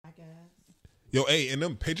Yo, hey, and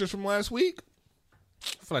them pictures from last week.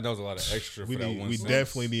 I feel like that was a lot of extra for that one. We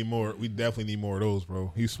definitely need more. We definitely need more of those,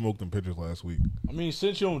 bro. He smoked them pictures last week. I mean,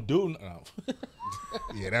 since you don't do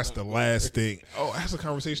Yeah, that's the last thing. Oh, that's a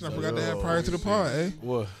conversation I forgot to have prior to the pod, eh?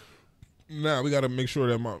 what? Nah, we got to make sure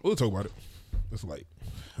that we'll talk about it. That's light.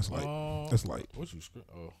 That's light. That's light. What you script?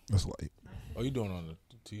 Oh, That's light. oh, you doing on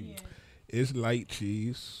the TV? Yeah. It's light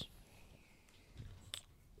cheese.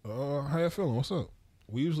 How you feeling? What's up?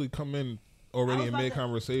 We usually come in already in mid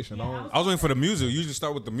conversation. Yeah, I was waiting for the music. You usually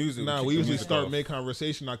start with the music. Nah, we usually start mid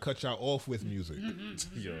conversation. I cut y'all off with music.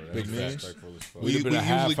 Yo, Big that's man. disrespectful as fuck. We been a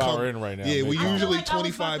half hour in right now. Yeah, we man. usually I feel like I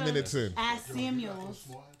was 25 about to minutes in. Ask Samuels.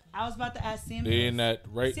 I was about to ask Samuels. They in that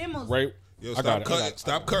right? Samuels. Right. Yo, I got it.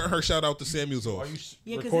 stop cutting her shout out to Samuels off.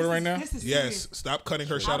 Yeah, 'cause recording this right is- now? This is Yes, serious. stop cutting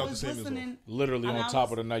her shout I out to was Samuels off. listening. Literally And on I top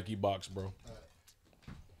was- of the Nike box, bro.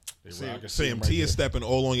 I can see Sam, them right T there. is stepping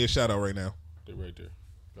all on your shout out right now. They right there.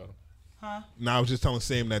 Got 'em. Huh? Nah, I was just telling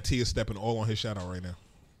Sam that T is stepping all on his shout out right now.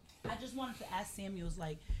 I just wanted to ask Samuels,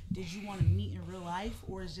 like, did you want to meet in real life,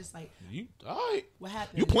 or is just like, You all right? what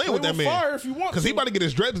happened? You playing with Play that with man. fire if you want Because he to. about to get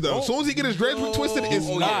his dreads done. As soon as he get his dreads twisted, it's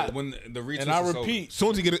Oh, not. yeah, when the retwist And I is over. repeat, As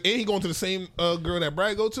soon as he get it, and he going to the same girl that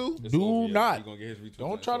Brad go to. It's do over, yeah. not. He gonna get his retwist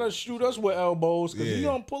don't and try it's to over. shoot us with elbows because Yeah. he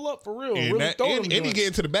gonna pull up for real. And, really that, throw and, them and he joints. get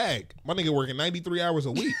into the bag. My nigga working 93 hours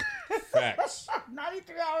a week. Facts.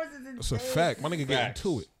 93 hours is insane. That's a fact. My nigga getting Facts.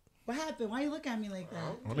 to it. What happened? Why you look at me like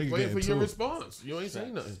that? My nigga Waiting getting for your to it. response. You ain't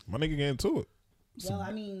saying nothing. My nigga getting to it. Well,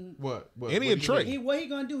 I mean, What? And he a trick. what he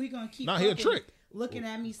gonna do? He gonna keep Nah, he a fucking trick. looking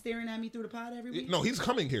at me, staring at me through the pod every week? No, he's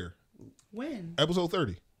coming here. When? Episode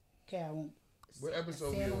 30. Okay, I won't. What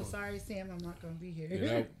episode Sam, we I'm on? sorry, Sam. I'm not gonna be here.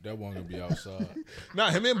 Yeah, that one gonna be outside.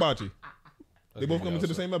 Nah, him and Bachi. They That's both gonna be coming to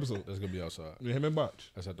the outside. same episode. That's gonna be outside. Yeah, him and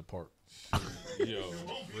Botch. That's at the park. Yo,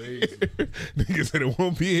 Nigga said it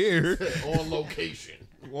won't be here. On location.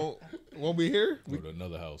 Won't be here? Go to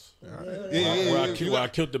another house. Yeah, Where I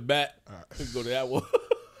killed the bat. Go to that one.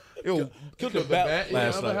 Yo, Killed the the bat bat in the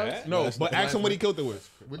last other night. house? no, Last but night. ask him what he killed it with.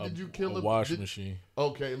 What did you kill A him? wash machine.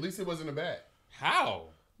 Okay, at least it wasn't a bat. how?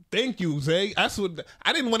 Thank you, Zay. That's what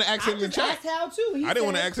I didn't want to ask I him in the just chat. asked how too. He I didn't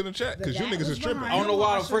want to said ask in the chat because you the niggas bat is was tripping. behind I don't know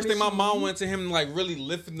why. The Washing first thing my machine. mom went to him like really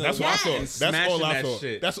lifting the. That's what I Yes. thought. and That's smashing all I that thought.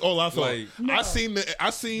 shit. That's all I thought. Like, I seen the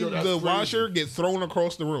that's the crazy. washer get thrown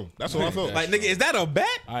across the room. That's all I thought. like nigga, is that a bat?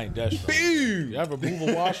 I ain't that strong. Boom. You ever move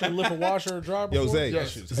a washer, lift a washer, or dryer Yo, before? Zay,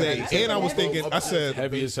 Yes. Zay, heavy. and I was thinking, I said,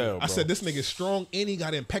 Heavy as hell, bro. I said this nigga's strong and he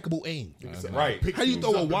got impeccable aim. Right. Pick How you these throw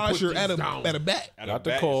up a and put washer these at a down. bat? At a Got the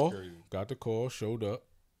bat is call. crazy. Got the call. Showed up.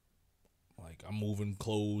 Like I'm moving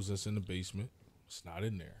clothes that's in the basement. It's not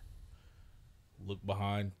in there. Look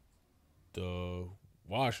behind the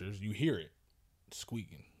washers. You hear it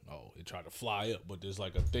squeaking. Oh, it tried to fly up, but there's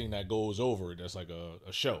like a thing that goes over it. That's like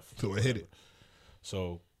a shelf. So it hit it.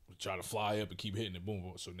 So we try to fly up and keep hitting it. Boom,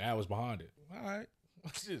 boom. So now it's behind it. All right.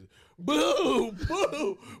 Just boom,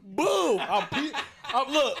 boom, boom.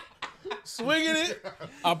 I'm look, swinging it.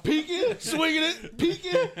 I'm peeking, swinging it,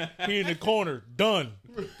 peeking. He in the corner, done.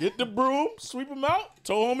 Get the broom, sweep him out.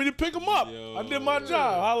 Told homie to pick him up. I did my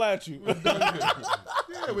job. Holla at you.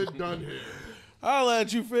 Yeah, we're done here. Holla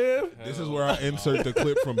at you, fam. This is where I insert the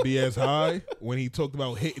clip from BS High when he talked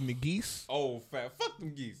about hitting the geese. Oh, fat. Fuck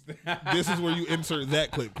them geese. This is where you insert that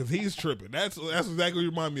clip because he's tripping. That's exactly what you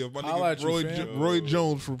remind me of. My Holla at nigga you, Roy, fam. Roy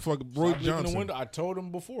Jones from fucking Roy Stop leaving the Johnson. window. I told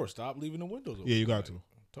him before. Stop leaving the windows open. Yeah, you got to.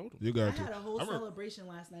 Told him. You I got to. had a whole I remember- celebration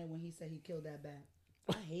last night when he said he killed that bat.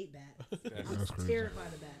 I hate bats. I'm That's crazy. terrified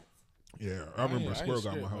of bats. Yeah, I remember a I ain't squirrel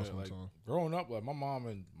got in scared, my house man. one Like, time. growing up, like my mom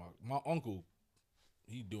and my uncle,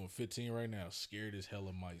 he doing 15 right now. Scared as hell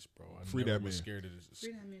of mice, bro. I Free never that was man. scared of this.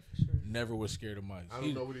 Free that man for sure. Never was scared of mice. I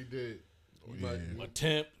don't know what he did. He might-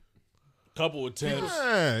 Attempt, couple attempts.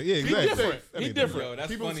 Yeah, exactly. different. That He ain't different. Yo,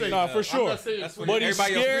 that's People funny. say- Nah, for I'm sure. not saying That's free. funny. But he's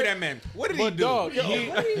Everybody else free scared. that man. What did he But do? dog, What do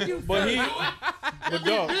you do? but he, If he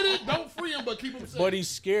did it, don't free him, but keep him safe. but he's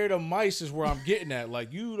scared of mice. Is where I'm getting at.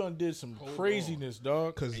 Like you done did some craziness,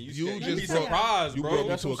 dog. Because And you be just brought- surprised, you bro. brought me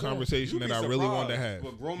That's to a what I'm saying. conversation You that be I really wanted to surprised have.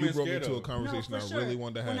 what grown You men brought me scared to a of. conversation No, I for really sure.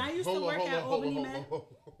 wanted to When I have. used to work at Albany Med,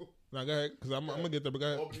 Now go ahead, because I'm gonna get there. But go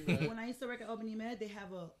ahead. Albany, man. when I used to work at Albany Med, they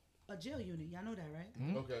have a jail unit. Y'all know that,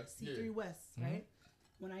 right? Okay. C3 Yeah. West, right?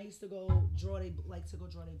 When I used to go draw they that's what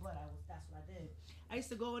I did. I used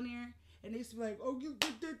to go in there and they used to be like, oh, you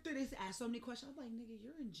did. They used to ask so many questions. I'm like, nigga,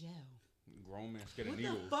 you're in jail. Grown man scared of What the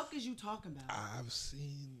needles. fuck is you talking about? I've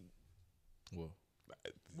seen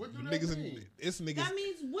What do that niggas. mean? It's niggas. That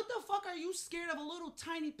means what the fuck are you scared of a little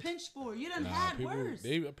tiny pinch for? You done had people, worse.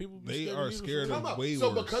 people be They scared are of scared needles of for real. way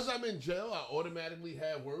So worse. because I'm in jail, I automatically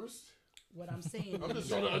have worse? What I'm saying I'm is, just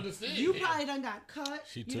trying to understand. you probably done got cut.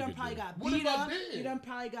 She you took done it probably there. got What beat if I up. did? You done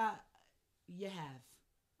probably got You have.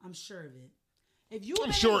 I'm sure of it. If you,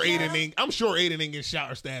 I'm sure Aiden ain't get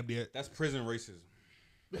shot or stabbed yet. That's prison racism.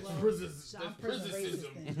 That's Well, prison I'm prison racist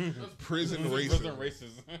then. Prison Prison racism.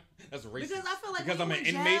 racism. That's racist. Because I feel like because when I'm an you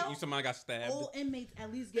in inmate, jail, you somebody got stabbed. Old inmates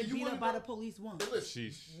at least get And you beat wanna up by know- the police once.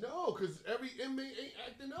 Sheesh. No, because every inmate ain't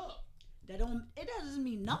acting up. It doesn't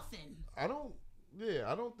mean nothing. I don't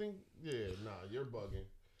think. Yeah, nah, you're bugging.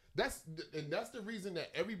 That's the reason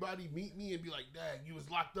that everybody meet me and be like, "Dad, you was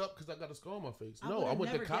locked up because I got a scar on my face." I No, I would've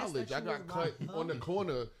went to never guessed college. that I you got was cut locked on the up.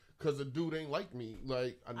 corner because a dude ain't like me.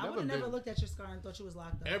 Like I I never would have been. never looked at your scar and thought you was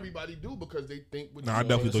locked up. Everybody do because they think. With Nah, I you-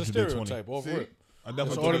 definitely It's a thought you did 20. stereotype. Off See? rip. I It's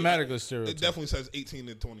definitely thought automatically a it stereotype. definitely says 18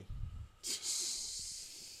 to 20.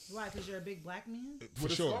 Why? Because you're a big black man? For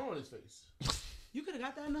with a sure. scar on his face. You could have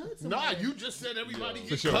got that in the hood Nah, somewhere. you just said everybody Yo,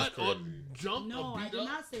 get sure. cut or jumped No, or I beat did up.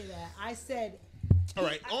 not say that. I said All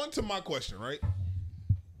right, on to my question, right?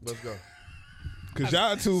 Let's go. Because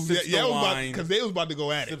y'all two, Sips the wine. because they was about to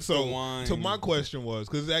go at it. Sips the So, wine. so my question was,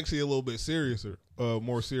 because it's actually a little bit seriouser,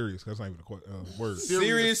 more serious. That's not even a word.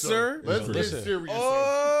 Serious, sir? Let's get Listen. serious.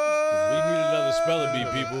 We need another spelling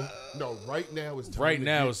bee, people. No, right now it's time Right to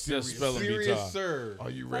now get it's just serious. spelling bee Serious, time. sir. Are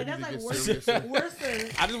you like ready that's to like get worse, serious?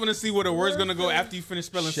 worse. I just want to see where the word's gonna go Worse. after you finish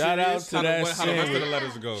spelling Shout out serious. to how the that rest of the sandwich.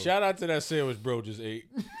 letters go. Shout out to that sandwich bro just ate.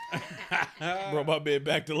 Brought my man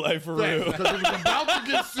back to life for real. Because it was about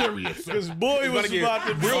to get serious. Because boy, it was get about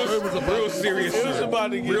to real serious, It was sir.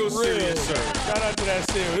 about to get Real real. serious, sir. Shout out to that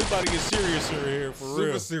sandwich. It's about to get serious here for Super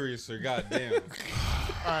real. serious, sir. God damn. All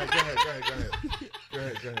right, go ahead.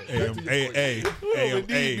 Hey, Back to your hey, point. hey, We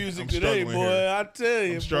need music today, boy. Here. I tell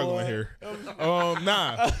you, I'm struggling boy. here.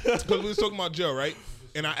 Nah, because we was talking about Joe, right?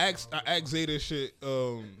 And I asked Zay this shit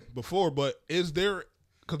before, but is there,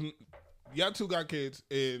 because y'all two got kids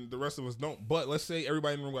and the rest of us don't, but let's say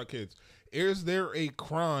everybody in the room got kids. Is there a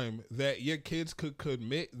crime that your kids could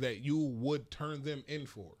commit that you would turn them in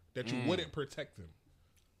for, that you wouldn't protect them?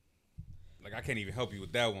 Like, I can't even help you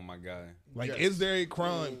with that one, my guy. Like, Yes. is there a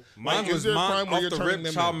crime? Mine like, was is there a mine crime where off you're the turning rip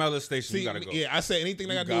them child in? molestation. See, You gotta go. yeah, I said anything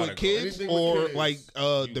that You got to do with gotta go. kids Anything with or kids. like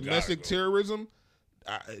gotta domestic go. terrorism.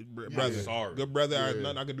 Brother, sorry. good brother, I have Yeah.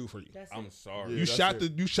 nothing I can do for you. That's I'm it. sorry. Yeah. You that's shot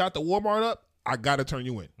it. you shot the Walmart up. I gotta turn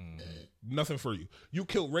you in. Nothing for you. You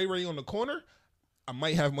killed Ray Ray on the corner. I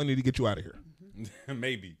might have money to get you out of here.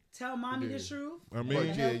 Maybe. Tell mommy the Yeah. truth. I But mean,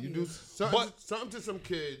 yeah, help you you. do something, But- something to some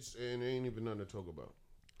kids and they ain't even nothing to talk about.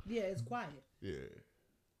 Yeah, it's quiet. Yeah.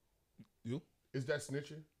 you. Is that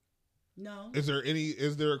snitching? No. Is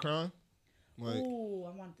there a crime? Like, Oh,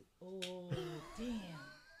 I want. Oh,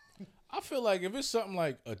 damn. I feel like if it's something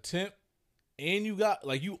like attempt and you got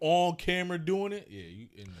like you on camera doing it, yeah, you.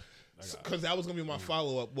 because that was gonna be my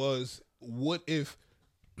follow up. Was what if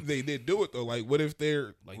they did do it though? Like, what if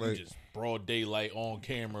they're Like you just broad daylight on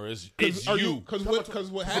camera. It's are you. Because what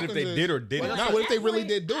Said happens if they is, did or didn't. Well, Well, not what if they at that really point,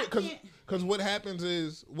 did do I it? can't- Because what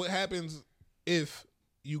happens if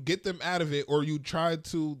you get them out of it, or you try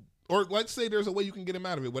to, or let's say there's a way you can get them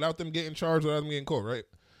out of it without them getting charged, without them getting caught, right?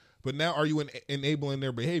 But now are you enabling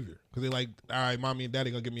their behavior? Because they're like, all right, mommy and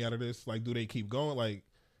daddy gonna get me out of this. Like, do they keep going? Like,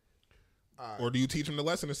 or do you teach them the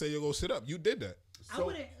lesson and say, yo, go sit up? You did that. I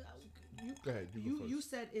wouldn't. Go ahead. You go You first.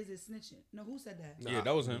 said, is it snitching? No, who said that? Yeah,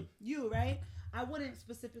 that was him. You, right? I wouldn't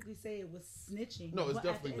specifically say it was snitching. No, it's but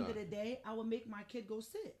definitely at the end not. of the day, I would make my kid go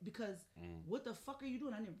sit because what the fuck are you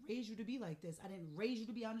doing? I didn't raise you to be like this. I didn't raise you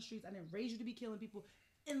to be on the streets. I didn't raise you to be killing people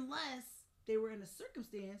unless they were in a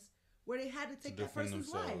circumstance where they had to take that defend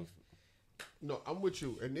person's themselves. life. No, I'm with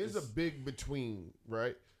you. And there's a big between,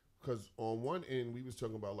 right? Because on one end, we was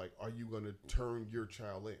talking about, like, are you going to turn your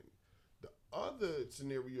child in? The other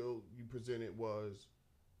scenario you presented was,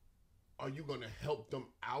 are you going to help them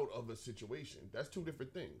out of a situation? That's two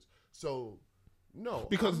different things. So, no.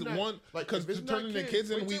 Because I'm not- one, like, because if it's not turning the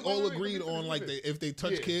kids in, wait, we wait, all wait, wait, agreed let me on finish, like let me if they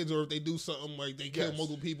touch Yeah. kids or if they do something like they kill Yes.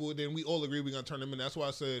 multiple people, then we all agree we're gonna turn them in. That's why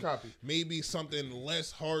I said Copy. maybe something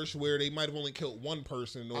less harsh where they might have only killed one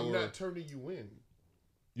person, or I'm not turning you in.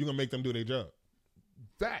 you're gonna make them do their job.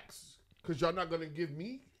 Facts. Because y'all not going to give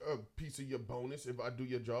me a piece of your bonus if I do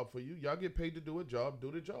your job for you. Y'all get paid to do a job,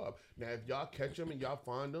 do the job. Now, if y'all catch them and y'all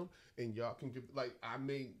find them and y'all can give, like,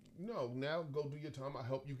 now go do your time. I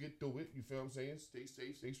help you get through it. You feel what I'm saying? Stay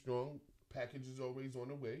safe, stay strong. Package is always on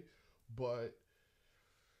the way. But,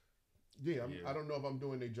 yeah, I don't know if I'm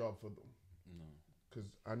doing their job for them. No. Because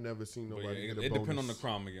I never seen But nobody yeah, get a it bonus. depends on the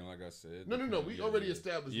crime again, like I said. No. We Yeah, already yeah.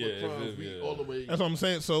 established Yeah, what if crimes it- we yeah. all the way. That's what I'm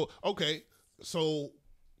saying. So okay, so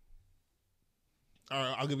all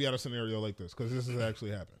right, I'll give you out a scenario like this because this has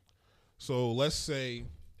actually happened. So let's say,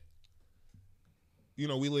 we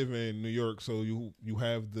live in New York, so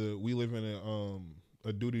we live in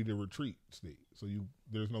a duty to retreat state. So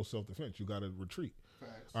there's no self-defense. You got to retreat.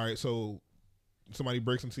 Facts. All right, so somebody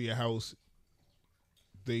breaks into your house,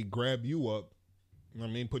 they grab you up, you know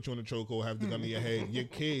what I mean, put you in a chokehold, have the gun to your head. Your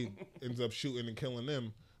kid ends up shooting and killing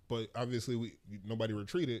them, but obviously nobody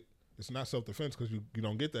retreated. It's not self-defense because you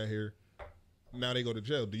don't get that here. Now they go to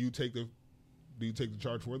jail. Do you take the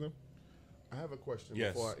charge for them? I have a question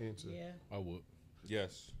Yes. before I answer. Yeah. I would.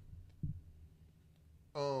 Yes.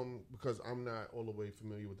 Because I'm not all the way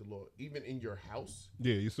familiar with the law. Even in your house,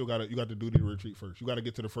 Yeah, you got the duty to retreat first. You got to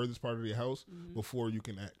get to the furthest part of your house before you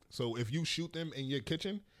can act. So if you shoot them in your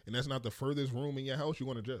kitchen and that's not the furthest room in your house,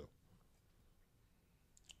 you're going to jail.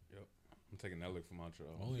 Yep. I'm taking that lick for my child.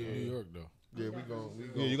 Only in New York though. yeah, we go.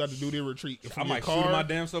 Yeah, you got the duty to retreat. I might shoot my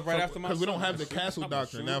damn self right after my because we don't son. have the castle I'm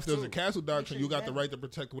doctrine. gonna Now, if shoot there's a too. castle doctrine, you got the Yeah. right to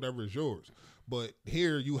protect whatever is yours. But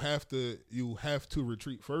here, you have to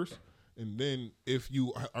retreat first, and then if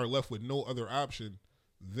you are left with no other option,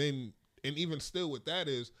 then and even still with that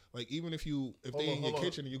is like even if they in your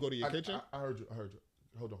kitchen and you go to your kitchen, I heard you.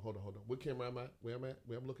 Hold on. What camera am I? Where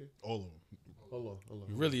I'm looking? all of them. Hold on.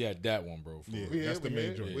 You really at that one, bro. For Yeah, real. that's the we main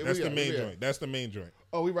here. joint. Where That's we the at? main Where we joint. That's the main joint.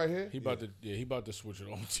 Oh, we right here. He about to switch it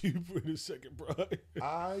on to you for a second, bro.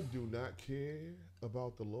 I do not care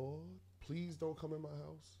about the Lord. Please don't come in my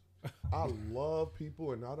house. I love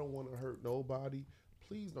people and I don't want to hurt nobody.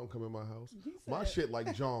 Please don't come in my house. My shit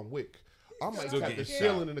like John Wick. I might Still tap the getting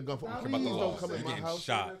ceiling shot. in the gun. About Please the don't law. come in Still my getting house.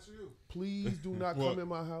 shot. Please do not What? come in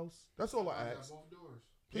my house. That's all I ask.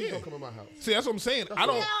 Please don't come in my house. See, that's what I'm saying. I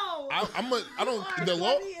don't. The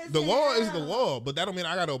law. The law is the law, but that don't mean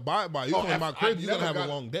I gotta abide by it. You come in my crib, you're gonna have a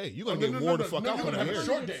long day. You're gonna get wore the fuck out You're when gonna I'm have a here.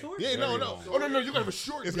 short day. Yeah, no. Oh no, you're gonna have a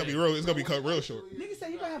short. It's gonna day. be real. It's gonna be cut real short. Nigga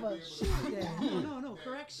say you gonna have a short day. No,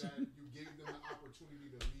 correction. You gave them the opportunity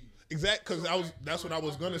to leave. Exact, because that's what I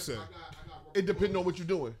was gonna say. I got It depends on what you're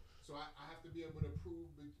doing. So I have to be able to prove,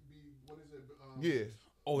 what is it? Yeah.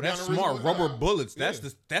 Oh, that's Down the smart. reason- Rubber bullets. Yeah.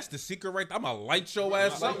 that's the secret right there. I'm gonna light your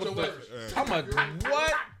ass up. Light with your the- I'm a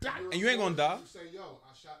what? And you ain't gonna die. You say, yo,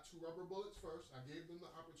 I shot 2 rubber bullets first. I gave them the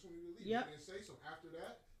opportunity to leave. Yep. You didn't say so. After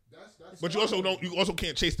that, that's. But you also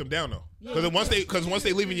can't chase them down though, because once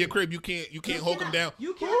they leave in your crib, you can't hold them down.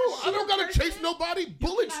 You can't. Ooh, I don't gotta chase nobody.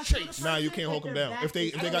 Bullets chase. Nah, you can't hold them down. If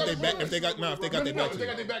they got their back, if they got their back to If they got you,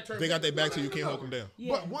 their back if turned. they got their back to you, you can't hold them down.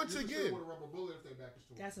 Yeah. But once You can shoot again, with a rubber bullet if they back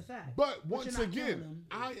is to That's a fact. But you're once not killing again, them.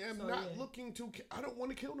 I am So, not yeah. looking to. I don't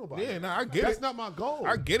want to kill nobody. Yeah, nah, I get That's it. not my goal.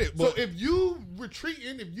 I get it, So but if you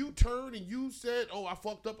retreating, if you turn and you said, "Oh, I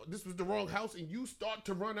fucked up. This was the wrong house," and you start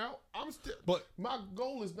to run out, I'm still. But- my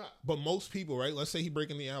goal is not. But most people, right? Let's say he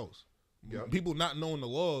breaking the house. Yeah. People not knowing the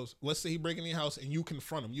laws. Let's say he breaking the house and you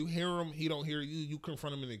confront him. You hear him. He don't hear you. You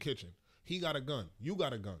confront him in the kitchen. He got a gun. You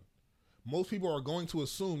got a gun. Most people are going to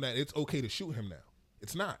assume that it's okay to shoot him now.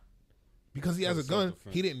 It's not. Because he has a That's gun,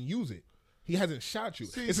 self-defense. he didn't use it. He hasn't shot you.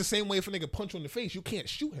 See- It's the same way if a nigga punch you in the face. You can't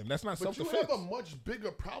shoot him. That's not But you self-defense. have a much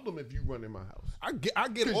bigger problem if you run in my house. I get all.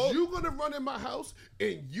 Because you gonna run in my house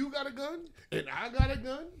and you got a gun and I got a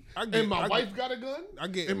gun and my wife got a gun.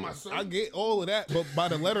 And my son. I get all of that, but by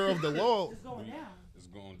the letter of the law, It's going down. It's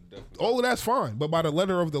going definitely. all of that's fine. But by the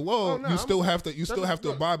letter of the law, Oh, no, you still have to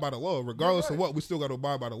look. abide by the law, regardless You're of right. what. We still got to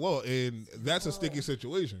abide by the law, and that's a sticky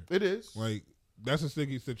situation. It is. Like that's a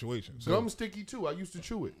sticky situation. So, Gum sticky too. I used to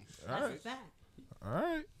chew it. That's a fact. all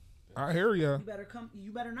right, I hear ya. You better come.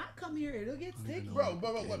 You better not come here. It'll get sticky. Bro,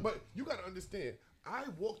 but you gotta understand. I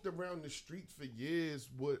walked around the streets for years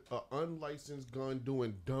with an unlicensed gun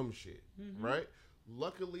doing dumb shit, right?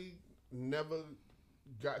 Luckily, never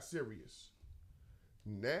got serious.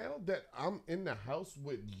 Now that I'm in the house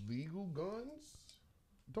with legal guns,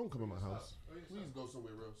 don't come in my house. Please go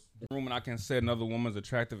somewhere else. Room and I can say another woman's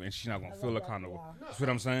attractive and she's not gonna feel love a kind of that, way. yeah. That's what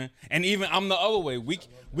I'm saying. And even I'm the other way. We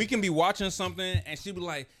can be watching something and she be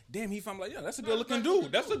like, "Damn, he." I'm like, "Yeah, that's a good looking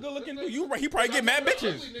dude. That's a good looking dude. You right? He probably get mad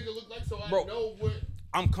bitches." Ugly nigga look like, so I Bro. know what.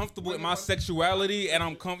 I'm comfortable with my sexuality and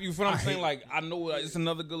I'm comfortable. You feel what I'm saying? Like I know it's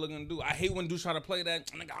another good looking dude. I hate when dudes try to play that.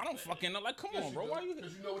 Nigga, I don't fucking know. Like, come on, bro. Why you?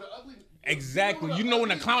 Because you know what the ugly. Exactly. You know when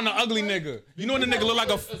the clown the ugly nigga. You know when the nigga look like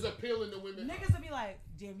a. Is appealing to women. Niggas will be like,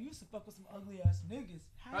 damn, you used to fuck with some ugly ass niggas.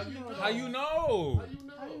 How you know? How you know? How you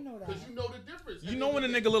know? How you know that? Because you know the difference. You know when a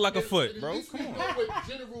nigga look like a foot, bro. At least we know what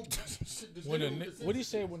general. What do you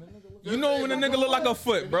say when a nigga look? You know when a nigga look like a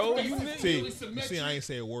foot, bro. You See, I ain't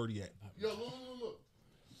say a word yet. Yo, look.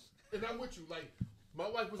 And I'm with you. Like, my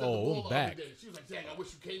wife was at Oh, the I'm mall the back. other day. She was like, "Dang, I wish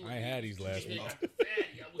you came with I me." ain't had these last week. Word.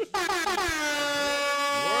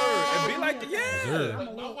 It be like, yeah.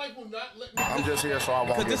 Like, my wife will not let me. I'm just here so I won't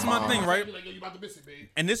Because get this is my bombed. thing, right? Be like, "Yo, you about to miss it, babe."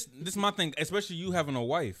 And this is my thing, especially you having a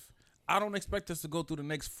wife. I don't expect us to go through the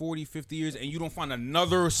next 40, 50 years and you don't find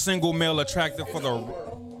another single male attractive for the.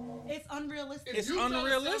 It's unrealistic. It's you trying to tell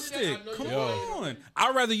me unrealistic. that, I know Come you're right. on.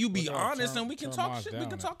 I'd rather you be What's up? honest and we can Turn talk mine shit. We down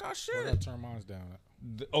can at? talk our Where shit. did I turn mine down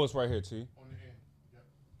at? Oh, it's right here, T. On the end. Yep.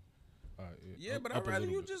 All right, Yeah, but up I'd a rather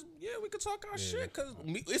little you bit. just, we could talk our shit. Because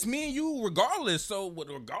it's me and you regardless. So,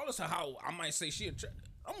 regardless of how I might say shit, it's me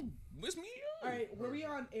and you. All right, were we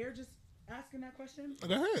on air just asking that question?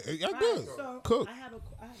 Go ahead. Y'all All good. right, so Cook. I have a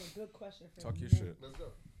good question for Talk you. your shit. Let's go.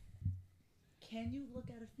 Can you look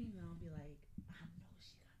at a female and be like, I know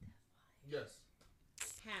she got that fire? Yes.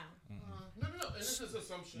 How? No. And this is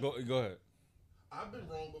assumption. Go ahead. I've been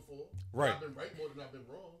wrong before. Right. I've been right more than I've been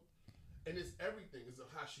wrong. And it's everything. It's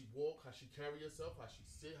how she walk, how she carry herself, how she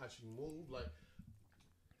sit, how she move. Like,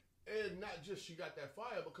 and not just she got that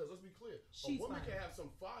fire, because let's be clear. She's a woman fire. can have some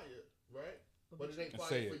fire, right? But it ain't And fire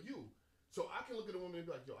say for it. you. So I can look at a woman and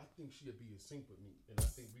be like, yo, I think she'd be in sync with me. And I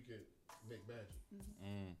think we can make magic.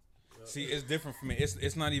 See, it's different for me.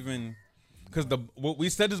 It's not even because what we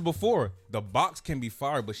said this before. The box can be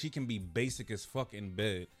fire, but she can be basic as fuck in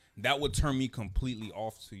bed. That would turn me completely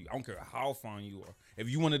off to you. I don't care how fine you are. If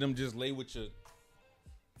you one of them just lay with your,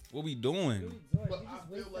 what we doing? But I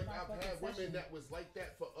feel like I've had women that was like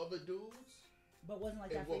that for other dudes. But wasn't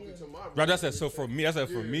like And that for walk you. into my room. Right, that's that. So for me, that's that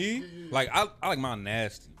for Yeah, me. yeah. Like I like mine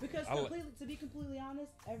nasty. Because I like- to be completely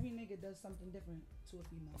honest, every nigga does something different to a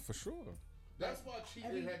female. for sure. That's why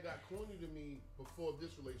cheating had got corny to me before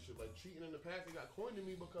this relationship. Like cheating in the past, it got corny to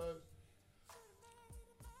me because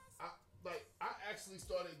I actually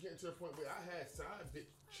started getting to the point where I had side bitch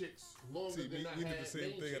chicks longer See, than I we had did the same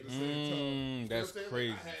main thing at chicks. the same time. You know That's what I'm saying?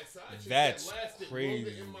 crazy. Like, I had side chicks That's that lasted crazy.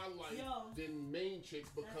 longer in my life Yo. than main chicks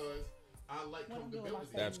because I like What I'm doing comfortability.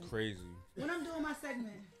 myself. That's crazy. When I'm doing my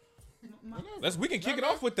segment, We can kick it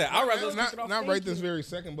off with that. I'd rather Not, kick it off. not right Thank this you. very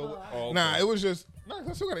second, but Oh, okay. nah, it was just. Nah,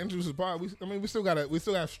 I still got to introduce the pod. We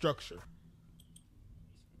still have structure.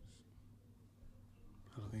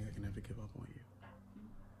 I don't think I can ever give up on you.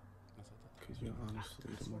 Because you're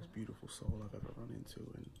honestly the most beautiful soul I've ever run into,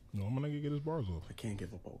 and No, I'm gonna get his bars off. I can't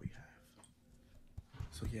give up all we have.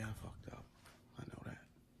 So yeah, I fucked up. I know that.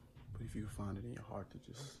 But if you find it in your heart to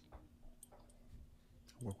just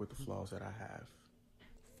work with the flaws that I have,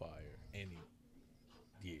 Fire.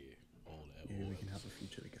 All that. maybe we was. can have a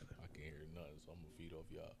future together. I can't hear nothing, so I'm gonna feed off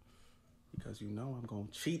y'all. Because you know I'm gonna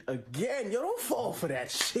cheat again. Yo, don't fall for that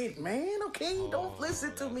shit, man. Okay, don't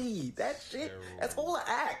listen to me. That shit, that's all an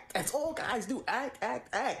act. That's all guys do. Act.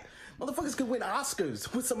 Motherfuckers could win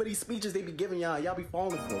Oscars with some of these speeches they be giving y'all. Y'all be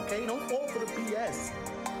falling for. Okay, don't fall for the BS.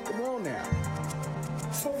 Come on now.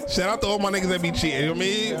 Shout out to all my niggas that be cheating. You know what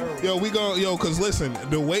I mean? Yo, cause listen,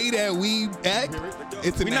 the way that we act,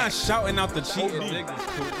 it's We an not act. shouting out the cheating niggas.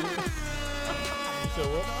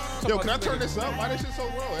 Yo, can I turn this up? Why this shit so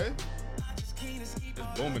low, eh? It's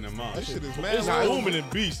booming in mine. This shit is mad It's low. booming in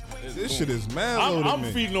beast. This shit is mad low to I'm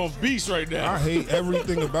me. feeding on beast right now. I hate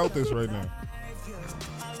everything about this right now.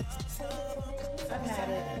 I've had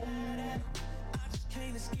it.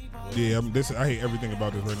 Yeah, I hate everything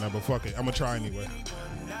about this right now, but fuck it. I'm gonna try anyway.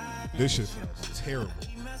 This shit sounds terrible.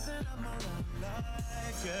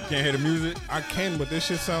 Can't hear the music. I can, but this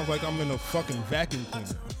shit sounds like I'm in a fucking vacuum cleaner.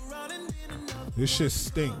 This shit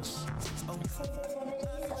stinks.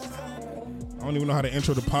 I don't even know how to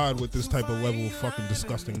intro the pod with this type of level of fucking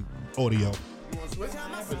disgusting audio. You want to switch?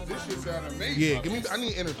 This shit sound amazing. Yeah, give me. I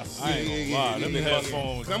need energy. I ain't gonna lie. Them niggas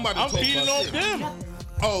phones. I'm about to I'm talk feeding about off shit. them.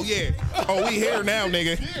 Oh yeah. Oh, we here now,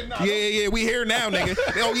 nigga. Yeah. We here now, nigga.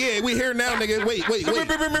 Oh yeah, we here now, nigga. Wait. Yeah.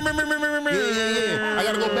 I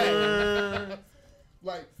gotta go back.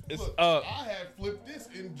 Like, look, uh, I had flipped this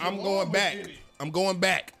in I'm Jamal going was back. in it. I'm going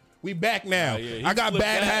back. We back now. Yeah, he I got flipped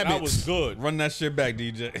bad that. habits. That was good. Run that shit back,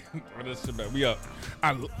 DJ. Run that shit back. We up.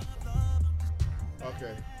 Okay.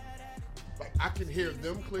 Like, I can hear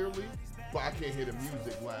them clearly, but I can't hear the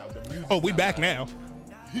music loud. The music Oh, we not back loud. now.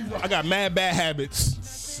 I got mad bad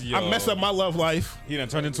habits. Yo. I mess up my love life. He done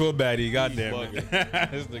turned into a baddie. Goddamn it.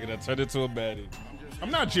 bugging. This nigga done turned into a baddie. I'm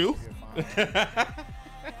not you.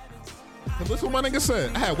 But listen what my nigga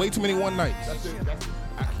said. I had way too many one nights. That's it.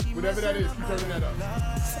 Whatever that is, keep turning that up.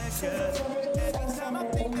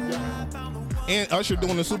 And Usher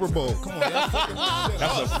doing the Super Bowl. Come on,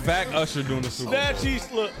 That's a fact. Usher doing the Super Bowl.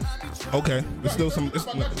 Snatchies, look. okay. It's still some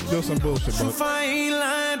bullshit, bro. Fine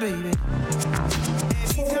line, baby.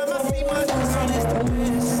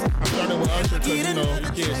 I started with Usher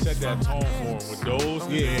because You can't set that tone for him with those.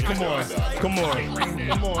 yeah, come on.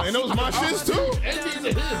 And those my shits too.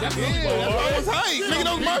 Yeah, that's why I was hype. Nigga,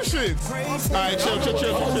 those my shits. All right, chill.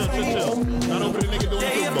 Not over the nigga doing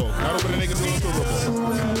the Super Bowl.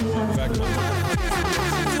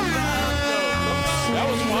 That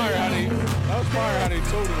was fire how they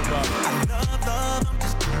told him about it.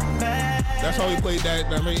 That's how we played that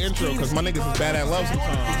main intro, because my niggas is bad at love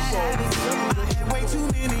sometimes.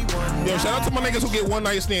 Yo, shout out to my niggas who get one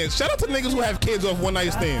night stands. Shout out to niggas who have kids off one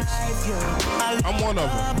night stands. I'm one of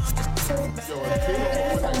them.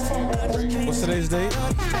 What's today's date?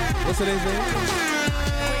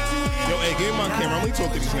 Yo, hey, give me my camera. Let me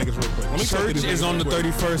talk to these niggas real quick. Church is on the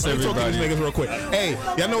 31st, Let me talk to everybody. these niggas real quick. Hey,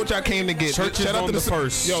 y'all know what y'all came to get. Church is Shout out on to the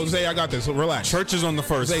 1st. Yo, Zay, I got this. So relax. Church is on the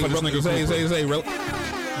 1st. Zay, for this nigga Cooper.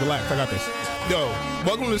 relax. I got this. Yo,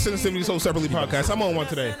 welcome to the Sensitivity Soul Separately podcast. I'm on one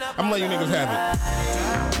today. I'm gonna let you niggas have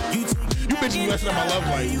it. You bitches messing up my love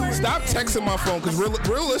life. Stop texting my phone, because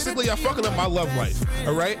realistically, y'all fucking up my love life.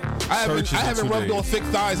 All right? I haven't rubbed on thick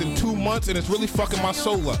thighs in 2 months, and it's really fucking my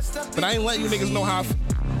soul up. But I ain't letting you niggas know how.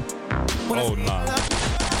 Oh, nah.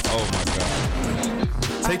 Oh, my God.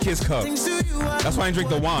 Take his cup. That's why I ain't drink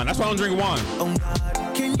the wine. That's why I don't drink wine.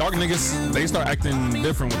 Dark niggas, they start acting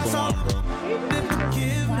different with the wine, bro.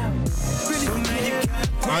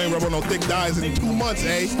 I ain't rubbing no thick thighs in 2 months,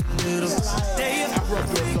 eh? I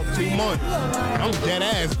rubbed on some 2 months. I'm dead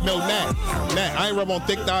ass. No, Nat. I ain't rubbing on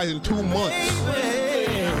thick thighs in 2 months.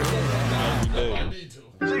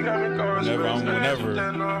 Never.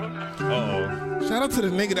 Uh-oh. Shout out to the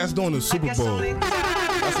nigga that's doing the Super Bowl.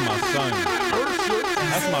 That's my son.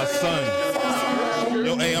 That's my son.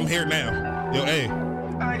 Yo, hey, I'm here now. Yo, hey.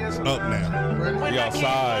 It's up now. We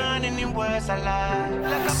outside. I'm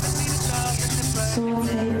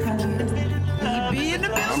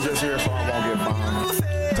just here so I won't get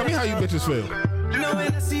fined. Tell me how you bitches feel.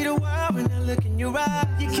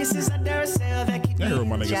 That heard what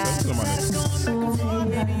my nigga said. What's my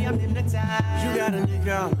nigga? You got a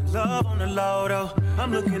nigga I'm in love on the low though.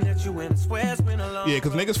 I'm looking at you and I swear it's been a long. Yeah,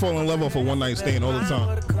 because niggas fall in love off a one night stand all the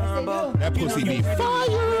time. That pussy be fire.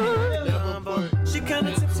 She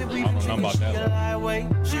kinda tipsy, we I don't know about that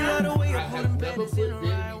one. She love the way I put him back in the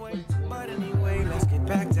right way. But anyway, let's get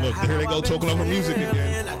back to Look, here they go talking over music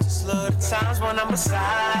again. I just love the times when I'm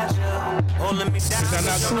beside you. Holding me down. Y'all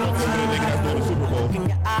not gonna talk over the nigga that's doing the Super Bowl. In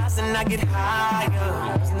your eyes and I get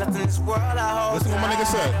higher. There's nothing in this world I hold. Listen to what my nigga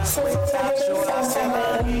said.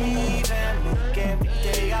 Every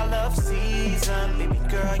day I love season. Baby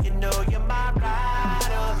girl, you know you're my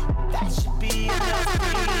rider. That should be enough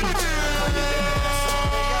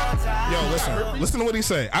Yo, listen to what he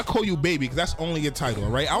said. I call you baby because that's only your title, all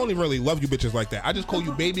right? I don't even really love you bitches like that. I just call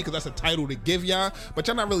you baby because that's a title to give y'all, but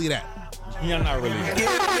y'all not really that. You're not really that.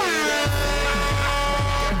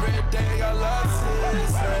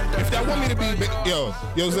 If y'all want me to be, yo,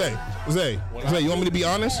 Zay, you want me to be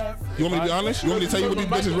honest? You want me to be honest? You want me to tell you what these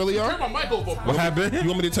bitches really are? What happened? You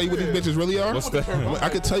want me to tell you what these bitches really are? What's that? I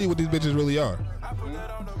can tell you what these bitches really are.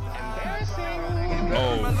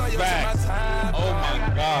 Oh, facts. Oh, my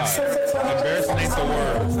God. Embarrassing ain't the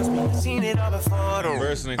word.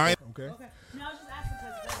 Embarrassing ain't the word. Okay. No, I was just asking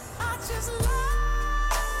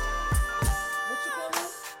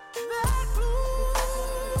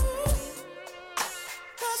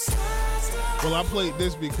because Well, I played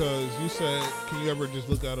this because you said, can you ever just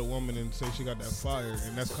look at a woman and say she got that fire?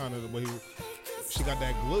 And that's kind of the way she got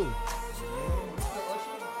that glue.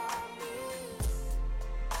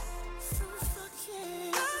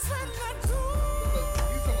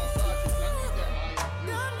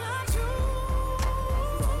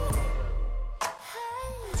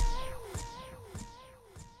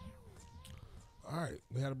 All right,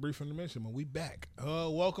 we had a brief intermission, but we back.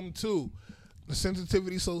 Welcome to the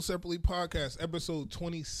Sensitivity Soul Separately podcast, episode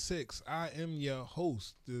 26. I am your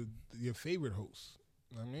host, your favorite host.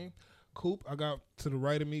 I mean, Coop, I got to the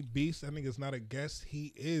right of me, Beast. That nigga's not a guest.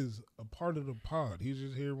 He is a part of the pod. He's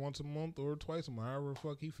just here once a month or twice a month, however the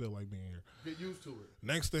fuck he feel like being here. Get used to it.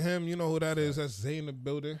 Next to him, you know who that is. That's Zay in the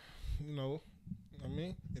building. You know, I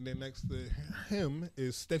mean, and then next to him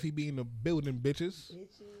is Steffi B in the building, bitches.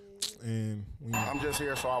 And I'm just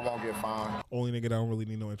here so I won't get fined. only nigga that don't really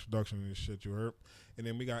need no introduction to this shit, you heard? And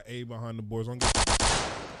then we got A behind the boards. Don't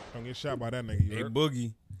get shot by that nigga, you Hey, heard?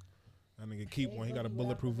 Boogie. That nigga keep one. He got a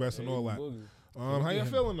bulletproof vest and all that. How you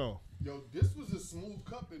feeling though? Yo, this was a smooth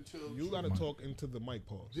cup until You gotta talk into the mic,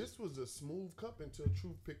 pause. This was a smooth cup until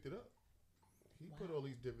Truth picked it up. He put all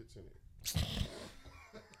these divots in it.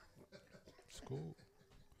 It's cool.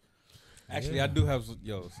 Actually, I do have so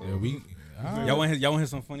y'all Yeah, want to hear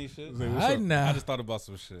some funny shit? Zay, what's up? I just thought about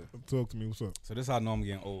some shit. Talk to me. What's up? So this is how I know I'm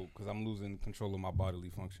getting old, because I'm losing control of my bodily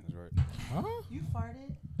functions, right? you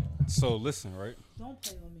farted. So listen, right? Don't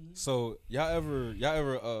play with me. So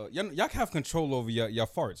y'all have control over your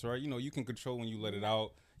farts, right? You know, you can control when you let it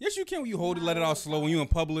out. Yes, you can when you hold it, let it out slow when you in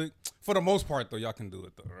public. For the most part, though, y'all can do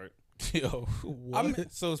it though, right? Yo,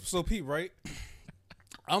 what? So Pete, right?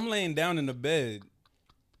 I'm laying down in the bed,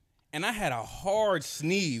 and I had a hard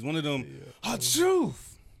sneeze. One of them, achoo.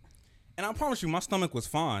 And I promise you, my stomach was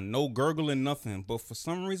fine. No gurgling, nothing. But for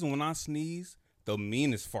some reason, when I sneezed, the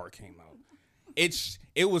meanest fart came out.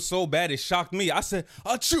 It was so bad, it shocked me. I said,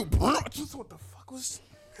 achoo. I said, what the fuck was...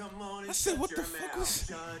 I said, what the fuck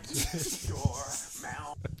was...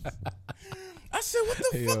 I said, what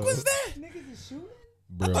the fuck was that? Niggas is shooting?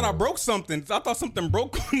 I thought I broke something. I thought something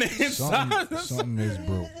broke on the inside. Something is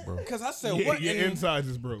broke, bro. Because I said, Yeah, what? your insides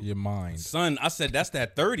is broke. Your mind. Son, I said, that's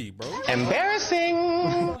that 30, bro. Embarrassing.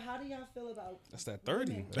 So how do y'all feel about That's that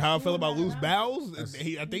 30. women How I feel about doing loose that bowels? I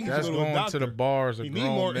think he That's should go to a going doctor. to the bars. A He need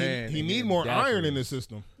grown more. man. He and need getting more iron in daiquiris. the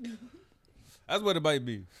system. That's what it might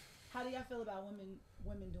be. How do y'all feel about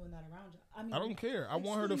women doing that around y'all? I mean, I don't care. I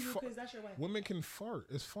want her to. excluding you 'cause that's your wife. Women can fart.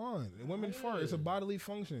 It's fun. Women fart. It's a bodily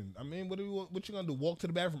function. I mean, what you gonna do? Walk to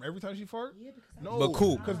the bathroom every time she fart? Yeah, because No, But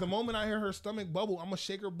cool. Because the moment I hear her stomach bubble, I'm gonna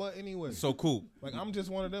shake her butt anyway. So cool. like I'm just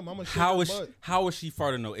one of them. I'm gonna shake How her is butt. how is she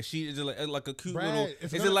farting though? Is it like a cute Brad, little?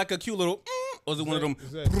 it's Is not- it like a cute little? Or is it one of them?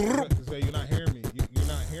 Zay, you're not hearing me. You're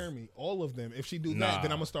not hearing me. All of them. If she do Nah. that,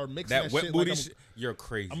 then I'm gonna start mixing That that, wet shit. booty. Like You're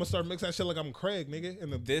crazy. I'm gonna start mixing that shit like I'm Craig, nigga.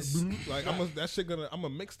 And that shit gonna. I'm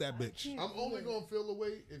gonna mix that bitch. I'm only gonna feel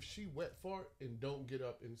away if she wet fart and don't get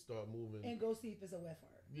up and start moving. and go see if it's a wet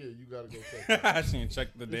fart. Yeah, you gotta go check. She ain't check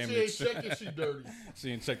the If she ain't damage. checking, she dirty.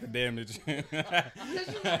 She ain't check the damage. Because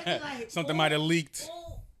you gotta be like, Something might have leaked.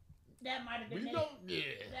 Oh, that might have been We it. don't. Yeah.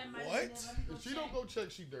 That might What? have been it. Let me go If she check. don't go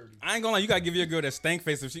check, she dirty. I ain't gonna lie. You gotta give your girl that stank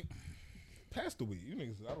face if she. Pass the weed. You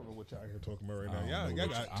niggas. I don't know what y'all here talking about right I now. don't Y'all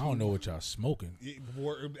know what got. I don't know what y'all smoking.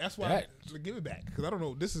 That's why. That- Give it back because I don't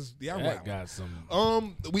know. This is I'm That right. got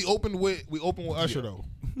some. We opened with Usher though.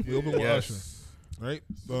 We opened with Usher, right?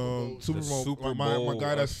 Super The Bowl. Super my Bowl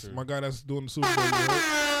guy Usher. that's doing the Super Bowl.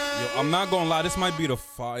 Right? Yo, I'm not gonna lie. This might be the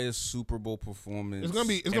fireest Super Bowl performance. It's gonna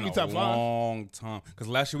be in top a 5. long time. Because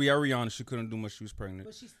last year we had Rihanna. She couldn't do much. She was pregnant.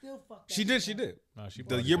 But she still fucked that She did. shit She up. did. Nah, she The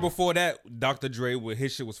probably year did. before that, Dr. Dre with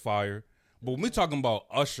his shit was fire. But when we talking about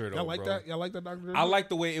Usher though, Y'all like bro, that? Y'all like that, Dr. Dre? I like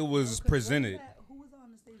the way it was presented. Who was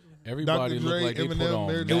on the stage with him? Everybody Dr. looked Dre, like they put Eminem, on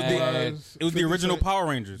Mary It was J. the, mad. Blige, it was the 50 original Cent. Power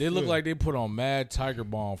Rangers. They looked Yeah. like they put on Mad Tiger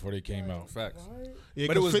Bomb before they came out. Facts. Yeah,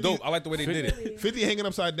 But it 'cause was 50 dope. I like the way they did it. 50 hanging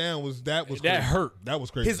upside down was That crazy. hurt. That was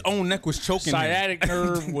crazy. His own neck was choking him. Sciatic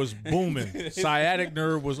nerve was booming. Sciatic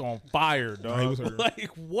nerve was on fire, dog. he was hurt. Like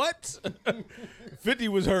what? 50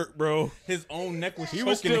 was hurt, bro. His own neck was He choking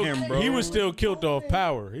was still him, bro. He was still killed off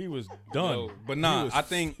power. He was done. Yo, but nah, He was I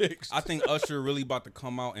think fixed. Usher really about to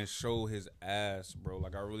come out and show his ass, bro.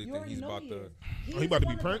 Like I really You think already he's know about he to, is. he about to be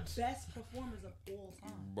one of Prince? the best performers of all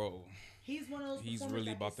time. bro. He's one of those. He's performers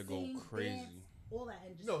really that about can to go sing, crazy. dance, all that,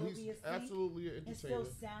 and just No, still he's be a absolutely an and still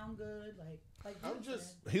entertainer. sound good. Like I'm Drake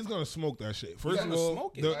just- said. He's gonna smoke that shit. First of gonna all,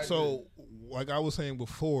 smoke it. so like I was saying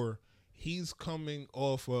before, he's coming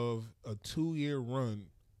off of a 2-year run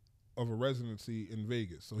of a residency in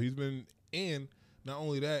Vegas. So he's been in. Not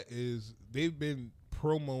only that is they've been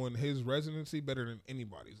promoting his residency better than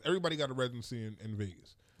anybody's. Everybody got a residency in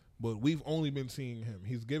Vegas, but we've only been seeing him.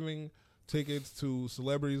 He's giving tickets to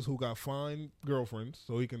celebrities who got fine girlfriends,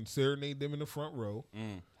 so he can serenade them in the front row.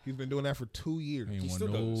 He's been doing that for 2 years. Ain't want still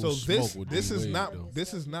no So smoke with this is D-Wade, not though.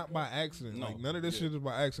 this is not by accident. No. Like none of this shit is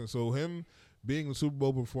by accident. So him being a Super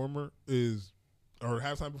Bowl performer or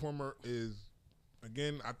halftime performer is,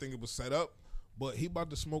 again, I think it was set up, but he about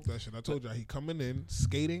to smoke that shit. I told y'all he coming in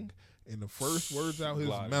skating, and the first words out his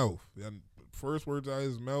Glide. mouth, and first words out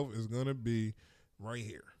his mouth is gonna be right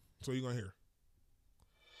here. So you're gonna hear.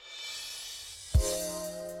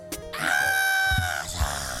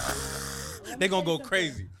 They gonna go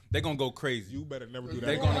crazy. They gonna go crazy. You better never do that.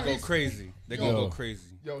 They gonna go crazy. They gonna Yo. go crazy.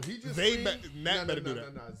 Yo, he just Zay screamed. Nat better do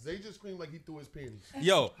that. Nah. Zay just screamed like he threw his panties.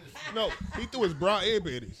 Yo, No, he threw his bra and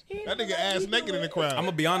panties. That nigga ass naked in the crowd. I'm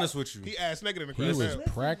gonna be honest with you. He ass naked in the He crowd. was now.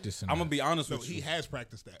 practicing. I'm gonna be honest No, with he you. has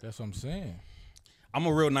practiced that. That's what I'm saying. I'm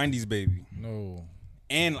a real '90s baby, No.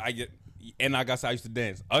 and like I said, I used to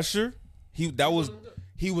dance. Usher, he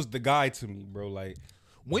was the guy to me, bro. Like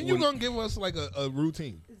When you gonna give us like a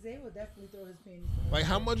routine? Zay would definitely throw his panties. Like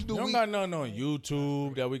how much do You don't we? got nothing on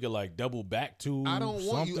YouTube that we could like double back to. I don't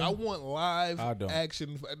want you. I something? want live I don't.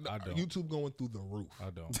 action. I don't. YouTube going through the roof. I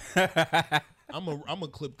don't. I'm a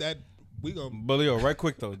clip that. We gonna. But yo, right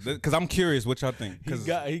quick though, because I'm curious what y'all think. He 'Cause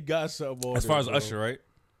got something on as far as there, bro. Usher, right?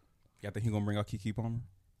 Y'all think he gonna bring out Keke Palmer?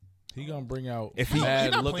 He gonna bring out If he- mad He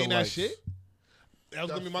not looking playing that like shit. That was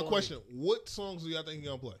gonna be That's my funny. question. What songs do y'all think he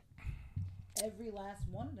gonna play? Every last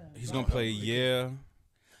one of them. He's gonna play Yeah.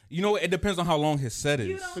 You know what? It depends on how long his set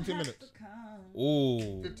You is. don't 15 have minutes. to come.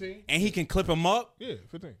 Ooh. 15? And he can clip him up. Yeah,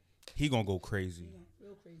 15. He gonna go crazy.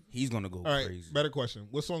 Real crazy. He's gonna go All right. crazy. Better question.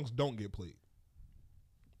 What songs don't get played?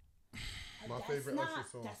 My That's favorite not, Usher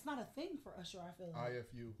song. That's not a thing for Usher, I feel like.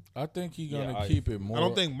 IFU. I think he's gonna Yeah, keep it more. I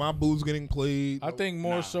don't think My Boo's getting played. I think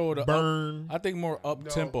more so the Burn. I think more up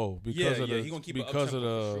tempo because of the he gonna keep it because of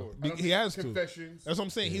up-tempo the for sure. He has to. Confessions. That's what I'm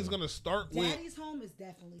saying. He's gonna start with. Daddy's Home is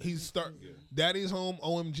definitely. He's start. Daddy's Home,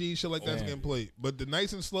 OMG, shit like that's Damn. getting played. But the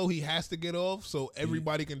Nice and Slow, he has to get off so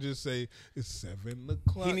everybody can just say it's 7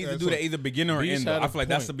 o'clock. He needs to That's do that all. either beginning or Beast end. had I a feel like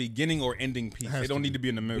that's point. the beginning or ending piece. Has They don't to need be. to be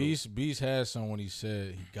in the middle. Beast had some when he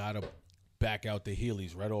said he gotta back out the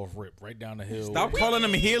Heelys right off rip, right down the hill. Stop calling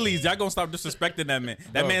them Heelys. Y'all gonna stop disrespecting that man.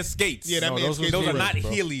 That Bro. man skates. Yeah, that No, man those skates was Those are for real. not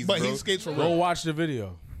bro. Heelys, But bro. he skates for Go real. watch the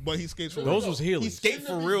video. But he skates for Those real. was He Heelys. skate In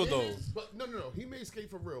for the real beginning- though. But no. He may skate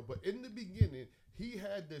for real, but in the beginning, he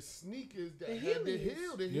had the sneakers that The had the Heelys.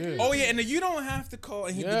 heel. The Yeah. heel. Oh yeah, and then you don't have to call.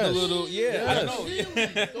 And he did Yes. the little I don't know.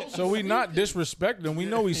 Yes. Those So we not disrespecting him. We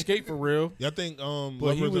know he skate for real. Y'all think But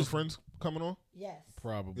Lovers he was- and Friends coming on? Yes.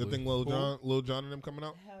 Probably. You think Lil Jon and them coming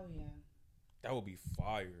out? Hell yeah. That would be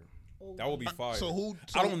fire. That would be fire. So who?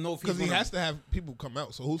 I don't know if because he's he gonna- has to have people come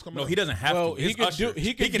out. So who's coming No, out? he doesn't have Well, to. he It's could Usher. do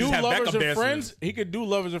he could can do just have Lovers backup and dancers. Friends. He could do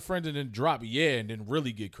Lovers and Friends and then drop and then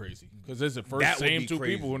really get crazy because it's the first That would same be two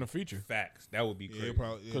crazy. people in the feature. Facts. That would be Yeah, crazy.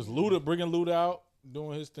 probably. Because Luda bringing Luda out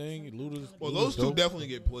doing his thing. Luda's Well, those two definitely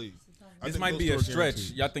get played. I This think might those be two a are stretch.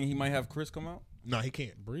 guaranteed. Y'all think he might have Chris come out? Nah, he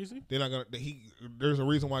can't. breezy. They're not gonna. There's a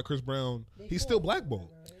reason why Chris Brown. He's still blackballed.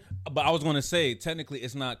 But I was going to say, technically,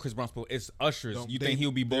 it's not Chris Brown's fault. It's Usher's. No, You they- think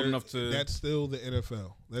he'll be bold they're- enough to? That's still the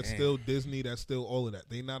NFL. That's Damn. still Disney. That's still all of that.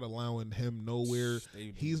 They not allowing him nowhere.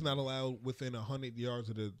 They- He's not allowed within 100 yards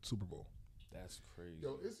of the Super Bowl. That's crazy.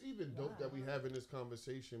 Yo, it's even dope that we having this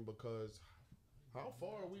conversation because how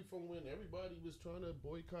far are we from when everybody was trying to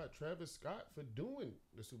boycott Travis Scott for doing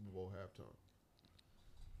the Super Bowl halftime?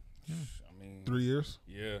 I mean, 3 years.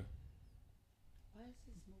 yeah. Why is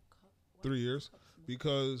this no cup? 3 years.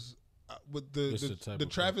 Because with It's the the type of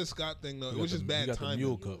Travis Scott thing though, You it got was just the- bad you got the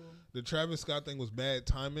mule timing. cup. The Travis Scott thing was bad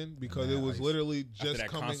timing because Mad it was ice. literally just that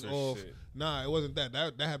coming concert off. shit. Nah, it wasn't that.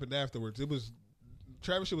 That happened afterwards. It was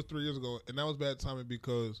Travis shit was 3 years ago, and that was bad timing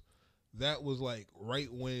because that was like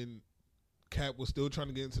right when Cap was still trying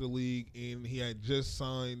to get into the league, and he had just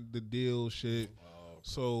signed the deal. Shit.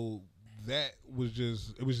 So that was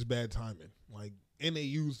just bad timing. Like, and they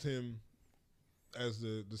used him as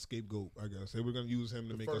the scapegoat. I guess they were gonna use him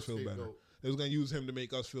to make us first feel better. scapegoat. They was gonna use him to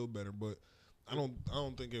make us feel better, but I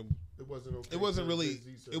don't think it. It wasn't okay. It wasn't till really.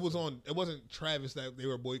 Jay-Z said It was so. on. It wasn't Travis that they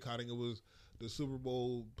were boycotting. It was the Super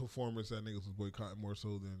Bowl performance that niggas was boycotting more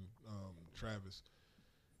so than Travis.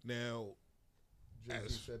 Now, Jay-Z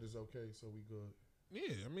as- said it's okay, so we good.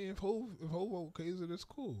 yeah, I mean, if Hov okays it, it's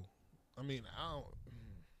cool. I mean, I don't.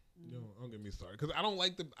 Don't get me started because I don't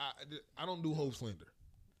like the. I don't do Hov slander.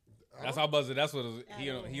 That's how buzzer. That's what it is.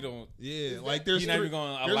 He don't. Yeah, like there's He not three- even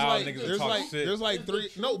gonna there's allow like, niggas to there's talk like, shit. There's like It's the three.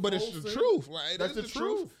 No, truth, but it's the Olsen. truth. Right? That's That's the the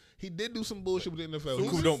truth. truth. He did do some bullshit with the NFL. He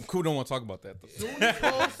Cool don't want to talk about that though. Soon as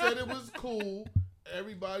Hov said it was cool,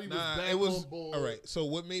 everybody was Nah, back it was on board. all right. So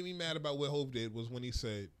what made me mad about what Hov did was when he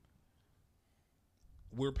said,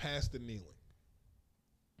 "We're past the kneeling,"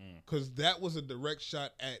 because that was a direct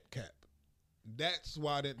shot at Cap. That's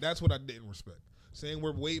why. That's what I didn't respect. Saying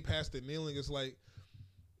we're way past the kneeling is like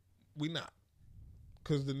we not,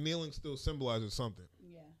 because the kneeling still symbolizes something.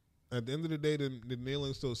 Yeah. At the end of the day, the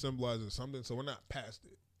kneeling still symbolizes something, so we're not past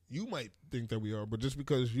it. You might think that we are, but just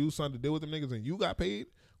because you signed to deal with them niggas and you got paid,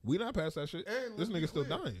 we not past that shit. And This let's be nigga still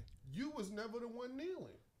clear, dying. You was never the one kneeling.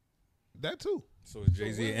 That too. So is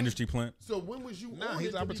Jay-Z an industry plant? So when was you Nah, on he's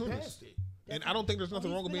it to be opportunist. past it? And I don't think there's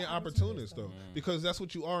nothing he's wrong with been being an opportunist, opportunist, though, because that's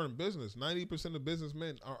what you are in business. 90% of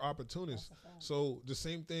businessmen are opportunists. That's a fact. So the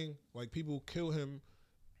same thing, like people kill him,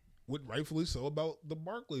 with rightfully so, about the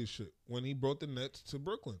Barclays shit when he brought the Nets to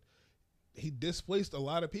Brooklyn. He displaced a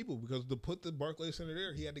lot of people because to put the Barclays Center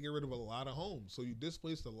there, he had to get rid of a lot of homes. So you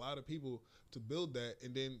displaced a lot of people to build that,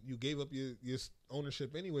 and then you gave up your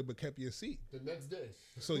ownership anyway, but kept your seat. The next day.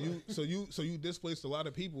 So you displaced a lot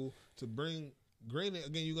of people to bring. Granted,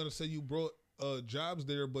 again, you're gonna say you brought jobs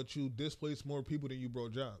there, but you displaced more people than you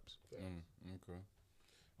brought jobs. Okay.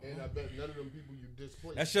 And I bet none of them people you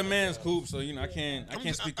displaced. That's your man's Coop, so I can't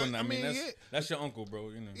just- speak on that. I mean, yeah. that's your uncle, bro.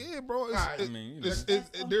 Yeah, bro. It's, Alright, it- I mean, it's-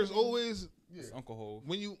 That's there's Uncle. always It's Uncle Hov.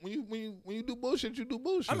 when you do bullshit, you do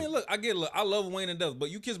bullshit. I mean, look, I love Wayne and death, but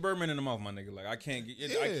you kiss Birdman in the mouth, my nigga. Like I can't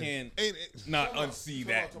And not Come on, unsee come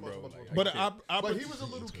that, on, bro. come on, Like, come on. I but can't. But he was a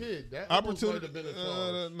little kid. That almost might opportunity. have been a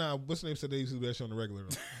charge. Nah, what's the name said they used to do that shit on the regular.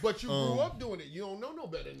 Though. But you grew up doing it. You don't know no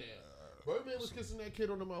better now. Birdman was kissing that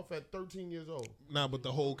kid on the mouth at 13 years old. Nah, but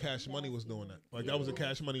the whole Cash Money was doing that. Like that was a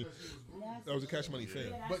Cash Money. That was a Cash Money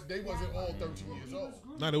thing. But they wasn't all 13 years old.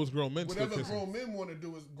 Nah, there was grown men still Whatever kissing. grown men want to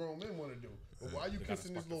do is grown men want to do. Why are you They gotta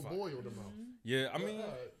kissing this spark little the boy on the mouth? Yeah, I mean, All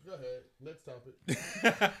right, go ahead. Next topic.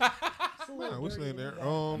 Nah, we staying there.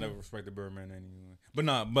 I never respected Birdman anyway. But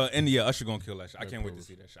Usher gonna kill that shit. I can't wait to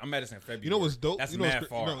see that shit. I'm mad it's in February. You know what's dope? That's you know mad what's,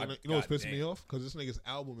 far. You know what's pissing me off? Because this nigga's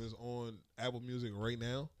album is on Apple Music right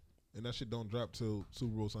now, and that shit don't drop till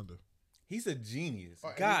Super Bowl Sunday. He's a genius.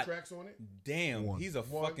 Any God tracks on it? damn, One. he's a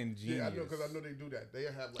fucking genius. Yeah, I know because I know they do that. They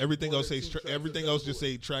have like Everything one else or says two tracks everything that else do just it.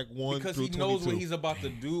 say track 1 Because through he 22. knows what he's about to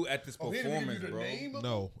do at this Oh, he didn't performance, give you the bro. name of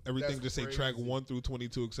No, everything That's just say track crazy. 1 through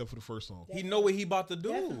 22 except for the first song. He know what he about to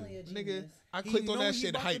do. Definitely a Nigga, genius. I He clicked on know that what he shit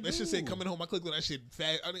about hype. to That shit said do. coming home. I clicked on that shit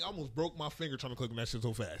fast. I think I almost broke my finger trying to click on that shit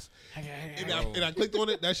so fast. And I clicked on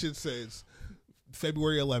it. That shit says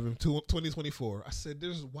February 11th, 2024. I said,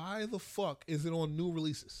 why the fuck is it on new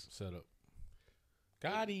releases? Set up.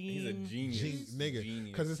 Got him. He's a genius, Nigga,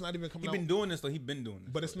 because it's not even coming He out. been doing this though. He been doing this,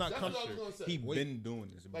 But it's not That's coming. what I was gonna say. He Wait. been doing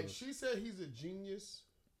this, bro. Like she said, he's a genius,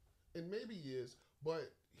 and maybe he is,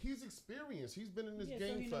 but he's experienced. He's been in this Yeah, so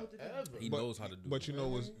game he know what to do. forever. He But- knows how to do. But it.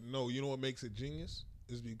 you know what makes it genius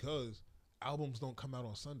is because albums don't come out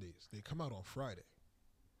on Sundays. They come out on Friday.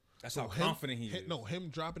 That's So how confident he is. No, him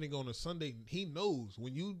dropping it on a Sunday, he knows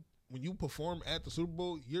when you perform at the Super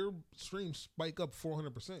Bowl, your streams spike up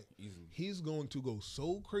 400%. Easily. He's going to go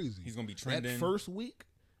so crazy. He's gonna be trending that first week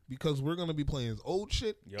because we're gonna be playing his old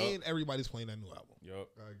shit Yup. and everybody's playing that new album. Yup.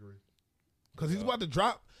 I agree. Because he's about to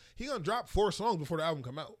drop. He gonna drop 4 songs before the album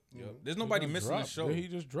come out. Yup. There's nobody missing the show. Did he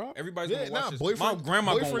just dropped? Everybody's Yeah, gonna watch nah, this. boyfriend. My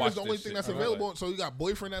grandma gonna boyfriend watch is the only this thing shit. that's Right. available. So you got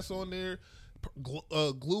boyfriend that's on there.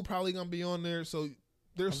 Glue probably gonna be on there. So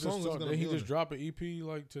there's songs that's gonna Did be he on just there. drop an EP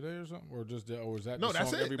like today or something, or just or is that No, the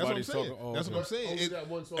that's song it. That's what I'm everybody's saying. talking? Oh, That's okay. what I'm saying. Only that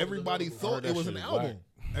one song is Everybody available. I thought heard it that was an shit is album.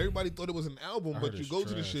 whack. Everybody thought it was an album, I but heard you it's go to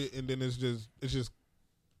the trash. shit and then it's just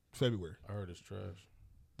February. I heard it's trash.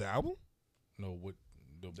 The album? No, what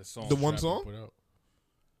The song. The one Trapper song? put out?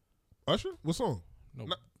 Usher? What song? No,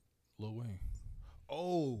 No. Lil Wayne.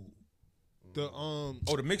 Oh, the Oh,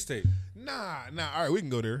 the mixtape. nah. All right, we can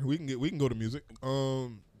go there. We can go to music.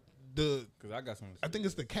 The Cause I got something. I think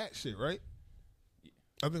it's the cat shit, right?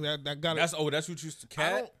 I think that got That's it. that's what used to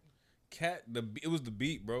cat. It was the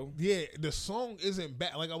beat, bro. Yeah, the song isn't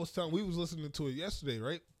bad. Like I was telling, we was listening to it yesterday,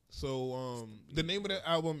 right? So the name of the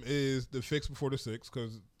album is The Fix Before the Six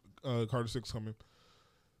because Carter 6 coming.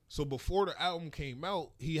 So before the album came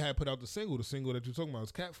out, he had put out the single. The single that you're talking about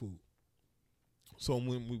is Cat Food. So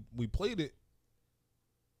when we played it,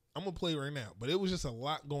 I'm gonna play it right now. But it was just a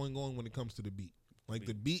lot going on when it comes to the beat. Like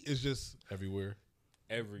the beat is just Everywhere.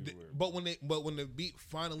 Everywhere. But when the beat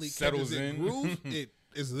finally Settles catches its in. groove, it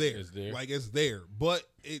is there. It's there. Like it's there. But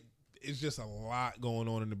it's just a lot going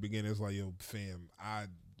on in the beginning. It's like, yo, fam, I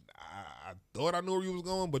thought I knew where you was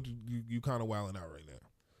going, but you kind of wilding out right now.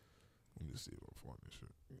 Let me see if I'm finding this shit.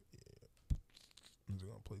 Yeah. Is it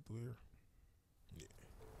gonna play through here? Yeah.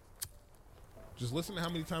 Just listen to how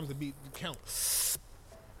many times the beat counts.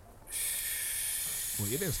 Well,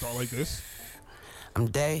 it didn't start like this. I'm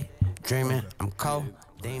daydreaming, I'm cold,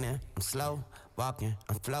 leaning, I'm slow, walking,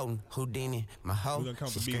 I'm floating, Houdini, my hoe, We're gonna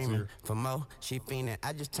count she the beats screaming here. for more, she fiending,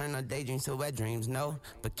 I just turn her daydreams to wet dreams, no,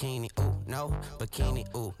 bikini, ooh, no, bikini,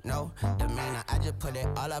 ooh, no, demeanor, I just put it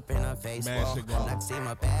all up in her face, Mad whoa, shit going on. like see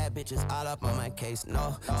my bad bitches all up on my case,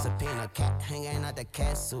 no, subpoena, cat hanging out the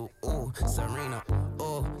cat suit, ooh, Serena,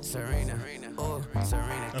 ooh, Serena, ooh,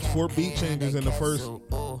 Serena, That's cat 4 beat hanging out changes the in the cat first suit,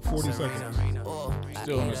 ooh, 40 Serena, seconds. ooh, I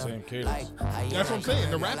Still in eat the her same cadence. like I That's what I'm saying.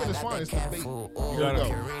 The rapping is I got fine. that It's the cat beat. food. You Ooh, gotta-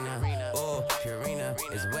 Purina, ooh,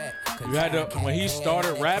 Purina is wet. You had to when he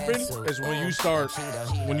started rapping is when you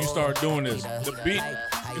start doing this. The beat,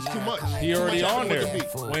 It's too much. he already Too much on there. happening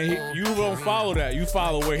with the beat. When you don't follow that, you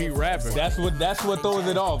follow where he rapping. That's what throws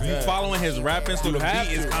it off. You following his rapping, so the have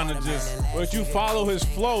beat is to. kind of just. But you follow his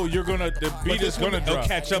flow, the beat is gonna They'll drop.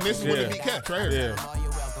 catch up. And this is when the Yeah. beat catch right here. Yeah. You're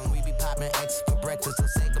welcome. We be popping X for breakfast, so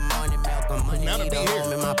say good morning, Malcolm. Money Now the need beat a here.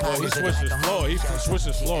 home in my Well, pocket. he just switched his like a flow. He home. switched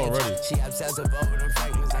his flow already. She obsessive over them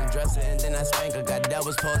fragrance and dress her, and then I spank her. Got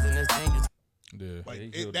devils posing as angels. Yeah. Like he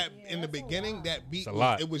it, killed that in the that's a beginning, lot. that beat a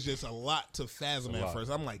lot. it was just a lot to fathom It's a at lot. first.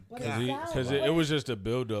 I'm like, But God. Because it was just a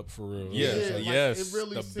build up for real. Yeah. Yeah, like, yes, it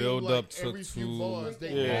really the seemed build like up took every few two. bars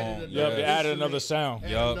they Yeah. added Yup, they added another instrument, sound.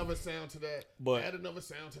 add Yup. another sound to that, But- add another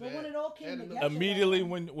sound to But that. when it all came add together- another- Immediately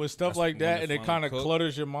when stuff That's like when that it and it finally kind of cooked.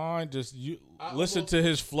 clutters your mind, just I listen almost- to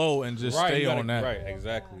his flow and just Right, stay you gotta- on that. Right,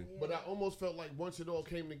 exactly. But I almost felt like once it all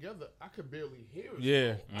came together, I could barely hear it.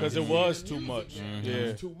 Yeah, because it was too much. It Yeah.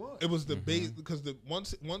 was too much. It was the bass because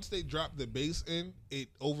once they dropped the bass in, it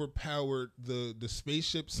overpowered the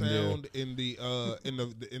spaceship sound in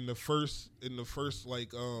the first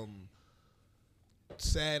like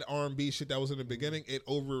sad R&B shit that was in the beginning, it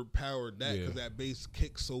overpowered that because that bass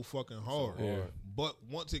kicks so fucking hard. But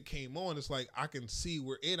once it came on, it's like I can see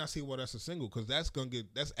I see why that's a single because that's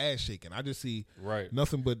ass shaking. I just see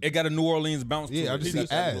nothing but it got a New Orleans bounce. Yeah, to I it. just see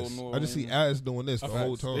ass. I just see ass doing this the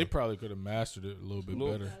whole time. They probably could have mastered it a little bit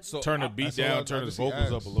better. So turn the beat down, turn his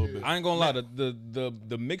vocals up a little bit. I ain't gonna lie,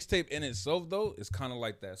 the mixtape in itself though is kind of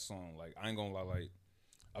like that song. Like I ain't gonna lie, like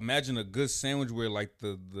imagine a good sandwich where like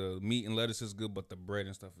the meat and lettuce is good, but the bread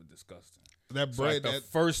and stuff is disgusting. That bread, like the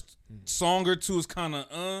first song or two is kind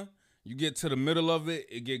of You get to the middle of it,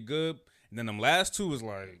 it get good, and then them last two is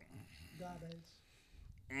like.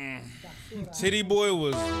 Titty Boy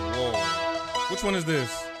was whoa. Which one is this?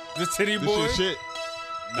 This Titty Boy? This shit.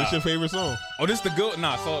 Nah. This your favorite song? Oh, this the good.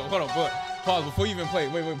 Nah, so hold on, but pause before you even play.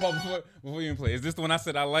 Wait, pause before you even play. Is this the one I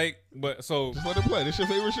said I like? But so just let it play. This your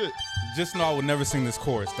favorite shit. Just know I would never sing this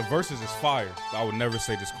chorus. The verses is fire. But I would never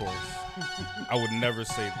say this chorus. I would never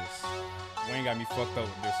say this. Wayne got me fucked up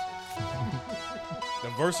with this one. The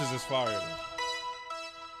verses is fire.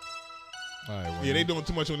 All right, yeah, they doing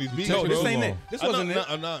too much on these beats. No, this ain't it. This wasn't it.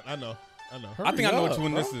 I know. I think I know which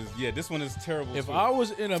one this is. Yeah, this one is terrible. If too. I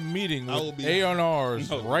was in a meeting with A&Rs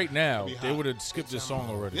right now, they would have skipped this song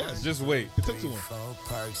already. Yes. Just wait. It took too long.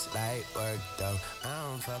 Perks like work though. I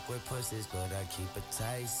don't fuck with pussies, but I keep a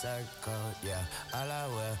tight circle. Yeah, all I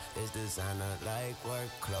wear is designer like work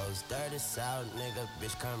clothes. Dirty South nigga,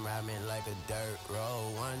 bitch, come ride me like a dirt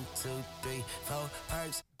road. 1, 2, 3, 4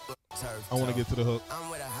 perks. I want to get to the hook. I'm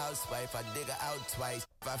with a housewife, I dig her out twice.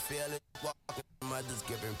 If I feel it, walking, mother's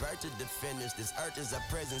giving birth to the finish. This earth is a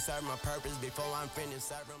prison, serve my purpose before I'm finished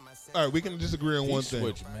serving myself. All right, we can disagree on one thing.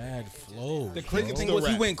 Switch mad flow. The crazy thing was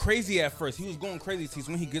he went crazy at first. He was going crazy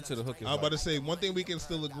when he get to the hook. I was about to say one thing we can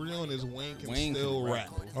still agree on is Wayne can still rap.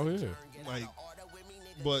 Oh yeah. Like,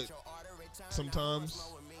 but sometimes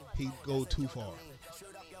he go too far.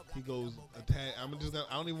 He goes a tad. I'm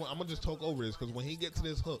gonna just talk over this because when he gets to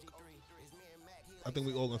this hook, I think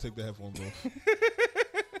we all gonna take the headphones off.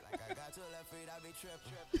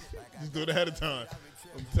 Just do it ahead of time.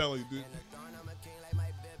 I'm telling you, dude.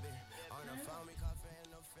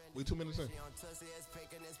 We 2 minutes in.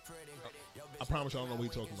 I promise you I don't know what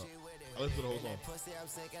you're talking about. I listen to the whole song.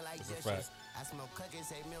 It's a fact. I smoke cookies,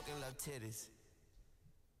 hate milk, and love titties.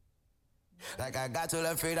 Like I got to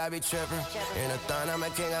the feet, I be tripping. In a thorn, I'm a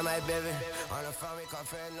king, I'm my baby. On the phone, we call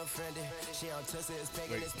friend, no friendly. She on Tussy, it's pink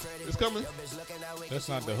and it's pretty. It's coming. That's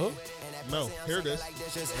not the hook? No, here it is. Here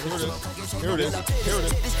it is. Here it is. Here it is.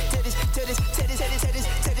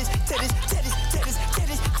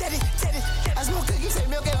 I smoke cookies, say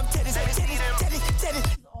milk, and I'm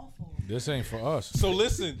titties. This ain't for us. So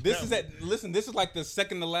listen, this is like the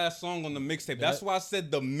second to last song on the mixtape. That's why I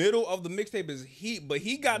said the middle of the mixtape is heat, but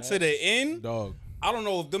he got to the end. Dog. I don't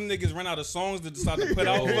know if them niggas ran out of songs to decide to put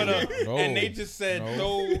out, and they just said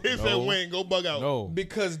no. He said, Wayne, go bug out. No.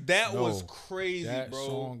 Because that was crazy, that bro. That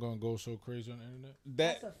song gonna go so crazy on the internet.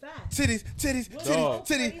 That's a fact. Titties.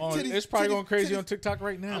 It's probably going crazy on TikTok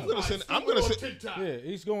right now. I'm gonna send TikTok. Yeah,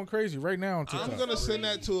 he's going crazy right now on TikTok. I'm gonna send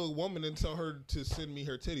that to a woman and tell her to send me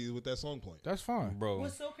her titties with that song playing. That's fine, bro.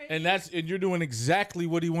 What's so crazy? And you're doing exactly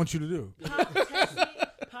what he wants you to do.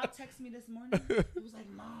 Pop texted me this morning. He was like,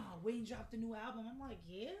 "Mom, Wayne dropped a new album." I'm like,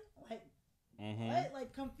 "Yeah." Like, what?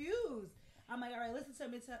 Like confused. I'm like, "All right, listen to it. Tell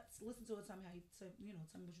me how you, tell me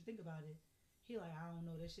what you think about it." He like, "I don't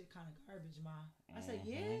know. That shit kind of garbage, Ma." I said,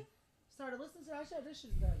 "Yeah." Started listening to that shit. This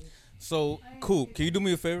shit's garbage. So cool. Can you do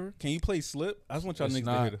me a favor? Can you play Slip? I just want y'all niggas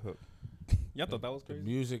to hear the hook. Y'all thought that was crazy? The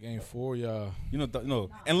music ain't for y'all. You know, no.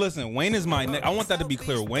 And listen, Wayne is my. I want that to be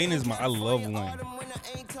clear. Wayne is my. I love Wayne.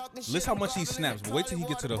 Listen how much he snaps. But wait till he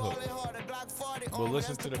gets to the hook. But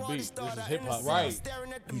listen to the beat. This is hip hop, right?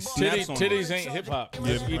 He snaps on Titties ain't hip hop.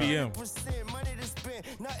 It's EDM.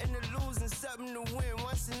 Nothing to lose and something to win.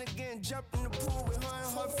 Once and again, jump in the pool with her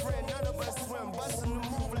and her friend. None of us swim, busting the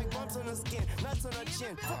move like bumps on her skin, nuts on her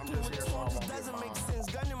chin. Fucking with the tone just doesn't make sense.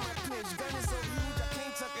 Gun in my pinch, gun is so huge I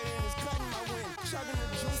can't tuck it in. It's cutting my wind. Chugging the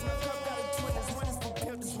juice, my cup got a twin. This one is for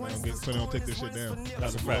pimp, this one is for so they don't take this shit down.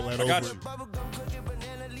 That's a fact. I got you. bubblegum cookie,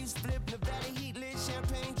 banana leaves flip, Nevada heat lit,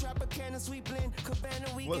 champagne, Tropicana, sweet blend,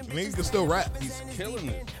 Cabana weekend. Look, niggas can still rap. He's killing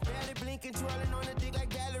it. Barely blinking, twirling on the dick like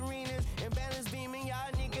ballerinas. And balance beaming,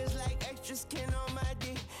 y'all niggas like extra skin on my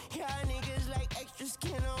dick. Y'all niggas like extra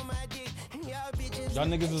skin on my dick. Y'all bitches. Y'all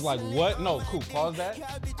niggas is like, what? No, cool. Pause that.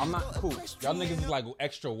 I'm not cool. Y'all niggas is like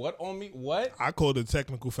extra what on me? What? I called it a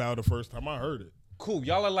technical foul the first time I heard it. Cool.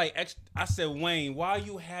 Y'all are like extra. I said, Wayne, why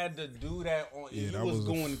you had to do that on? Yeah, he that was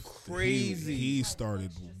going crazy. He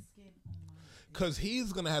started. Because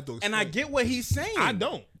he's going to have to explain. And I get what he's saying. I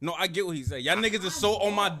don't. No, I get what he's saying. Y'all niggas is so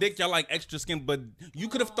on my dick, y'all like extra skin, but you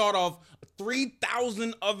could have thought of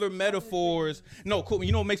 3,000 other metaphors. No, cool.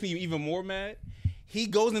 You know what makes me even more mad? He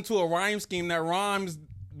goes into a rhyme scheme that rhymes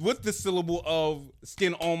with the syllable of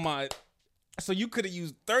skin on my... So you could have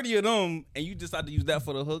used 30 of them, and you decided to use that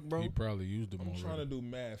for the hook, bro? He probably used them I'm already. trying to do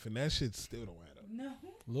math, and that shit still don't add up. No.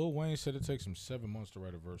 Lil Wayne said it takes him 7 months to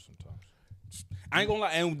write a verse sometimes. I ain't gonna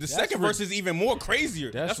lie, and the second verse is even more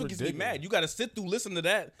crazier. That's what gets me ridiculous. mad. You got to sit through, listen to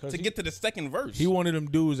that to get to the second verse. He one of them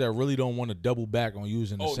dudes that really don't want to double back on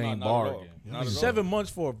using the same not bar at all. again. Not at all. 7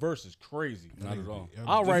 months for a verse is crazy. Not at all.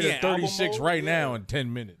 I'll write He a in album 36 mode? right now in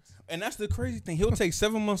 10 minutes. And that's the crazy thing. He'll take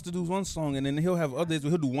 7 months to do one song, and then he'll have others where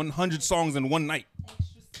he'll do 100 songs in one night.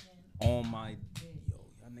 On my,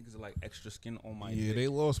 y'all niggas are like extra skin on my. Yeah, dick. they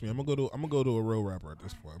lost me. I'm gonna go to a real rapper at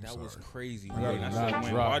this point. I'm That sorry. was crazy. gotta Man. not That's like,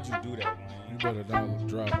 drop. why'd you do that, man? You better not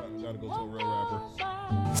drop. Gotta go to a real rapper.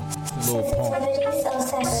 Lil Pump. I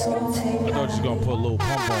thought you was gonna put a little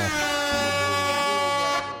pump on.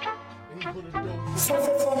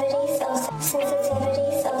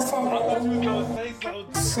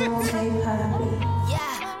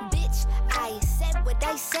 Yeah, bitch, I said what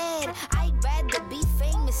I said. I'd rather be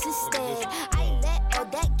famous instead. I let all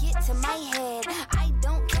that get to my head. I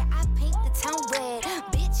don't care, I paint the town red.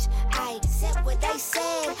 Bitch, I said what I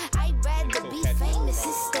said. I'd rather be famous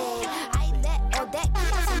instead. I let all that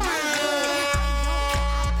get to my head.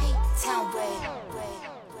 I don't care, I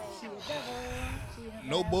paint the town red.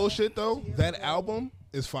 No bullshit though. That album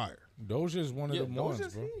is fire. Doja is one of them ones,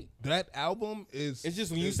 bro. That album is. It's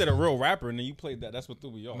just when you said a real rapper and then you played that, that's what threw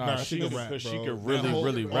me off. Nah, she she can rap, because she bro. can really, That whole-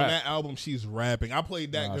 really On rap. that album, she's rapping. I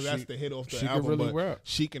played that Nah, because that's she- the hit off the she can album. really but rap.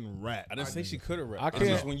 she can rap. I didn't say she could have rapped. I It's just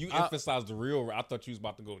can't- when you I- emphasized the real rap, I thought you was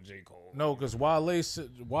about to go J. Cole. No, because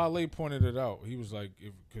Wale pointed it out. He was like,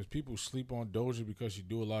 because people sleep on Doja because she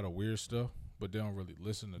do a lot of weird stuff, but they don't really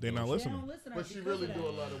listen to They're Doja. not They listening. don't listen to But her she because really of do that.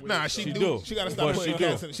 a lot of weird Nah, stuff. she She do. do. She gotta But stop she putting do.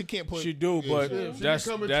 cats in. She can't put. She do, but She that's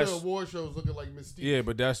be coming to award shows looking like Mystique. yeah,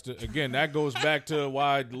 but that's the again that goes back to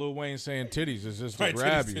why Lil Wayne saying titties. It's just to Right,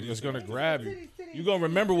 grab titties, you. titties. It's gonna grab you. Titties. You gonna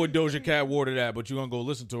remember what Doja Cat wore to that, but you gonna go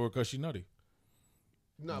listen to her because she nutty.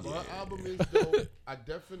 Nah, but her album is dope. I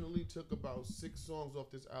definitely took about 6 songs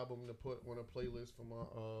off this album to put on a playlist for my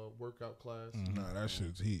workout class. Nah, that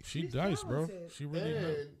shit's heat. She She's dice, bro. talented. She really And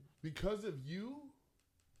good. because of you,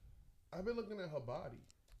 I've been looking at her body.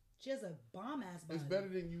 She has a bomb ass body. It's better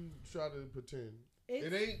than you try to pretend.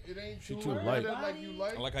 It's- It ain't She too too light. light. Like you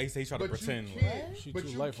like. I like how you say he tried to but pretend. You can't, She but too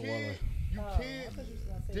you light for can't, Wale. You Oh, I can't thought you was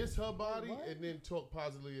gonna say- diss her body What? and then talk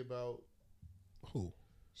positively about. Who?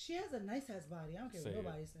 She has a nice ass body. I don't care Say what it.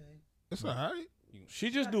 nobody say. It's alright. She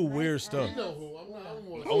just do weird stuff. You know who? I don't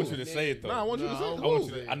want I want you to say it though. Nah, I want you to Nah, say I who. don't I want want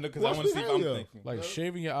you to to, I know because I What's want to see if I'm the hell? thinking. Like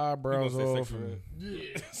shaving your eyebrows He gonna say off. sexual And,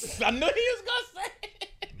 I knew he was gonna say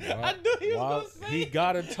it. I knew he was gonna say he it.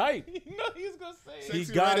 got it tight. You know he was gonna say it. He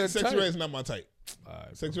Sexy got Red- it Sexy tight. Red's not my type.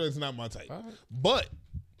 Alright, Sexy Red's not my type. Alright. But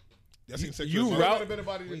I seen Sexy you Red's route- got a better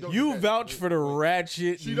body than Doja You Cat. vouch for the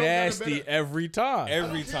ratchet, She don't got a nasty better- every time.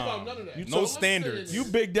 Every I don't care about time. none of that. No So I'm standards. saying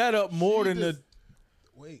You big that up more She than the. just-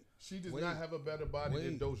 Wait. She does Wait. not have a better body than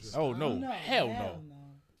Wait. Doja. Oh no, No, hell no.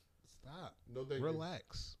 Stop. No, thank you.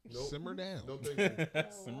 Relax. Nope. Simmer down. No, thank you.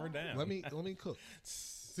 Simmer down. Let me cook.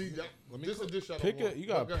 See, that, Let me this is a cook. dish I don't Pick want. it. You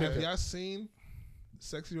gotta But go pick ahead. Have y'all seen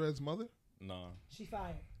Sexy Red's mother? Nah. She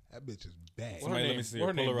fired. That bitch is bad. What her Somebody let name? me see What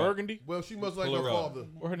her her. Pull name? her up. Burgundy. Well, she must like Pull her her up. father.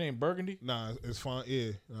 What her name? Burgundy. Nah, it's fine.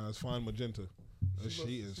 Yeah, it's fine magenta.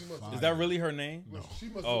 She is must- fine. Is that really her name? No. She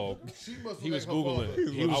must. Oh. She must. He look was like her googling.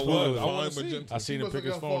 father. He was I googling. was. I wanna Fine see. magenta. I seen him must pick look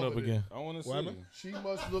his like phone her up father again. I want to What see. happened? She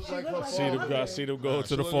must look like look her like See her the father. guy. See them go She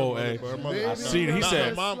to the look phone. like Hey, her mother. Baby, I seen it. He Nah, said.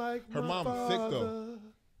 her mom. like Her my mom thick though. father.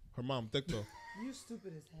 Her mom thick though. You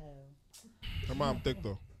stupid as hell. Her mom thick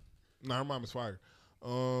though. Nah, her mom is fire.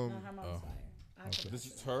 No, her mom's fire. I forgot. This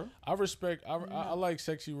is her. I respect. I like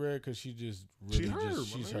Sexy Red because she just really She her, just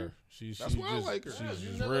my she's man. her. She's That's she why I just, like her. She's Yeah, you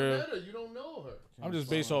just never real. met her. You don't know her. I'm just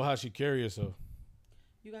based on how she carry herself.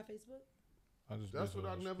 You got Facebook? I just That's based what on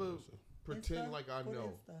I how she never carry herself. pretend Insta? like I Go to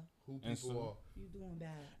know Insta. who people Insta. are. You doing bad.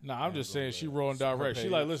 Nah, I'm just saying she rolling direct. She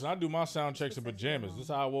like, listen, I do my sound checks in pajamas. This is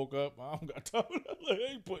how I woke up. I don't got time. Like,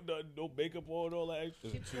 I ain't putting no makeup on, all that extra.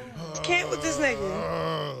 Can't with this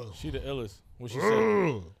nigga. She the illest. What she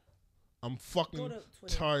said? I'm Go fucking to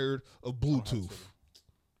Twitter. tired of Bluetooth.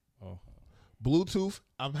 Oh. Bluetooth,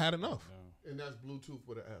 I've had enough. And that's Bluetooth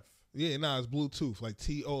with an F. Yeah, nah, it's Bluetooth, like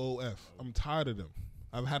TOOF. I'm tired of them.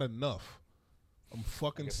 I've had enough. I'm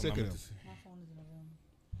fucking sick of them. My phone is in the room.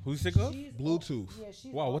 Who's sick of? She's Bluetooth. Yeah,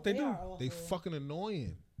 she's Wow, what they do? are They awful. fucking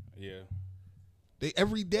annoying. Yeah. They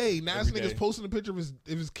every day. Now this Every nigga's day. posting a picture of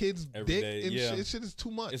his kid's Every dick day, and yeah. shit. Shit is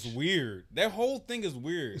too much. It's weird. That whole thing is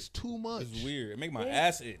weird. It's too much. It's weird. It make my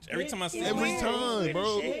ass itch every time I see it. Every time,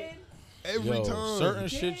 bro. Every Yo, time. certain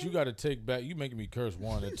shit you got to take back. You making me curse,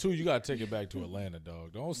 one. And two, you got to take it back to Atlanta,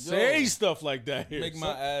 dog. Don't say stuff like that here. Make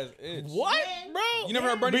my ass itch. What, bro? You never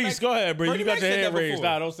heard Bernie Beast, Mac? go ahead, bro. Bernie You got Mac your said hand that raised. before.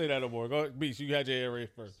 Nah, don't say that no more. Go, Beast, you had your hand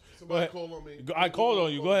raised first. Somebody call on me. I called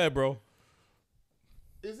on you. Go ahead, bro.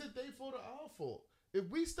 Is it they fault or our fault? If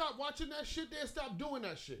we stop watching that shit, they'll stop doing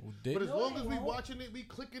that shit. they- But as No, long they as we won't. watching it, we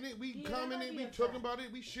clicking it, we Yeah, commenting, that'll we be a talking fact. about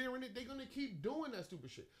it, we sharing it, they're gonna keep doing that stupid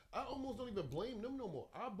shit. I almost don't even blame them no more.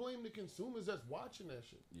 I blame the consumers that's watching that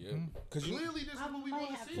shit. Yeah. Cause you, Clearly, this is what we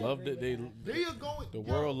want to see. Loved it. They are going. the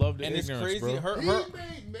world loved the and it's ignorance, crazy. bro.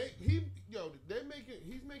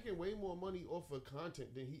 He's making way more money off of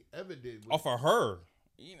content than he ever did. With off of her.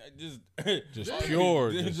 You know, Just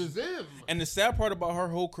pure. Just them. And the sad part about her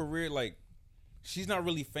whole career, like, she's not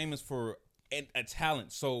really famous for a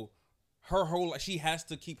talent. So her whole she has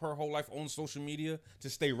to keep her whole life on social media to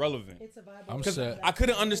stay relevant. It's a vibe. I'm Because sad. I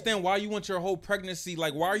couldn't understand why you want your whole pregnancy.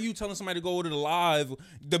 Like, why are you telling somebody to go to the live?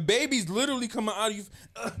 The baby's literally coming out of you.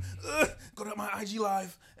 Go to my IG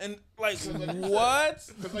live. And, like, what?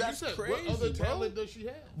 Because like you That's said, crazy, what other bro. talent does she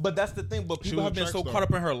have? But that's the thing. But She people was have a been track so star. caught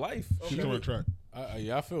up in her life. She used to run track.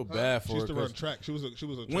 Yeah, I feel bad She for used her. to run 'cause track. She was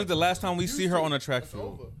a When's the last time we see her on a track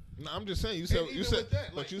field? No, I'm just saying. You said even with that,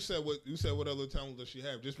 but like- you said what other talent does she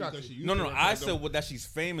have? Just Got because you. she used No, to no, run I track said don't- what that she's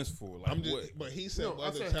famous for. Like, I'm just, what? but he said No, what I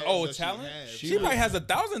other said- talent. Oh, that talent? She, has. She probably has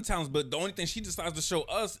 1,000 talents, but the only thing she decides to show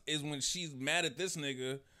us is when she's mad at this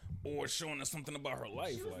nigga or showing us something about her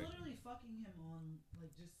life. She was Like, literally fucking him on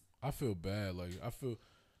like just. I feel bad. Like I feel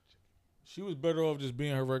she was better off just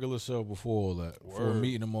being her regular self before all that. Before Word.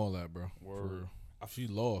 meeting them all that, bro. For Word. real. She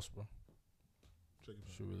lost, bro.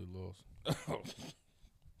 She really lost.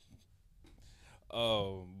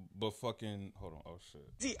 but fucking hold on. Oh shit.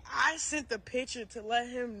 See, I sent the picture to let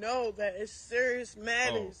him know that it's serious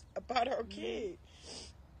matters about her kid.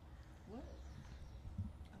 What?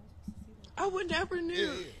 I would never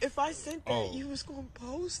knew if I sent that Oh. you was gonna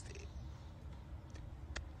post it.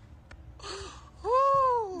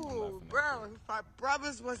 Ooh, bro, if my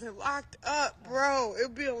brothers wasn't locked up, bro,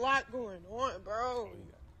 it'd be a lot going on, bro.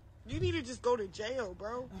 You need to just go to jail,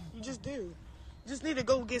 bro. You just do. You just need to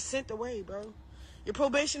go get sent away, bro. Your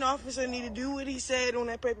probation officer need to do what he said on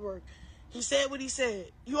that paperwork. He said what he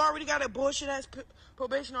said. You already got a bullshit ass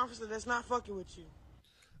probation officer that's not fucking with you.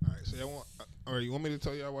 All right, so all right, you want me to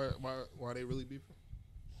tell y'all why they really beefing?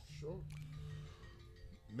 Sure.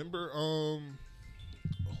 Remember,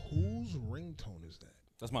 whose ringtone is that?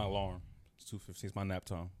 That's my alarm. It's 2:15. It's my nap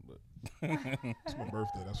time. But It's my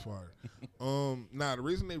birthday. That's fire. Nah, the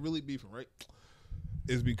reason they really beefing, right,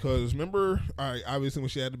 is because remember, all right, obviously when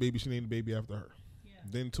she had the baby, she named the baby after her. Yeah.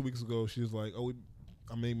 Then 2 weeks ago, she was like, "Oh,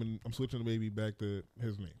 I'm switching the baby back to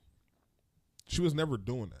his name." She was never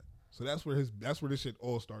doing that, so that's where this shit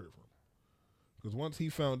all started from. Because once he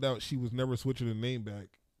found out she was never switching the name back,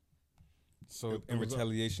 so It in was up.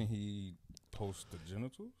 retaliation, he posts the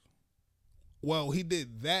genitals. well, he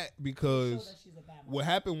did that Show because that she's a bad mom. what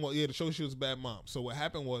happened was, to show she was a bad mom. So what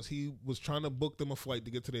happened was he was trying to book them a flight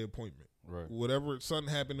to get to their appointment. Right. Whatever,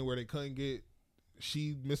 something happened to where they couldn't get,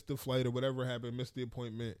 she missed the flight or whatever happened, missed the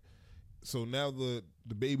appointment. So now the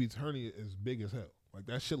baby's hernia is big as hell. Like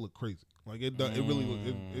that shit look crazy. Like it does. It really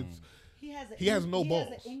look. It's He has no balls.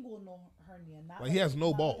 He has an inguinal hernia, not Like, he has no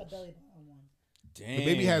not balls. Like a belly button one. Damn. the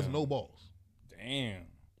baby has no balls. Damn.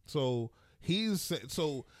 So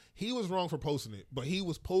he was wrong for posting it, but he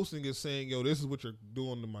was posting it saying, "Yo, this is what you're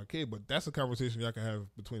doing to my kid." But that's a conversation y'all can have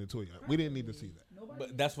between the two of y'all. We didn't need to see that.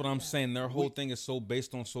 But that's what I'm saying. Their whole thing is so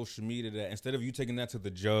based on social media that instead of you taking that to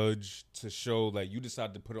the judge to show, like, you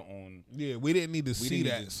decided to put it on. Yeah, we didn't need to We see didn't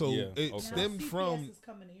that. need to- So yeah, it okay. stemmed Now, from CPS is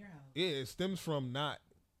coming to your house. it stems from not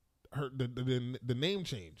her the name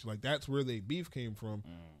change. Like that's where they beef came from.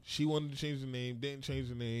 She wanted to change the name, didn't change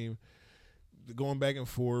the name. Going back and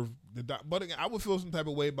forth. But again, I would feel some type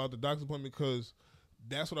of way about the doctor's appointment because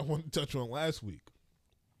that's what I wanted to touch on last week.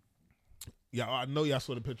 Yeah, I know y'all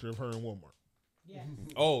saw the picture of her in Walmart. Yeah.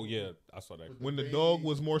 Oh yeah, I saw that. When the dog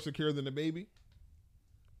was more secure than the baby.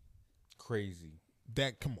 Crazy.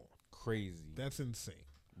 Come on. Crazy. That's insane.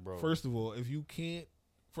 Bro. First of all, if you can't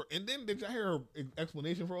and then did y'all hear her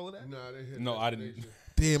explanation for all of that? Nah, I didn't hear No, that I didn't. explanation.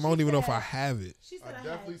 Damn, I don't even know if said- I have it. She said I I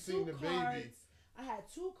definitely had seen two the baby. cards. I had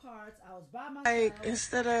 2 cards. I was by myself. Like,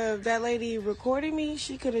 instead of that lady recording me,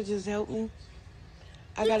 she could have just helped me.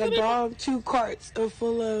 I got a dog, 2 carts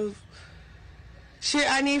full of shit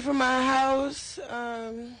I need for my house.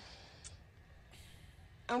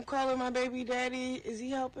 I I'm calling my baby daddy. Is he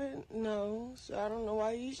helping? No. So I don't know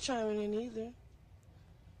why he's chiming in either.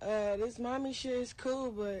 This mommy shit is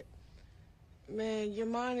cool, but man, your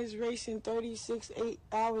mind is racing 8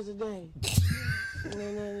 hours a day. And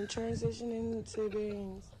then transitioning into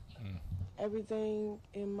things. Everything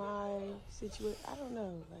in my situation, I don't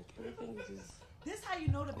know. Like, everything is just... This how you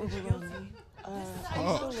know the bitch guilty. This is how you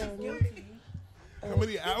know she's guilty. How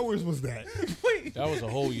many hours was that? That was a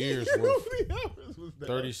whole year's How worth. many hours was that?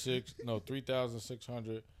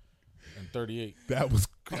 3,638. That was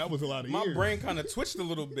a lot of My years. brain kind of twitched a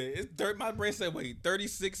little bit. My brain said, wait,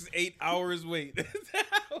 36, 8 hours, wait.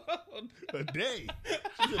 A day.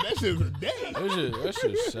 She said that shit was a day. That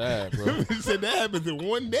shit's sad, bro. She said that happens in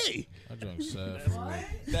one day. That junk's sad for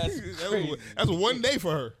me. That's one day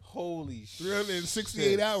for her. Holy shit.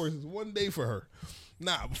 368 hours is one day for her.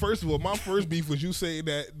 Nah, first of all, my first beef was you saying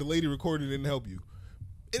that the lady recording didn't help you.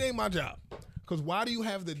 It ain't my job. Because why do you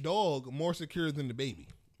have the dog more secure than the baby?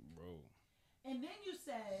 And then you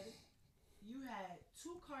said you had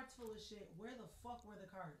 2 carts full of shit. Where the fuck were the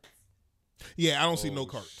carts? Yeah, I don't see no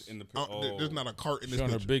carts. In the There's not a cart in She this on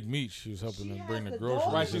her picture. big meat. She was helping them bring the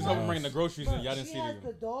groceries. Right, she's helping bring the groceries in. Y'all didn't She see has it.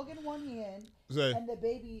 the dog in one hand Zay. and the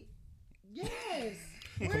baby. Yes.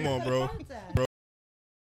 Come on, bro. Bro.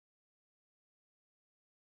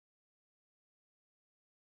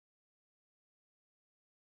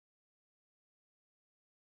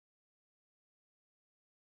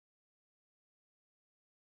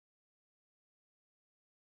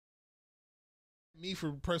 Me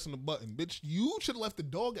for pressing the button, bitch. You should have left the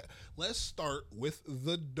dog. Let's start with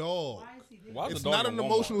the dog. Why is It's the dog not in an Walmart?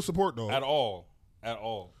 emotional support dog At all. At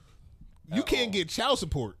all. You can't get child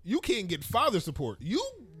support. You can't get father support. You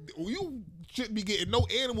shouldn't be getting no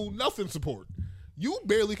animal nothing support. You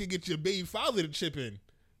barely could get your baby father to chip in.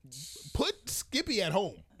 Put Skippy at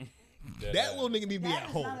home. That little nigga need to be at That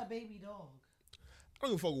is home. not a baby dog. I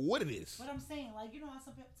don't give a fuck what it is. But I'm saying, like, you know how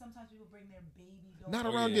sometimes people bring their baby dog. Not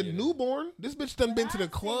around your newborn. This bitch done been to the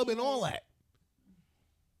club and all that.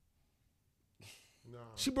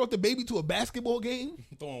 She brought the baby to a basketball game.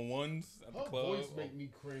 Throwing ones at the Her club. voice make me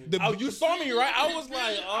cringe. You saw me, right? I was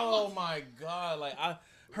like, oh my God. Like, I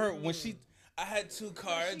heard when I had 2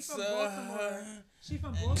 cards. She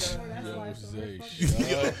from Baltimore. That's why.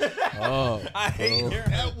 Oh, I hate hearing her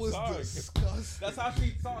That was talk. disgusting. That's how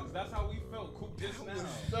she talks. That's how we felt just now.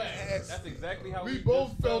 That's exactly how we both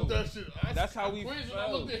just felt that shit. That's how we cringed when I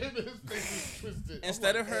felt. looked at him and his face was twisted.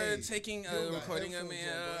 Instead I'm of her hey, taking a recording of me,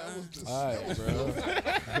 all right,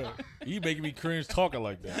 bro. You making me cringe talking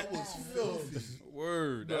like that. that was filthy.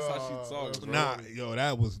 word. That's how she talks, bro. Nah, yo,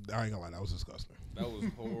 that was. I ain't gonna lie. That was disgusting. That was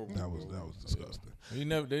horrible. That was disgusting. They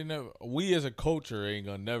never. We as a culture ain't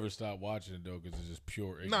gonna never stop watching it though, because it's just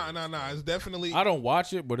pure ignorance. Nah. It's definitely. I don't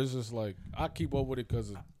watch it, but it's just like I keep up with it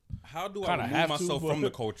because How do I Kinda remove have to, myself but- from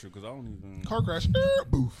the culture? Because I don't even. Car crash.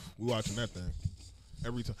 Boof. We watching that thing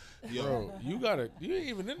every time. Yo, bro, you ain't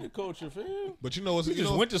even in the culture, fam. but you know what's You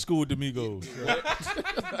just went to school with the Migos.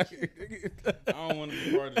 I don't want to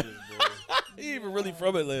be part of this, bro. He ain't even really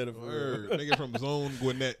from Atlanta. Word. Nigga from Zone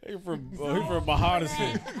Gwinnett. He from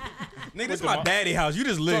Mahonison. Nigga, this is my daddy house. You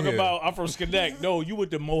just live Talk here. about I'm from Schenectady. No, you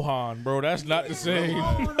went to Mohan, bro. That's not the same.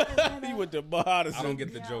 You went to Mahonison. I don't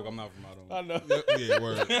get the joke. I'm not from out I know. Yeah,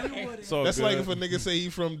 word. So That's like good. if a nigga say he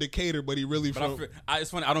from Decatur, but he really But from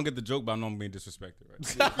it's funny. I don't get the joke, but I know I'm being disrespected,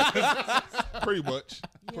 right? pretty much.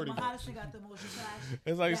 Yeah, Pretty much. Mahonison got the most trash.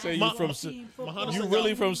 It's like you say The you from actual team football you team,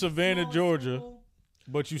 really from Savannah, small Georgia, school.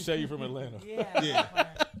 but you say you from Atlanta. Yeah.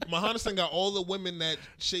 Mahonison got all the women that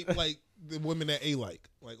shape like the women that A like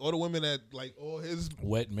all the women that like all his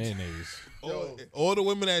Wet mayonnaise. all the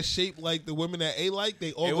women that shape like the women that A like.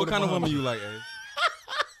 They all Hey, go what to kind of women Mahonison. you like, eh?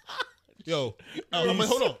 Yo,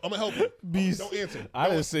 hold on. I'm gonna help you. Beast. Don't answer. I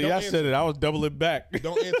didn't say. I said it. I was doubling back.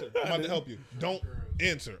 Don't answer. I'm about to help you. Don't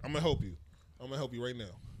answer. I'm gonna help you. I'm gonna help you right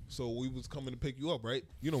now. So we was coming to pick you up, right?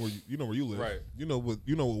 You know where you live, Right. You know what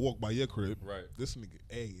walk by your crib, Right. This nigga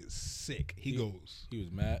A is sick. He goes, He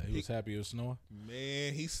was mad. He was happy it was snowing.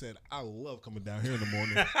 man. He said, I love coming down here in the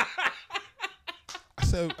morning. I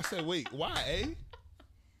said, wait, why, A?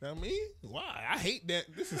 Know what I mean, why? I hate that.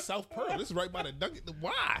 This is South Pearl. This is right by the Dunkin'.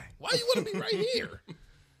 Why? Why you want to be right here?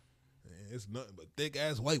 Man, it's nothing but thick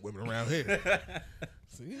ass white women around here.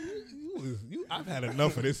 See, I've had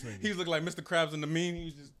enough of this thing. He was looking like Mr. Krabs in the meme.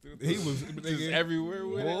 He was just everywhere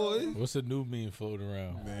with Boy. it. What's the new meme floating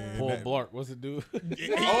around? Man, Paul that- Blart. What's it do?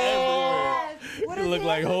 Yes. What He is look it?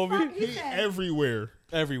 like What the homie. fuck he He said? everywhere.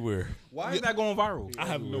 Everywhere. Why is that going viral? I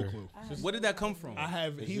have no clue. Where did that come from? I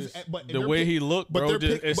have. He's but The way he looked, but bro, they're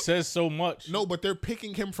just, pick- it but- says so much. No, but they're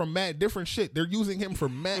picking him from mad different shit. They're using him for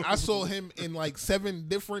mad. I saw him in like 7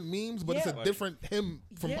 different memes, but it's a Yeah. different him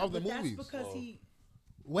from Yeah, other but movies. That's because he.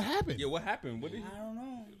 What happened? Yeah, what happened? What did he? I don't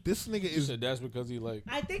know. This nigga You is. said that's because he like.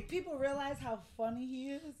 I think people realize how funny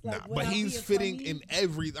he is. Nah, Like, but without he's being fitting funny, in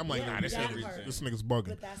every. I'm like, Yeah, nah, this that nigga's, part. this nigga's bugging.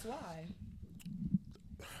 But that's why.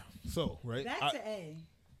 So right, Back to A.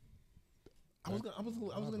 I was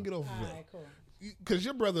gonna get off All of that. right, cool. Because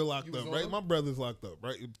your brother locked up, right? My brother's locked up,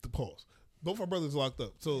 right? The pause. Both our brothers locked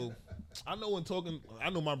up. So I know when talking, I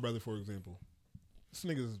know my brother, for example. This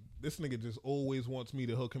nigga just always wants me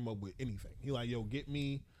to hook him up with anything. He like, yo, get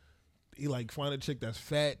me. He like find a chick that's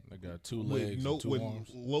fat. I got 2 legs, and 2 with arms.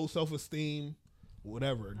 low self esteem,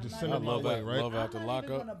 whatever. Just send I it my love way, that. right? Love after I'm not lockup.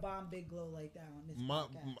 even gonna bomb Big Glow like that on this My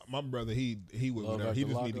podcast. my brother, he would Love whatever. He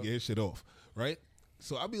after just need to lockup. get his shit off, right?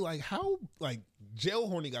 So I'd be like, how like jail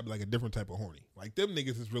horny got to be like a different type of horny. Like them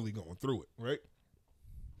niggas is really going through it, right?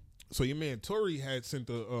 So your man Tory had sent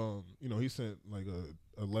he sent like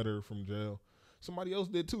a letter from jail. Somebody else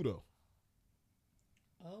did too though.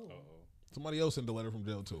 Oh. Somebody else sent a letter from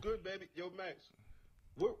jail too. Good, baby. Yo, Max.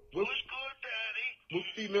 What's good, Daddy? What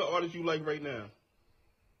female artist you like right now?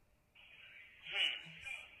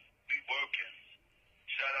 We working.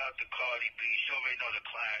 Shout out to Cardi B. She already know the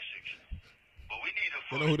classics. But we need a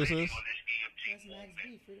You know who this lady is? on this EMT That's Max B.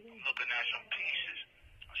 movement. Free to I'm looking at some pieces.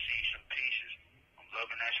 I see some pieces. I'm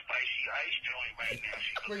loving that spicy ice joint right now.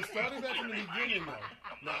 She Wait, start it back from the beginning, though.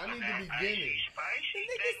 No, I need the beginning. Spicy The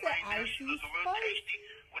nigga thing said right now. She icy looking real spice. tasty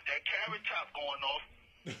with that carrot top going off.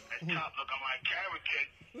 That top looking like carrot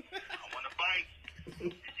cake. I want to bite.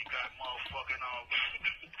 You got motherfucking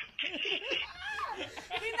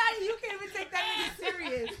You can't even take that nigga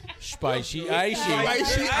serious. Spicy, icy.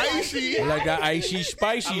 Spicy, icy. I like that icy,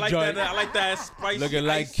 spicy I like joint. that. I like that spicy. Looking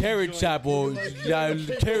like icy carrot joint. top or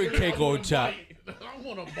carrot cake on top. I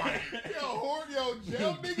want to bite. Yo,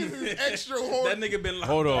 jail niggas is extra horny. That nigga been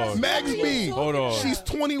Hold on. Max B. Hold on. She's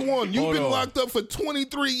 21. You've Hold been on. locked up for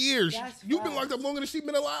 23 years. That's You've been facts. locked up longer than she's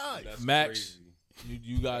been alive. That's Max, crazy.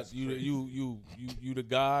 you got you the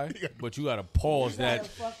guy, but you gotta pause You gotta that.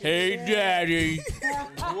 fucking Hey, chill. daddy,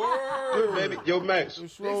 Good, baby. Yo, Max.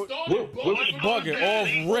 what's bugging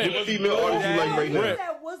off What rip? female artist you like right now? Rip.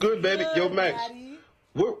 That was Good, baby. Yo, Max. Daddy.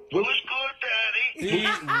 What What's good, Daddy? He,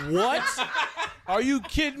 what? Are you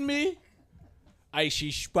kidding me?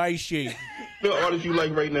 Icy, spicy, female artist you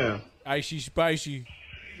like right now? icy, spicy.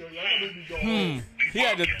 He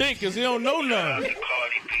had to think because he don't know none. Cardi B.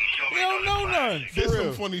 She He don't know none. For There's real.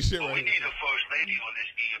 some funny shit We right need here. a first lady on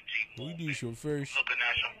this EMT We movement. do some first. Looking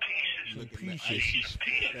at some pieces.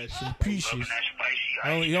 That's some Pieces. pieces. Loving that spicy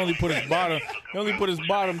ice. He only put his bottom. He only put his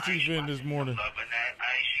bottom teeth in this morning. Loving that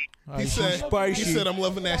icy. He said, spicy. he said, I'm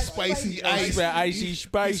loving that spicy ice. Icy, He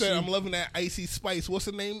spicy. said, I'm loving that icy spice. What's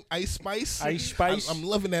the name? Ice Spice? Ice Spice. I'm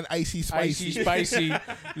loving that icy spicy. Icy, spicy.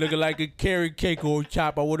 Looking like a carrot cake on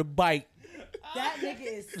top. I want a bite. That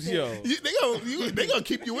nigga is sick. Yo. They gonna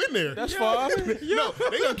keep you in there. That's fine. No,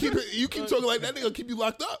 they gonna keep it. You keep talking like that, they gonna keep you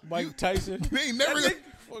locked up. Mike Tyson. They ain't never gonna.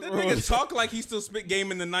 That nigga talk like he still spit game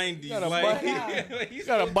in the 90s. Got a Like, Mike- he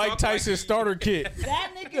Got a still Mike talk Tyson like starter kit.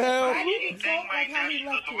 That nigga, Hell. I need to Thing talk like right how now. he She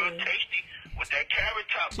left looking real here. tasty with that carrot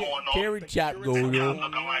top going off. Carrot chop go, Top yo. looking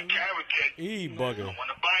like carrot cake. He I bugging. want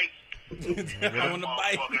to bite. I want to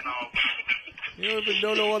bite. Motherfucking You don't even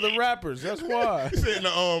know no other rappers. That's why. Saying,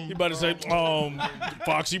 He about to say,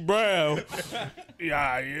 Foxy Brown.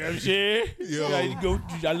 Yeah, you know what I'm saying? Yo. Yeah, you go,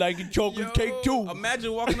 I like a chocolate cake too.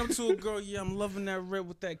 Imagine walking up to a girl. Yeah, I'm loving that red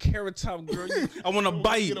with that carrot top, girl. I want a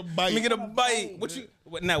bite. get a bite. Let me get a bite. What you?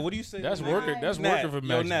 What do you say? That's to a nigga? working. That's Nat, working for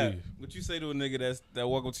yo, Max Nat, B. what you say to a nigga that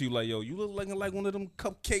walk up to you like, yo, you look like one of them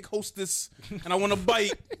cupcake hostess, and I want a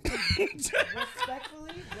bite.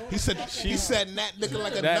 Respectfully, he said, Nat looking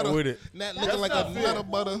like a That nutter. with it. Nat looking like a nutter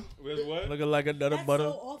butter. What? Looking like another that's butter.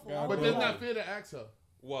 so awful. But that's not fair to ask her.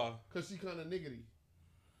 Why? Because she kind of niggity.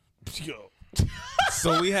 Yo.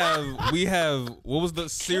 So we have what was the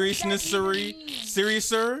seriousness, serious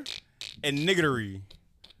sir, and niggidity.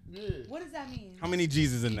 Yeah. What does that mean? How many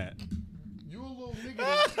G's is in that? You a little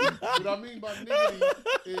niggity. What I mean by niggity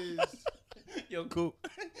is Yo, cool.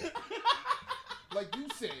 like you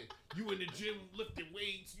said, you in the gym lifting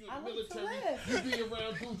weights, you in the I like to military, lift. you be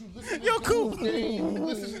around dudes, you listen Yo, to cool. dudes' game, you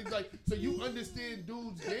listen to, like, so you understand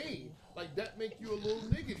dudes' game. Like, that make you a little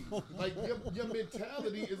niggity. Like, your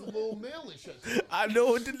mentality is a little mailish. I know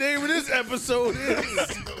what the name of this episode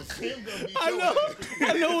is. I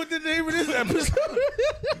know what the name of this episode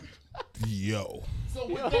is. Yo. So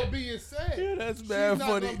with that being said, Yeah, that's she's bad not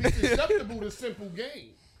funny. gonna be susceptible to simple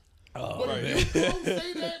game. Oh, But man. if you go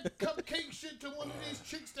say that cupcake shit to one of these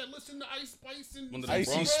chicks that listen to Ice Spice and One of the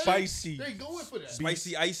Icy Bronx- spicy. they going for that.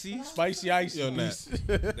 Spicy icy. Spicy ice. Yo, Nat.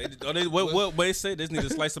 What they say? They just need a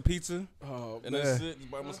slice of pizza. Oh, And man. that's it. Just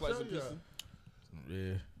buy them a slice of tell ya. pizza.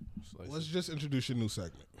 Yeah. Let's just introduce your new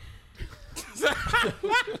segment.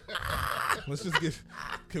 Let's just get.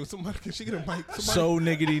 Can she get a mic? Somebody, So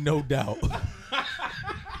niggity, no doubt.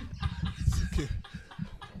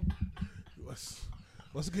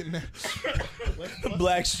 let's get in that.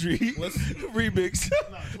 Blackstreet remix.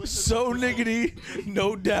 So niggity,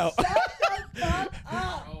 no doubt.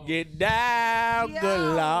 Get down, Yo. good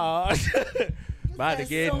Lord. About to said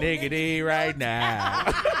get so niggity right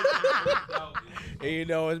now. And you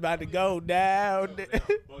know it's about to go down.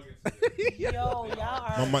 Yo, y'all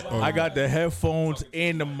are. My mic- oh. I got the headphones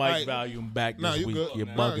and the mic Right. volume back Nah, this you week. good. You're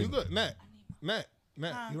Nah, you bugging. good.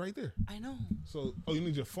 Nat, you right there. I know. So, oh, you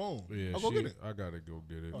need your phone. Yeah, oh, go get it. I gotta go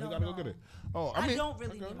get it. Oh, No, you gotta go no. get it. Oh, I I mean, don't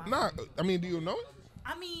really need my nah. phone. I mean, do you know it?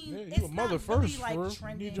 I mean, Yeah, you it's a mother not first, really like for real.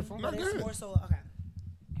 trending, Need your phone. but Nah, it's go ahead. more so. Okay,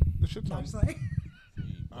 The shit I'm time. just like,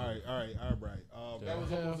 All right. That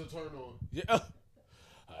was almost a turn on. Yeah.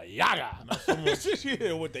 Yaga.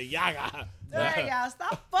 Yeah, with the yaga. all right, y'all,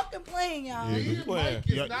 stop fucking playing, y'all. Yeah, His Well, mic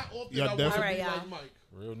is yeah, not often yeah, I want definitely- to be Alright, like y'all. Mike.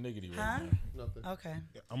 Real niggity Huh? right now. Nothing. Okay.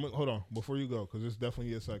 I'm gonna, hold on before you go because it's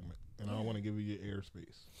definitely your segment, and I don't want to give you your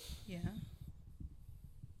airspace. Yeah.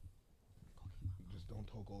 Just don't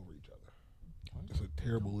talk over each other. It's a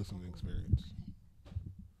terrible listening experience.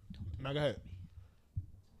 Now go ahead.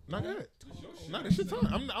 Now go ahead. Nah, this shit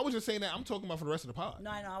time. I was just saying that I'm talking about for the rest of the pod.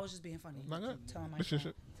 No, I know. I was just being funny. Nah, go ahead. Telling my This your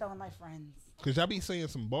friends. shit. Telling my friends. Cause y'all be saying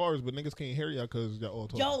some bars, but niggas can't hear y'all cause y'all all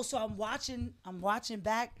talking. Yo, so I'm watching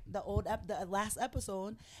back the last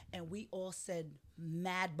episode, and we all said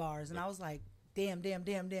mad bars, and I was like, damn.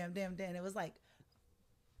 It was like,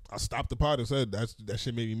 I stopped the pod and said that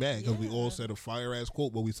shit made me mad because we Yeah. all said a fire ass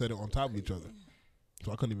quote, but we said it on top of each other,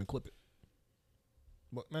 so I couldn't even clip it.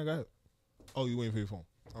 But now go ahead. Oh, you waiting for your phone?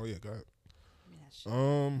 Oh yeah, go ahead. yeah, shit.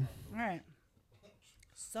 All All right.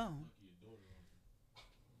 So,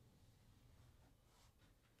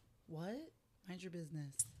 what? Mind your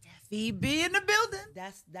business. Phoebe in the building.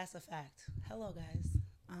 That's a fact. Hello, guys.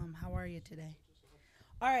 How are you today?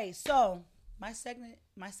 All right. So my segment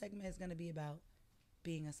is gonna be about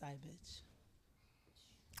being a side bitch.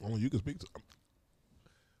 only you can speak to.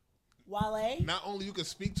 Wale. Not only you can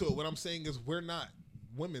speak to it. What I'm saying is we're not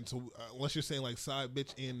women. So unless you're saying like side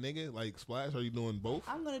bitch and nigga, like Splash, are you doing both?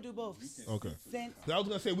 I'm gonna do both. Okay. Since 'Cause I was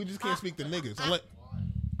gonna say we just can't speak to niggas.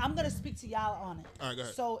 I'm gonna speak to y'all on it. All right, go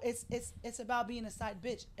ahead. So it's about being a side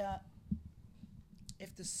bitch.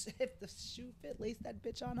 If the shoe fit, lace that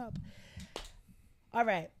bitch on up. All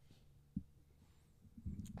right.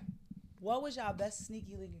 What was y'all best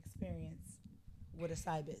sneaky link experience with a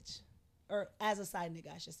side bitch, or as a side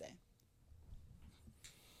nigga, I should say?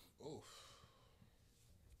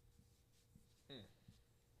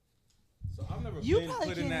 So I've never You been probably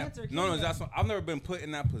put in can't that. answer, can No, you? that's what, I've never been put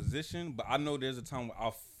in that position. But I know there's a time where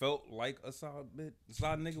I felt like a side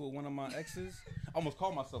nigga with one of my exes. I almost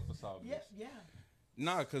called myself a side bitch. Yeah.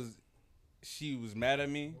 Nah, cause she was mad at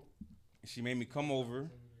me. She made me come over.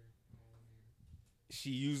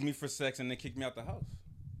 She used me for sex and then kicked me out the house.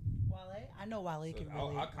 Wale, I know Wale can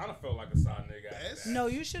relate. I kind of felt like a side nigga. After that. No,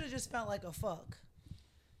 you should have just felt like a fuck.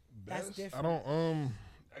 That's different. I don't the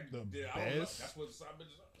I don't know. best That's what side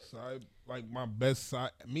bitches are. side, like my best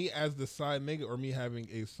side, me as the side nigga or me having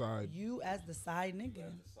a side. You as the side nigga.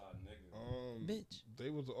 Side nigga. Bitch. They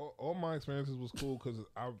was all my experiences was cool because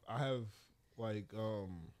I have like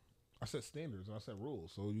I set standards and I set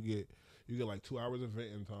rules. So you get like 2 hours of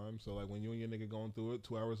venting time. So like when you and your nigga going through it,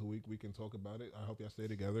 2 hours a week, we can talk about it. I hope y'all stay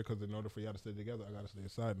together because in order for y'all to stay together, I gotta stay a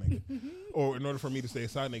side nigga. Or in order for me to stay a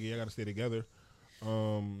side nigga, y'all gotta stay together.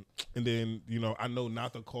 And then I know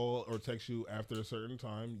not to call or text you after a certain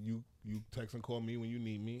time. You text and call me when you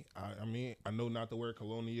need me. I mean I know not to wear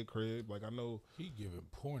cologne in your crib. Like I know He giving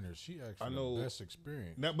pointers. She actually I know the best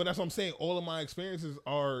experience. but that's what I'm saying. All of my experiences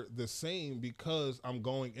are the same because I'm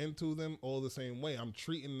going into them all the same way. I'm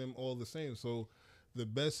treating them all the same. So the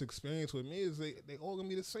best experience with me is they all gonna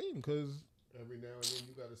be the same because Every now and then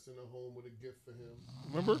you gotta send her home with a gift for him.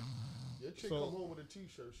 remember Your chick So- come home with a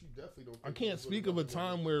T-shirt. She definitely don't. I think can't it's speak with of a another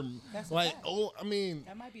time woman. where, That's a like, fact. I mean,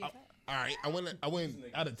 That might be a fact. all right, I went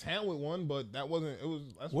out of town with one, but that wasn't. It was.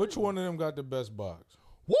 That's Which weird. one of them got the best box?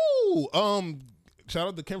 Woo! Shout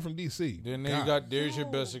out to Kim from DC. Then God. there's your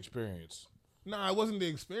best experience. Nah, it wasn't the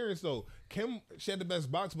experience though. Kim, she had the best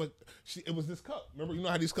box, but it was this cup. Remember, you know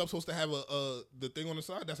how these cups supposed to have the thing on the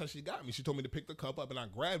side? That's how she got me. She told me to pick the cup up, and I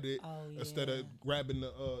grabbed it instead of grabbing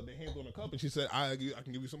the hand on the cup. And she said, "I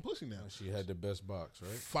can give you some pussy now." She had the best box,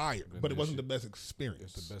 right? Fire, Then but it this wasn't shit- the best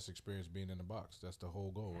experience. It's the best experience being in the box. That's the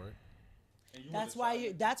whole goal, right? That's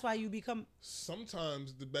why you become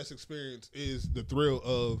Sometimes the best experience is the thrill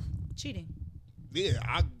of cheating.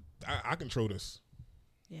 yeah. I control this.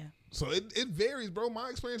 Yeah. So it varies, bro. My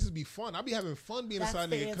experiences be fun. I be having fun being That's a side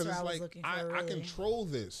the nigga because answer it's I was like looking for, I really. control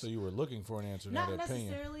this. So you were looking for an answer, Not not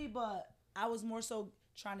opinion. necessarily, but I was more so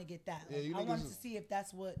trying to get that. Yeah, Like, you I wanted niggas- to see if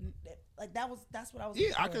that's what that's what I was.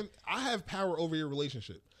 Yeah, looking for. I have power over your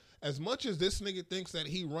relationship. As much as this nigga thinks that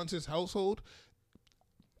he runs his household,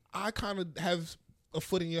 I kind of have a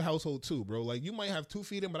foot in your household too, bro. Like you might have 2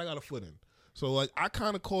 feet in, but I got a foot in. So like I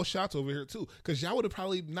kind of call shots over here too, because y'all would have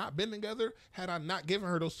probably not been together had I not given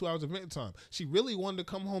her those 2 hours of vent time. She really wanted to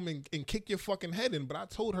come home and kick your fucking head in, but I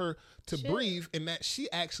told her to breathe, and that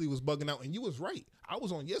she actually was bugging out, and you was right. I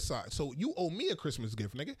was on your side, so you owe me a Christmas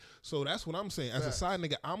gift, nigga. So that's what I'm saying. As a side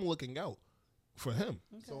nigga, I'm looking out for him.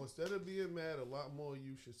 So instead of being mad, a lot more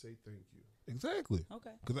you should say thank you. Exactly. Okay.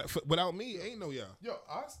 Because without me, ain't no y'all. Yo,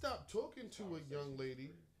 I stopped talking to a young lady.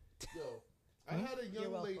 Yo, I had a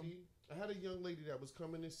young lady. I had a young lady that was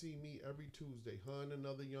coming to see me every Tuesday. Her and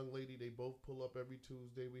another young lady, they both pull up every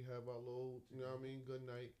Tuesday. We have our little, you know what I mean, good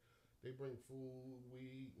night. They bring food,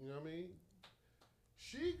 weed, you know what I mean?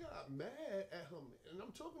 She got mad at him, and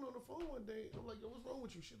I'm talking on the phone one day. I'm like, "Yo, what's wrong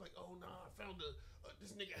with you?" She's like, "Oh, nah, I found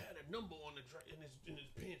this nigga had a number on in his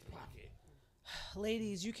pants pocket."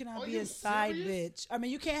 Ladies, you cannot Are be you a side serious? bitch. I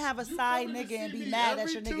mean, you can't have a You side coming to nigga and see be me mad that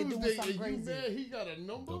every your nigga doing Tuesday, something and crazy. You mad he got a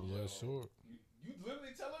number? Double-edged sword. You literally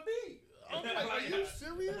telling me. I'm like, are you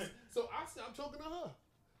serious? So I stopped talking to her.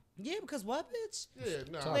 Yeah, because what, bitch? Yeah,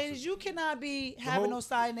 nah. Ladies, you cannot be having no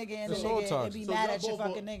side nigga and a it's all nigga and be toxic. mad y'all at your both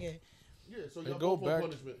fucking on- nigga. Yeah, so Hey, y'all go both back. on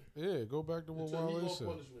punishment. Yeah, go back to what So he Wale on said.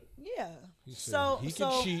 punishment. Yeah. He said So he so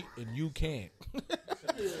can cheat and you can't.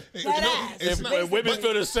 that ass. If women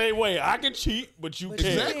feel the same way, I can cheat, but you can't.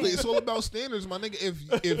 Exactly. It's all about standards, my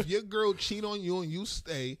nigga. If your girl cheat on you and you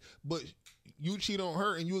stay, but you cheat on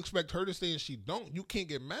her and you expect her to stay and she don't, you can't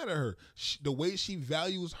get mad at her. The way she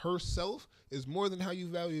values herself is more than how you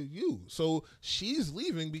value you. So she's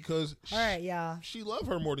leaving because All right, y'all. she love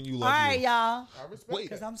her more than you love All right, you. y'all. I respect Wait,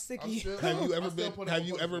 Because that. I'm sick of I'm you. still- Have you I ever still been? put her Have on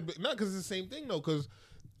you ever punishment. been? No, because it's the same thing though. Because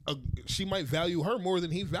she might value her more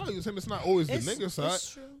than he values him. It's not always the nigga side.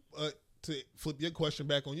 It's true. To flip your question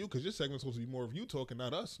back on you, because your segment's supposed to be more of you talking,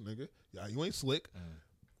 not us, nigga. Yeah, you ain't slick.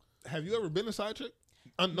 Have you ever been a side chick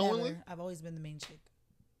unknowingly? Never. I've always been the main chick.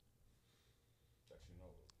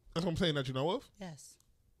 That's what I'm saying that you know of. Yes.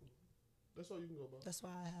 That's all you can go about. That's why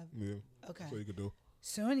I have. Yeah. Okay. That's what you could do.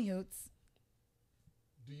 Soon youths.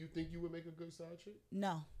 Do you think you would make a good side chick?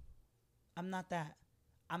 No. I'm not that.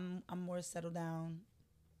 I'm more settled down.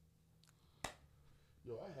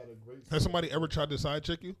 Yo, I had a great. Has somebody ever tried to side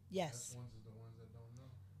chick you? Yes.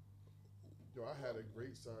 Yo, I had a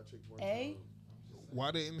great side chick one A? time.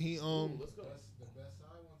 Why didn't he? Let's go. The best side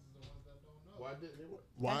ones is the ones that don't know. Why didn't it?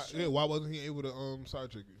 Why? That's true. Yeah. Why wasn't he able to side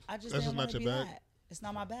chick you? I just That's didn't just want not to be your bag. that. It's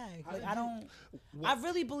not my bag. Like I don't. I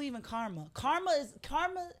really believe in karma. Karma.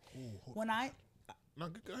 When I No,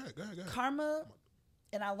 go ahead. Go ahead. karma,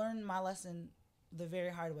 and I learned my lesson the very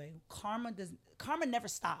hard way. Karma never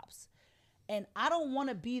stops, and I don't want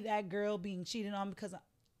to be that girl being cheated on because,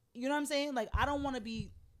 you know what I'm saying? Like I don't want to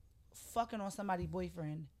be fucking on somebody's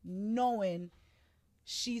boyfriend knowing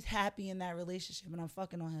she's happy in that relationship and I'm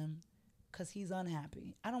fucking on him because he's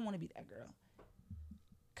unhappy. I don't want to be that girl.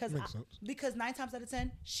 Makes sense. Because 9 times out of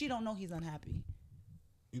 10, she don't know he's unhappy.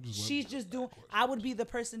 You just She's just doing. I would be the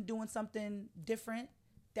person doing something different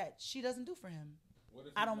that she doesn't do for him.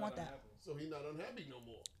 I don't want that. So he's not unhappy no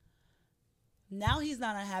more. Now he's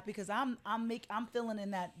not unhappy because I'm feeling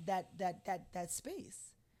in that space.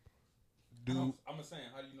 do. I'm saying,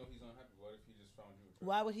 how do you know he's unhappy? What if he just found you?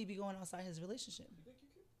 Why would he be going outside his relationship?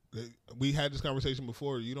 We had this conversation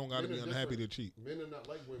before. You don't got to Men be are unhappy to different. cheat. Men are not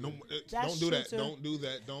like No, women. That's don't do true, that. too. Don't do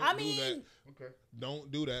that. Don't I do mean, that. Okay.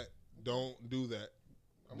 Don't do that. Don't do that.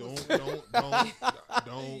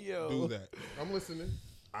 Don't Yo. do that. I'm listening.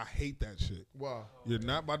 I hate that shit. Wow. You're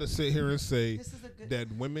not about to sit here and say This is a good-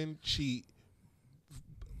 that women cheat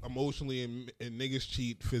emotionally and niggas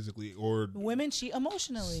cheat physically, or women cheat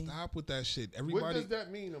emotionally. Stop with that shit. Everybody. What does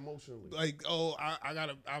that mean emotionally? Like,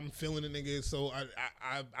 I'm feeling the nigga, so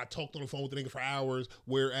I talked on the phone with the nigga for hours,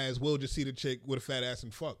 whereas we'll just see the chick with a fat ass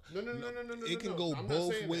and fuck. No. It can go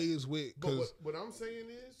both ways with. But what I'm saying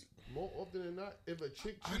is, more often than not, if a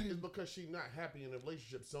chick cheats, it's because she's not happy in a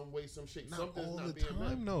relationship, some way, some shape. Something's all not the being time,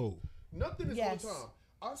 met. no. Nothing is Yes. all the time.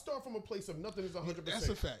 I start from a place of nothing is 100%. That's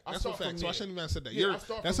a fact. That's a fact. So I shouldn't even have said that. Yeah,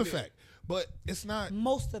 That's a fact. But it's not.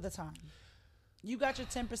 Most of the time. You got your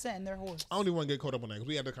 10% and they're whores. I don't even want to get caught up on that because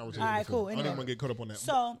we had that conversation. All right, before. cool. I don't even want to get caught up on that.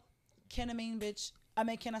 So, can a main bitch,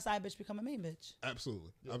 can a side bitch become a main bitch?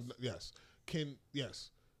 Absolutely. Yes.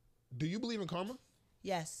 Yes. Do you believe in karma?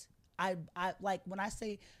 Yes. I like when I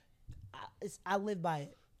say, I live by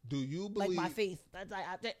it. Do you believe? Like my faith.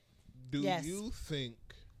 Do yes. you think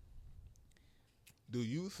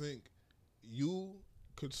you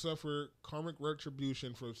could suffer karmic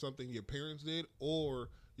retribution for something your parents did, or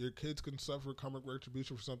your kids can suffer karmic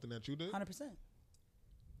retribution for something that you did? 100%.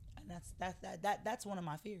 And that's one of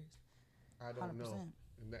my fears. I don't 100%. know,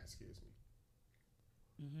 and that scares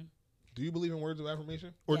me. Mm-hmm. Do you believe in words of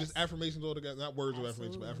affirmation, or Yes. just affirmations altogether? Not words of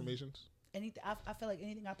affirmation, but Absolutely. affirmations. Anything I feel like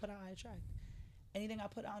anything I put out, I attract. Anything I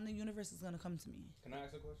put out in the universe is gonna come to me. Can I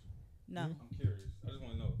ask a question? No. I'm curious. I just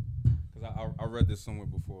want to know because I read this somewhere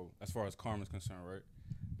before. As far as karma is concerned, right?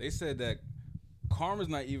 They said that karma's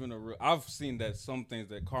not even a real. I've seen that some things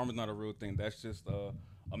that karma's not a real thing. That's just a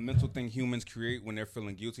mental thing humans create when they're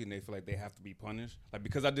feeling guilty and they feel like they have to be punished. Like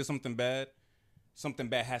because I did something bad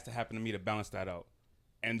has to happen to me to balance that out.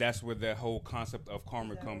 And that's where that whole concept of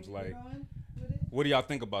karma comes. Like, what do y'all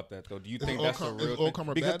think about that though? Do you think that's a real thing?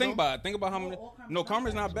 Karma Because bad, think though? about it. Think about how many. No,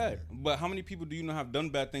 karma's not bad. But how many people do you know have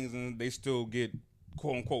done bad things and they still get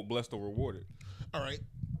quote unquote blessed or rewarded? All right,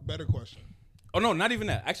 better question. Oh no, not even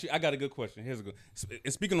that. Actually, I got a good question. Here's a good.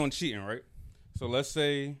 It's speaking on cheating, right? So let's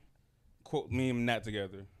say, quote me and Nat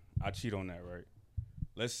together. I cheat on that, right?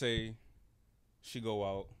 Let's say she go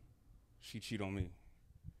out, she cheat on me.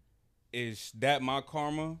 Is that my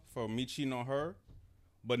karma for me cheating on her?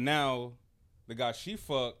 But now, the guy she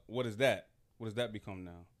fucked, what is that? What does that become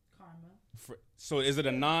now? Karma. So is it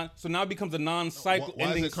a non? So now it becomes a non-cycle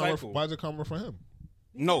ending cycle. Why is it karma for him?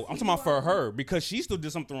 No, I'm talking about for her because she still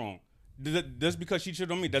did something wrong. Just because she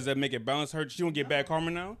cheated on me, does that make it balance her? She don't get bad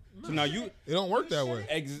karma now. So now you. It don't work that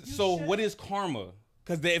way. So what is karma?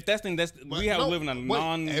 Because if that's thing, we have living a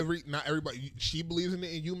non. Not everybody. She believes in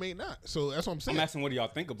it, and you may not. So that's what I'm saying. I'm asking, what do y'all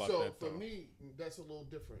think about that? So for me, that's a little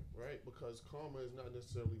different, right? Because karma is not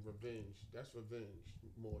necessarily revenge. That's revenge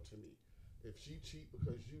more to me. If she cheat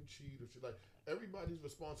because you cheat, or she like, everybody's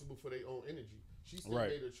responsible for their own energy. She still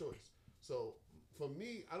made a choice. So for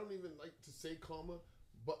me, I don't even like to say karma,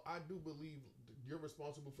 but I do believe you're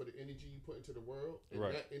responsible for the energy you put into the world, and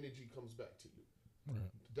that energy comes back to you. Right.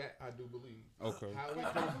 That I do believe. Okay. How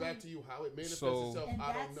it comes back to you, how it manifests itself,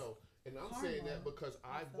 I don't know. And I'm saying that because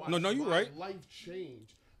I've watched my life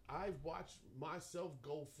change. I've watched myself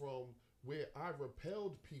go from where I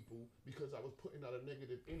repelled people because I was putting out a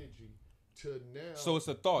negative energy to now. So it's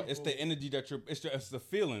a thought. It's the energy that you're. It's the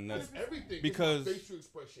feeling. That's it's everything. Because it's facial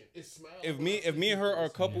expression. It's smiles. If me and her are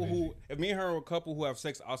a couple who have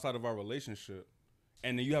sex outside of our relationship,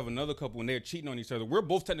 and then you have another couple and they're cheating on each other, we're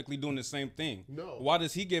both technically doing the same thing. No. Why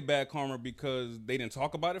does he get bad karma because they didn't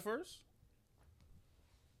talk about it first?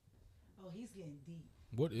 Oh, he's getting deep.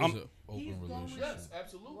 What is an open relationship? Yes,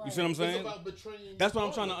 absolutely. You see what I'm saying? It's about betraying. That's your what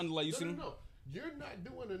I'm trying to partner. underline. You see? No. You're not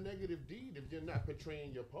doing a negative deed if you're not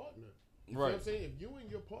betraying your partner. You Right. know what I'm saying? If you and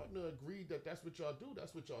your partner agreed that that's what y'all do,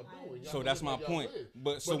 that's what y'all do. And y'all So live that's my how y'all point. live.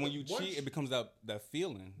 But so when you once- cheat, it becomes that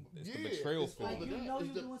feeling. It's the betrayal it's all feeling. of You that. know It's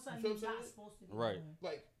you're the- doing you something feel you're what I'm not saying? supposed to be Right. doing.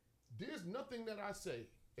 Like, there's nothing that I say,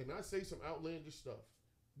 and I say some outlandish stuff.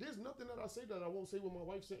 There's nothing that I say that I won't say when my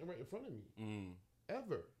wife's sitting right in front of me.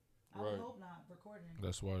 Ever. I would hope not recording.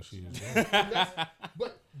 That's why she is.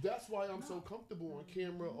 But that's why I'm so comfortable on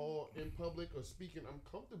camera or in public or speaking. I'm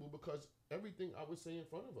comfortable because everything I would say in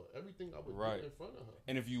front of her, everything I would do in front of her.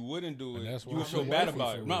 And if you wouldn't do And it, that's you why would I'm feel so bad wifey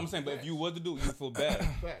about for it. No, real. I'm saying, but if you was to do it, you feel bad.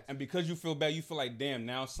 Facts. And because you feel bad, you feel like, damn,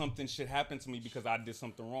 now something shit happened to me because I did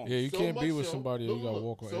something wrong. Yeah, you So can't be much with so- somebody that you gotta look,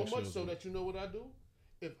 walk on so much eggshells so with. that you know what I do?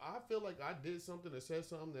 If I feel like I did something or said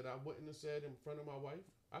something that I wouldn't have said in front of my wife,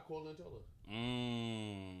 I call her and tell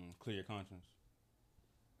her. Clear your conscience.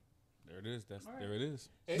 There it is. There it is.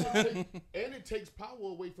 And it takes power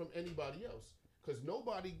away from anybody else. Because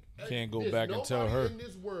nobody Can't go there's back and tell her. in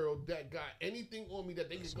this world that got anything on me that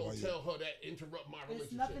they can go tell her that interrupt my There's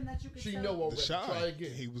relationship. nothing that you can She tell know me. already. The shy. Try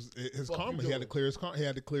again. His Fuck karma. you He had to doing? clear his. He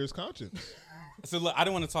had to clear his conscience. So look, I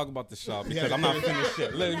don't want to talk about the shop because I'm not finished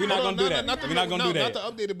shit. Look, we're not gonna do that. We're not gonna do that.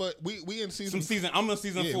 Not to update it, but we in season. I'm in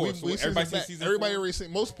season 4. So everybody seen season 4. Everybody already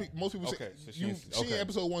seen. Most people. Okay, so She in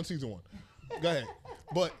episode 1, season 1. Go ahead.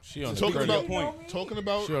 But she on talking the about point. Talking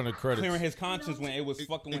about she on the credits. Clearing his conscience when it was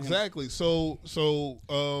fucking with exactly. him. So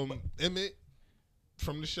Emmett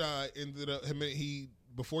from the Shy ended up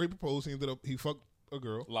before he proposed he fucked a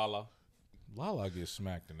girl. Lala gets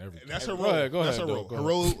smacked and everything. That's her role. Go ahead. That's her role.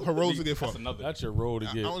 Her role to get fucked. That's your role to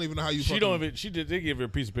get. I don't even know how you. She don't even. They give her a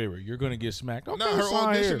piece of paper. You're gonna get smacked. Okay, her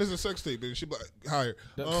audition here. is a sex tape, and she higher.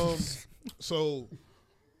 So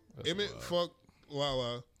Emmett fucked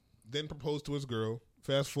Lala, then proposed to his girl.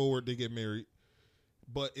 Fast forward, they get married,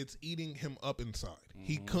 but it's eating him up inside. Mm-hmm.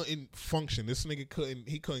 He couldn't function. This nigga couldn't.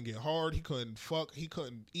 He couldn't get hard. He couldn't fuck. He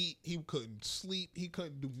couldn't eat. He couldn't sleep. He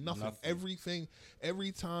couldn't do nothing. Everything.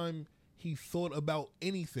 Every time he thought about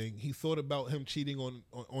anything, he thought about him cheating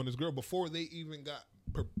on his girl before they even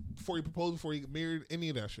before he proposed, before he got married, any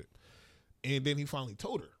of that shit. And then he finally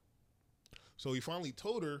told her. So he finally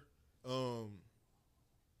told her,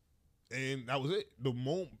 and that was it.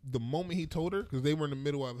 The moment he told her, because they were in the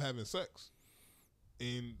middle of having sex,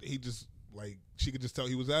 and he just she could just tell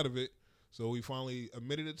he was out of it. So he finally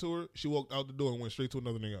admitted it to her. She walked out the door and went straight to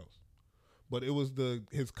another nigga else. But it was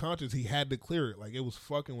his conscience. He had to clear it. Like, it was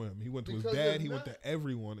fucking with him. He went to his dad. He went to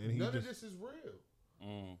everyone, and none of this is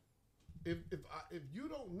real. If you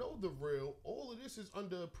don't know the real, all of this is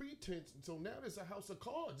under a pretense. So now there's a house of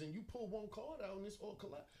cards, and you pull one card out, and it's all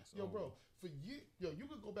collapse. Yo, bro, you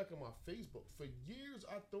could go back on my Facebook. For years,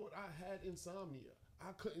 I thought I had insomnia.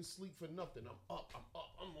 I couldn't sleep for nothing. I'm up.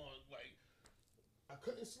 I'm on I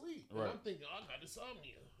couldn't sleep. Right. And I'm thinking, I got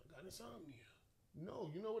insomnia.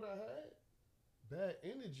 No, you know what I had? Bad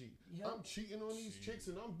energy. Yep. I'm cheating on these chicks,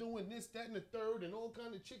 and I'm doing this, that, and the third, and all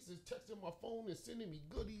kind of chicks is texting my phone and sending me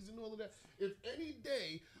goodies and all of that. If any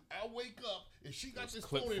day I wake up and she got this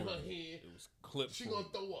phone in her hand, she gonna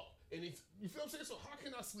throw up. And you feel what I'm saying? So how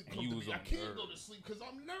can I sleep comfortably? I can't go to sleep because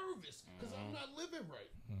I'm nervous, because I'm not living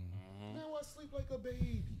right. Now I sleep like a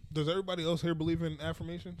baby. Does everybody else here believe in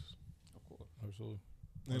affirmations? Of course. Absolutely.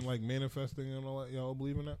 And manifesting and all that, y'all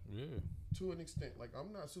believe in that? Yeah. To an extent.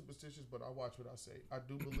 I'm not superstitious, but I watch what I say. I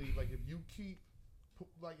do believe if you keep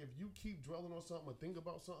dwelling on something or think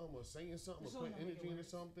about something or saying something or putting energy into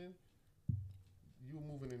something, you're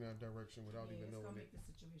moving in that direction without even knowing it. Make the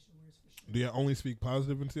situation worse for sure. Do you only speak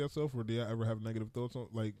positive into yourself, or do you ever have negative thoughts on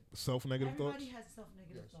self-negative thoughts? Everybody has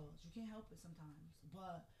self-negative thoughts. You can't help it sometimes,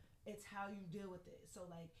 but it's how you deal with it. So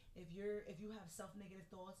if you have self-negative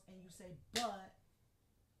thoughts and you say but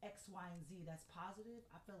X, Y, and Z that's positive,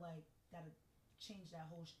 I feel like that'll change that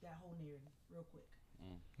whole narrative real quick.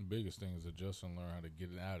 The biggest thing is adjust and learn how to get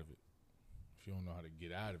it out of it. If you don't know how to get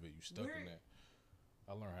out of it, you're stuck in that.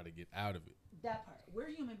 I learned how to get out of it. That part. We're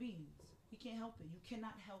human beings. You can't help it. You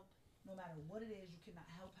cannot help, no matter what it is, you cannot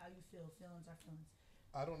help how you feel. Feelings are feelings.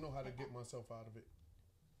 I don't know how to get myself out of it.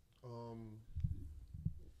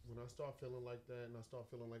 When I start feeling like that and I start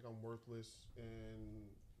feeling like I'm worthless and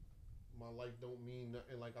my life don't mean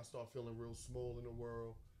nothing, I start feeling real small in the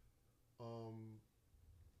world,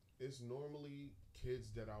 it's normally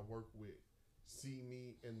kids that I work with see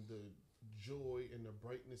me and the joy and the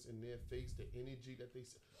brightness in their face, the energy that they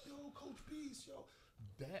say, yo, Coach Peace, yo.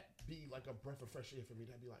 That be like a breath of fresh air for me.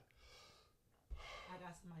 That'd be like, I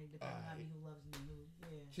got somebody depending on me who loves me.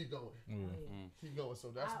 Keep going. Keep going.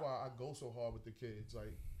 So that's why I go so hard with the kids.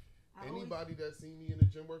 Anybody that see me in the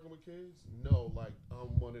gym working with kids,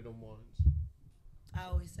 I'm one of them ones. I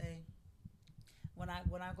always say, when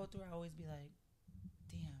I go through, I always be like,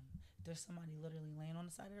 damn, there's somebody literally laying on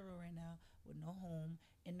the side of the road right now with no home,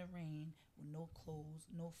 in the rain, with no clothes,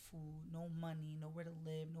 no food, no money, nowhere to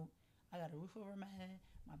live. I got a roof over my head.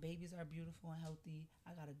 My babies are beautiful and healthy.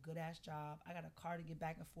 I got a good ass job. I got a car to get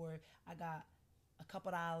back and forth. I got a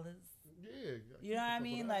couple dollars. Yeah. You know what I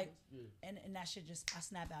mean? And that shit I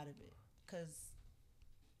snap out of it because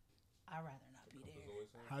I'd rather not be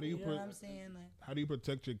there. How do you know what I'm saying? How do you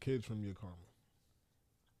protect your kids from your karma?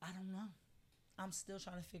 I don't know. I'm still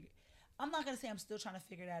trying to figure. I'm not gonna say I'm still trying to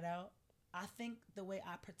figure that out. I think the way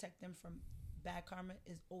I protect them from bad karma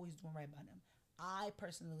is always doing right by them. I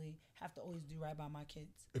personally have to always do right by my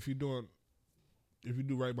kids. If you do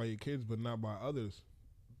right by your kids but not by others,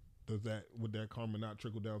 would that karma not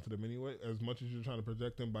trickle down to them anyway? As much as you're trying to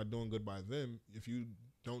protect them by doing good by them, if you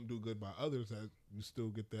don't do good by others, you still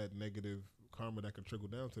get that negative karma that can trickle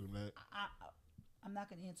down to them. I'm not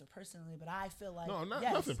going to answer personally, but I feel like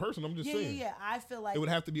nothing personal. I'm just saying. Yeah. I feel like it would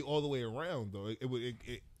have to be all the way around, though.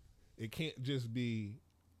 It can't just be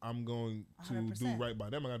I'm going to 100%. do right by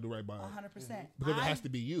them. I got to do right by 100%. because it has to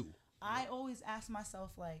be you. I always ask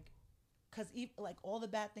myself, like, because like all the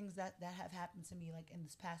bad things that have happened to me, like in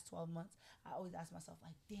this past 12 months, I always ask myself,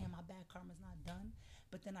 like, damn, my bad karma's not done.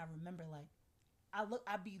 But then I remember, like,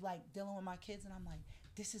 I be like dealing with my kids, and I'm like,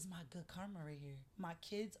 this is my good karma right here. My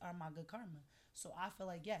kids are my good karma. So I feel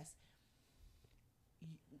like, yes,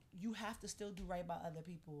 you have to still do right by other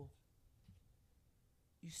people.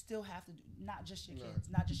 You still have to do, not just your kids,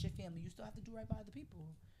 not just your family. You still have to do right by other people.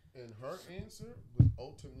 And her answer was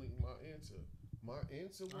ultimately my answer. My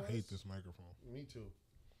answer was... I hate this microphone. Me too.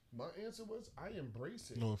 My answer was, I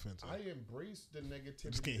embrace it. No offense. I embrace the negativity. I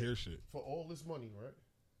just can't hear shit. For all this money, right?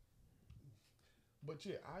 But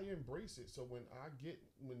yeah, I embrace it. So when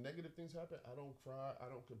negative things happen, I don't cry. I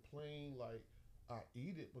don't complain. Like, I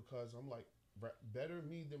eat it because I'm like, better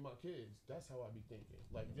me than my kids. That's how I be thinking.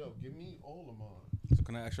 Like, yo, give me all of mine. So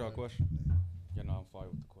can I ask y'all a question? Yeah, no, I'm fine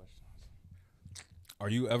with the questions. Are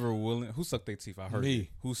you ever willing? Who sucked their teeth? I heard Me. You.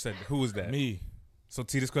 Who said? Who was that? Me. So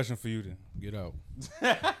T, this question for you then. Get out.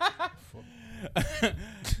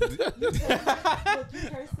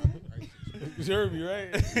 You heard me,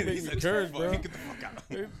 right? He said, curse, bro. Get the fuck out.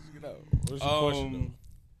 Get out. What's your question,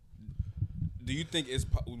 do you think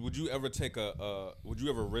would you ever take would you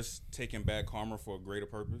ever risk taking bad karma for a greater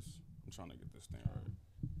purpose? I'm trying to get this thing right.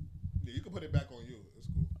 Yeah, you can put it back on you. It's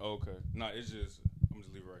cool. Okay. No, it's just I'm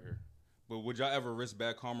just leave it right here. But would y'all ever risk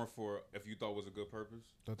bad karma for if you thought it was a good purpose?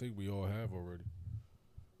 I think we all have already.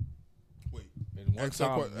 Wait. And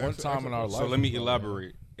one time in our life. So let me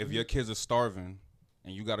elaborate. If your kids are starving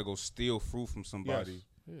and you got to go steal fruit from somebody,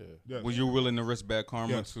 yes. Was you willing to risk bad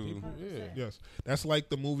karma yes. to? Yes. That's like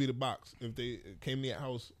the movie The Box. If they came to your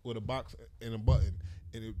house with a box and a button,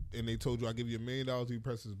 and they told you, "I'll give you $1 million if you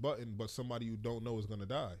press this button," but somebody you don't know is gonna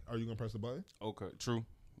die, are you gonna press the button? Okay, true.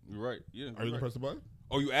 You're right. Yeah. Are you gonna press the button?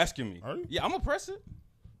 Oh, you asking me? Are you? Yeah, I'm gonna press it.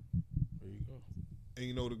 There you go. And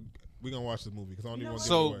you know we're gonna watch this movie because I don't even want to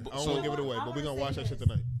so, give it away. I don't want to give it away, but we're gonna watch that shit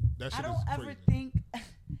tonight. That shit I don't is ever crazy. think,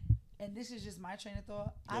 and this is just my train of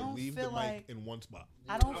thought. Yo, I don't leave feel the like mic in one spot.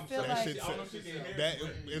 I don't feel that like shit,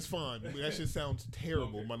 it's fine. That shit sounds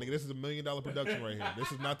terrible, my nigga. This is $1 million production right here.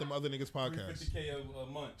 This is not them other niggas podcast. $50K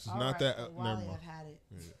a month. It's not that. Well, never Wally, mind. I've had it.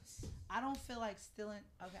 Yeah. I don't feel like stealing.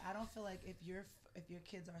 Okay, I don't feel like if your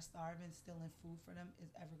kids are starving, stealing food for them is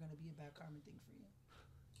ever gonna be a bad karma thing for you.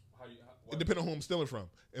 It depends on who I'm stealing from.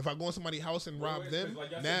 If I go in somebody's house and rob them,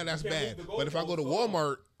 like now that's bad. But if I go to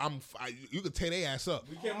Walmart, you could tear their ass up.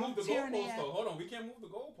 We can't move the goalposts though. Hold on, we can't move the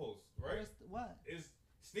goalposts, right? What? It's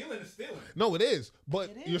stealing is stealing. No, it is.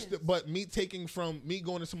 But It is. But me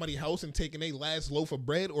going to somebody's house and taking their last loaf of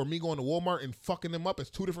bread, or me going to Walmart and fucking them up,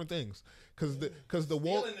 is two different things. Because the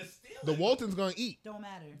Walton's gonna eat. Don't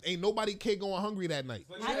matter. Ain't nobody kid going hungry that night.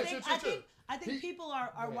 I think people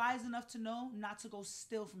are wise enough to know not to go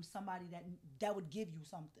steal from somebody that would give you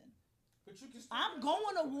something. But you can I'm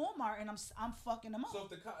going to Walmart and I'm fucking them up. So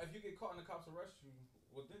if you get caught and the cops arrest you,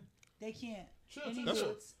 what then? They can't. That's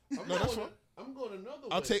fine. I'm going another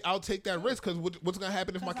way. I'll take that risk because what's gonna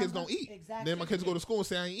happen if my kids don't eat? Exactly. Then my kids go to school and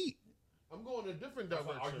say I ain't eat. I'm going a different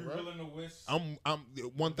direction. Are you willing to risk? I'm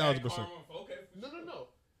 1,000%. Okay. No.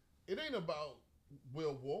 It ain't about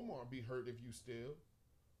will Walmart be hurt if you steal.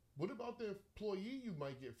 What about the employee you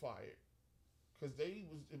might get fired? Because they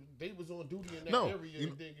was on duty in that area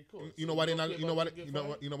and didn't get caught. You know why they're not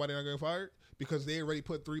getting fired? Because they already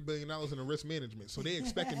put $3 billion in the risk management, so they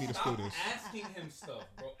expecting me to steal this. Asking him stuff,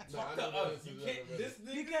 bro. Talk to us. You can't. This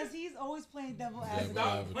nigga. Because he's always playing devil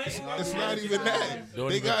advocate. It's not even that.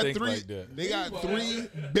 They got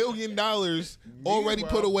 $3 billion already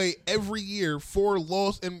put away every year for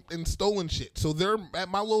lost and stolen shit. So they're at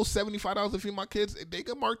my little $75 to feed my kids. They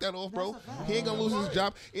can mark that off, bro. He ain't gonna lose his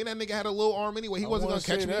job. And that nigga had a little arm anyway. He wasn't gonna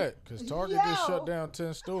catch me. Because Target just shut down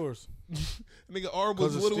 10 stores. Nigga arm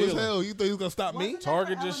was little as hell. You thought he was gonna stop me?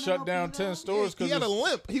 Target just shut down 10 stores because he had a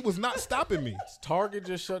limp. He was not stopping me. Target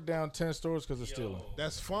just shut down 10 stores because of stealing.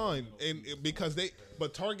 That's fine, and because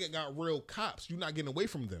but Target got real cops. You're not getting away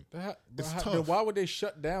from them. It's tough. Then why would they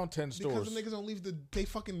shut down 10 stores? Because the niggas don't leave they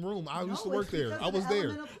fucking room. I used to work there. I was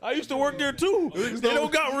there. I used to work there too. They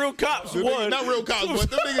don't got real cops. Not real cops, but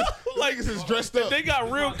them niggas is dressed up. They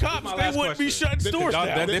got real cops. They wouldn't be shutting stores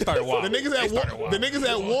down. They started wild. The niggas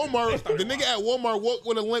at Walmart. The nigga at Walmart walked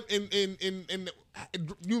with a limp and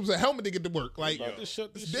use a helmet to get to work. Like, it's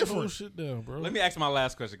different. Shit down, bro. Let me ask my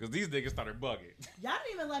last question because these niggas started bugging. Y'all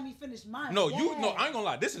didn't even let me finish mine. No, I ain't gonna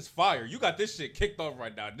lie. This is fire. You got this shit kicked off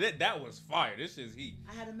right now. That was fire. This is heat.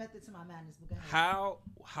 I had a method to my madness. But go ahead.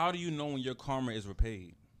 How do you know when your karma is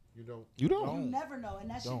repaid? You don't. You never know, and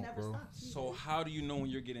that shit never stops. So how do you know when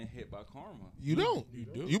you're getting hit by karma? You don't. You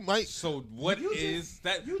do. You might. So what is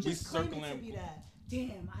that? You just claim it to be that.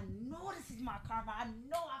 damn, I know this is my karma. I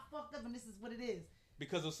know I fucked up and this is what it is.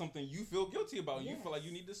 Because of something you feel guilty about, and you Yes. feel like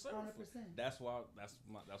you need to serve. 100%. That's why. That's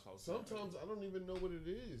why I was saying. Sometimes I don't even know what it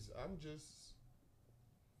is.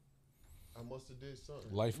 I must have did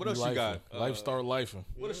something. Life. What else you got? Life start lifing.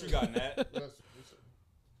 What else you got, Nat?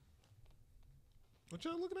 What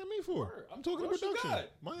y'all looking at me for? I'm talking What else you production. got?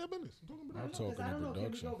 Mind your business. I'm talking I'm production. talking I don't know. Can we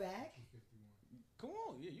production. go back? Come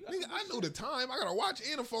on, yeah, you got Nigga, some I good know shit. the time. I got a watch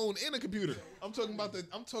and a phone and a computer. I'm talking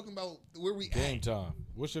about where we Game at. time.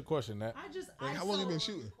 What's your question, Nat? Like, how long you been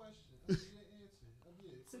shooting?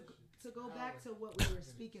 To go back to what we were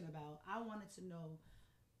speaking about, I wanted to know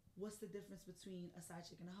what's the difference between a side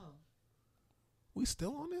chick and a hoe. We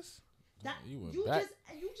still on this? That You went you back.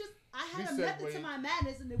 just I had We a method to segued. my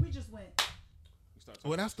madness, and then we just went.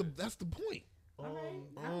 Well, that's the point. All right,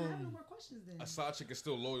 I don't have no more questions then. A side chick is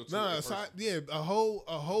still loyal to Nah, the person. a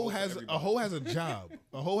hoe has everybody. a hoe has a job.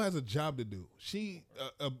 A hoe has a job to do. She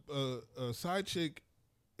a side chick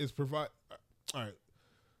is provide. All right,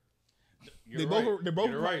 You're right. They're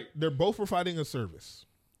You're right. They're both providing a service.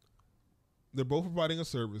 They're both providing a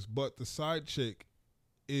service, but the side chick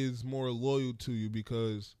is more loyal to you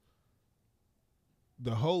because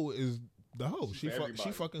the hoe is the hoe. She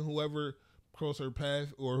everybody. fucking whoever cross her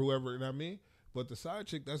path or whoever. You know what I mean? But the side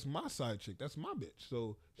chick, that's my side chick. That's my bitch.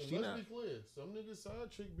 So And she let's not. be clear. Some niggas side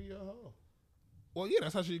chick be a hoe. Well, yeah,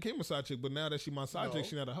 that's how she became a side chick. But now that she my side No. chick,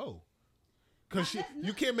 she not a hoe. Cause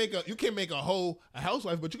you can't make a hoe a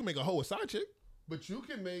housewife, but you can make a hoe a side chick. But you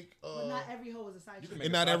can make But not every hoe is a side chick.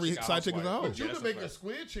 And not every side chick is a hoe. But you can make a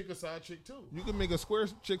square chick a side chick too. You can make a square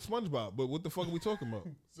chick SpongeBob. But what the fuck are we talking about?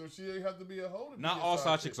 So she ain't have to be a hoe. To Not be a all side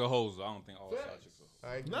side chick. chicks are hoes. I don't think all side chicks are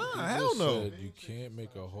hoes. Nah, You hell just no. said you can't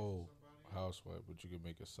make a hoe housewife, but you can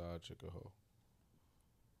make a side chick a hoe.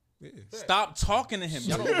 Yeah. Stop talking to him.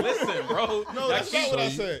 Y'all don't listen, bro. No, Y'all that's not keep- what I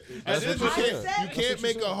said. That's You what you can't, said. you can't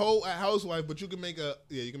make a hoe a housewife, but you can make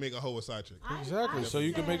a hoe a side chick. Exactly. So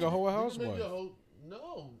you can make a hoe a You can make housewife. a hoe.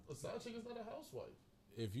 No, a side chick is not a housewife.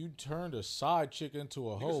 If you turned a side chick into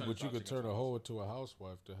a hoe, turn a but you side could chick turn into a a hoe into a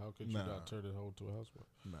housewife, then how could you Nah. not turn a hoe to a housewife?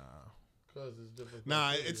 Nah. Because it's different.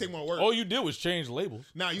 Nah, it take more work. All you did was change labels.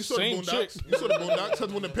 Nah, you saw the Same Boondocks. chick. You saw the Boondocks.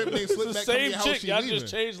 Because when the pimp named It's the Slickback come to same your house, chick. she Y'all leaving.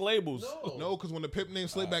 just changed labels. No, because when the pimp named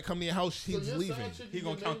Slickback come to your house, she's your leaving. side chick He is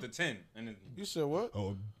gonna your count name? to 10, and then You said what?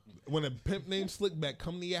 Oh, when a pimp named Slickback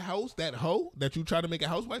come to your house, that hoe that you try to make a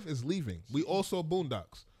housewife is leaving. We all saw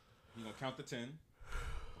Boondocks. he gonna count to 10.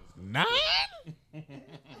 9?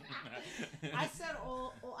 I said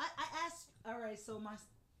all. I asked. All right, so my.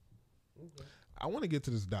 I want to get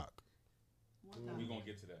to this doc. We gonna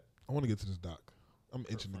get to that. I want to get to this doc. I'm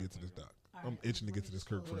itching to get to this doc. I'm itching to get to this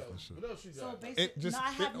Kirk Franklin shit. What else you So got? basically, It just no,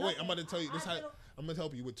 I have wait. I'm nothing. about to tell you this. I How, don't- I'm gonna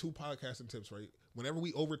help you with 2 podcasting tips. Right. Whenever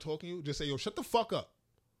we over talking you, just say, "Yo, shut the fuck up."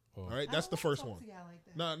 Oh. All right. I That's the don't wanna first talk one. to y'all like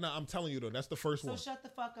that. No, I'm telling you though. That's the first So one. shut the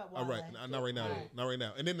fuck up. All right. Wale. Not right now. Alright. Not right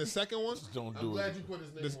now. And then the second one Don't I'm do glad it. you put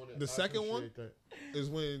his name on it. the I second one appreciate that. is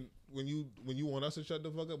when you want us to shut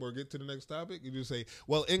the fuck up or get to the next topic. You just say,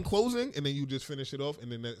 "Well, in closing," and then you just finish it off.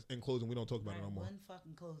 And then in closing, we don't talk about it no more. One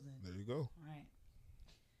fucking closing. There you go. All right.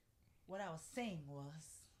 What I was saying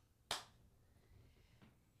was,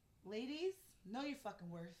 ladies, know your fucking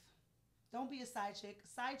worth. Don't be a side chick.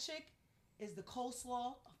 Side chick is the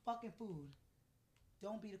coleslaw of fucking food.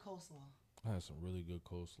 Don't be the coleslaw. I had some really good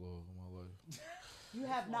coleslaw in my life. You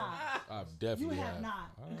have not. I've You definitely have had.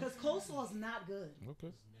 not. All right. Because coleslaw is not good.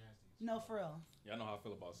 Okay. No, for real. Y'all know how I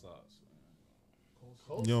feel about sauce.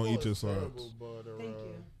 Coleslaw You don't eat is your sides. terrible, but, Thank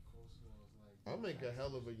you. I make a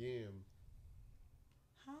hell of a yam.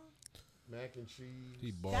 Huh? Mac and cheese.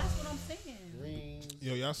 He bought. That's what I'm saying. Greens.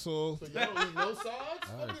 Yo, y'all saw So y'all don't eat no sides?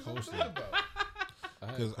 I had What is you coleslaw. talking about?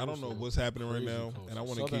 because I don't know what's happening right now, and I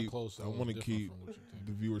want to keep keep.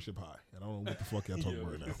 the viewership high. And I don't know what the fuck y'all talking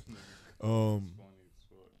about right now.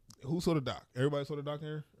 Who saw the doc? Everybody saw the doc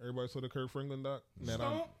here. Everybody saw the Kirk Franklin doc. Nat,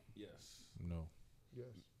 Yes. No. Yes.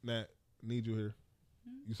 Nat, need you here.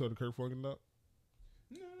 You saw the Kirk Franklin doc?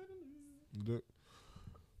 You did?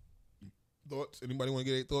 Thoughts? Anybody want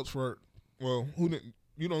to get any thoughts for? Well, who didn't?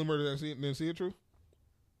 You the only murder that didn't see it, true?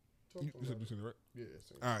 You said you seen it, right? Yeah.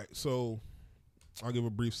 All right, so I'll give a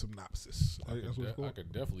brief synopsis. That's what's cool. I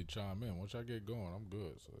could definitely chime in. Once I get going, I'm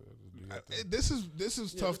good. So I just do that thing. This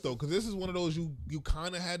is tough though, because this is one of those you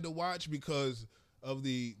kind of had to watch because of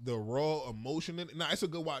the raw emotion. Nah, it's a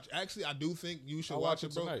good watch. Actually, I do think you should I'll watch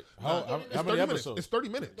watch it, bro. tonight. Nah, How it's many 30 minutes. episodes? It's 30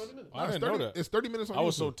 minutes. I Nah, didn't know that. It's 30 minutes on I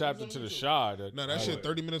was YouTube. so tapped into the shy that No, that shit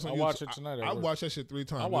 30 minutes on I'll YouTube. watch it tonight. I watch that shit 3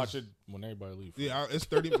 times. I watch it when everybody leaves. Yeah, it's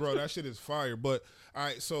 30, bro. That shit is fire. But all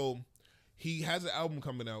right, so he has an album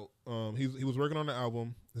coming out. He was working on the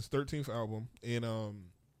album, his 13th album, and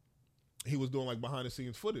he was doing like behind the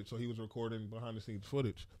scenes footage. So he was recording behind the scenes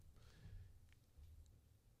footage.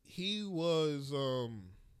 He was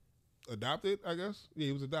adopted, I guess. Yeah,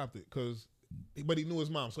 he was adopted but he knew his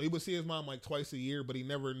mom. So he would see his mom like twice a year, but he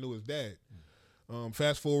never knew his dad.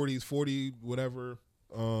 Fast forward, he's 40, whatever.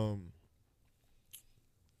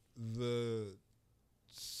 The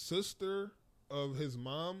sister of his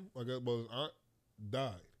mom, I guess, his aunt,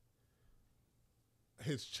 died.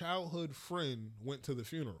 His childhood friend went to the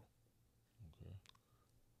funeral. Okay.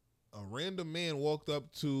 A random man walked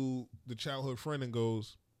up to the childhood friend and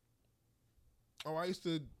goes, "Oh, I used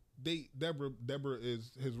to date Deborah." Deborah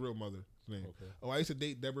is his real mother's name. Okay. "Oh, I used to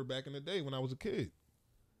date Deborah back in the day when I was a kid."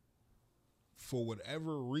 For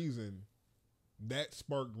whatever reason, that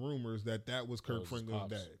sparked rumors that was Kirk Franklin's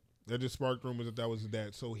dad. That just sparked rumors that was his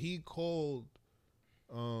dad. So he called.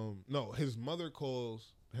 No, his mother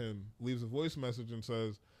calls him, leaves a voice message and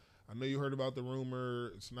says, "I know you heard about the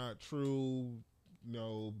rumor. It's not true.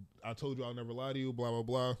 No, I told you I'll never lie to you, blah, blah,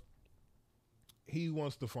 blah." He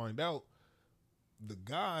wants to find out. The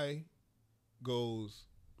guy goes,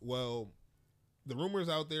 "Well, the rumor's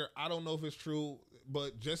out there. I don't know if it's true,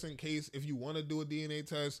 but just in case, if you want to do a DNA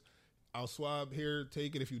test, I'll swab here,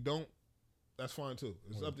 take it. If you don't, that's fine too.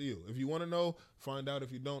 It's up to you. If you want to know, find out.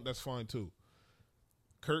 If you don't, that's fine too."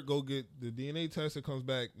 Kurt go get the DNA test. It comes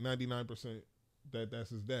back 99%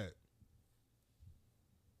 that's his dad.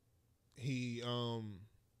 He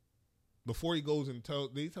before he goes and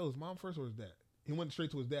did he tell his mom first or his dad? He went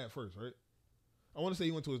straight to his dad first, right? I want to say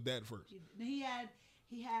he went to his dad first. He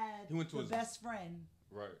went to his best friend.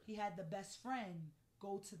 Right. He had the best friend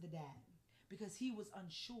go to the dad because he was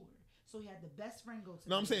unsure. So he had the best friend go to.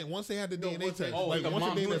 No, I'm saying once they had the DNA test. Oh, like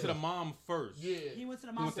he went to the mom first. Yeah, he went to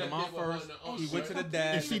the mom. He went to the mom first. He went to the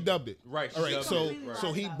dad, and she dubbed it. Right. All right.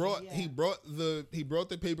 So he brought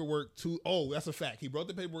the paperwork to. Oh, that's a fact. He brought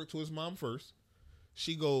the paperwork to his mom first.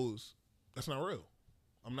 She goes, "That's not real.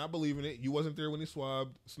 I'm not believing it. You wasn't there when he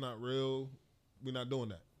swabbed. It's not real. We're not doing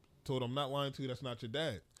that." Told him, "I'm not lying to you. That's not your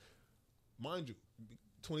dad." Mind you,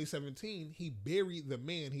 2017, he buried the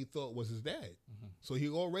man he thought was his dad. Mm-hmm. So he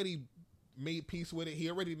already made peace with it. He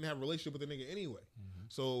already didn't have a relationship with the nigga anyway. Mm-hmm.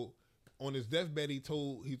 So on his deathbed, he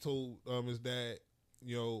told his dad,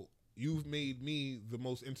 "You've made me the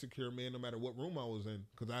most insecure man no matter what room I was in,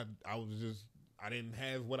 because I didn't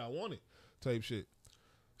have what I wanted," type shit.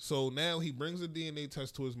 So now he brings a DNA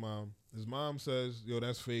test to his mom. His mom says,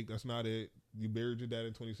 "That's fake. That's not it. You buried your dad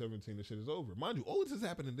in 2017. This shit is over." Mind you, all this is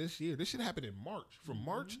happening this year. This shit happened in March. From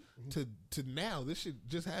March to now, this shit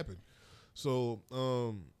just happened. So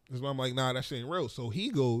his mom like, "Nah, that shit ain't real." So he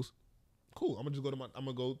goes, "Cool. I'm gonna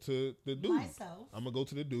go to the dude. Myself. I'm gonna go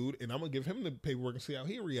to the dude and I'm gonna give him the paperwork and see how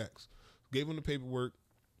he reacts." Gave him the paperwork,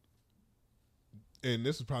 and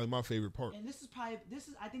this is probably my favorite part. And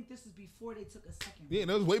I think this is before they took a second. Yeah,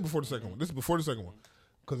 that was way before the second one. This is before the second one.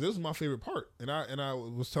 Because this is my favorite part, and I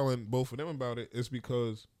was telling both of them about it. It's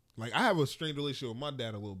because like I have a strange relationship with my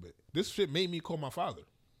dad a little bit. This shit made me call my father.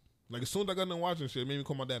 Like as soon as I got done watching shit, it made me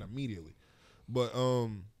call my dad immediately. But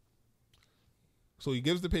so he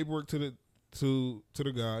gives the paperwork to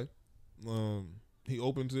the guy. He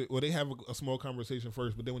opens it. Well, they have a small conversation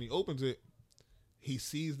first, but then when he opens it, he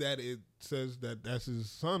sees that it says that that's his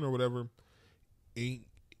son or whatever. He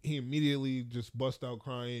immediately just busts out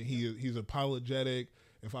crying. He's apologetic.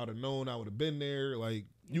 If I'd have known, I would have been there. Like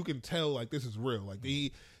you can tell, like this is real. Like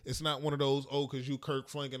it's not one of those, "Oh, because you Kirk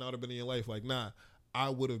Franklin, I would have been in your life." Like nah,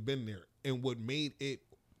 I would have been there. And what made it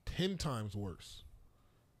 10 times worse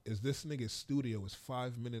is this nigga's studio is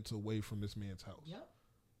 5 minutes away from this man's house. Yep.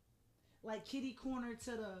 Like kitty corner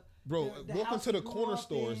to the walking to the corner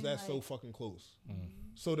stores. That's so fucking close. Mm-hmm.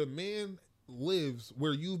 So the man lives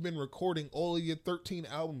where you've been recording all of your 13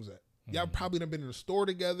 albums at. Y'all probably done been in the store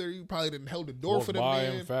together. You probably done held the door for the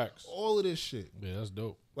man. Facts. All of this shit. Yeah, that's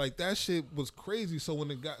dope. Like that shit was crazy. So when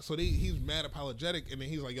he's mad apologetic, and then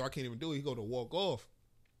he's like, "Yo, I can't even do it." He go to walk off,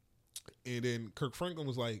 and then Kirk Franklin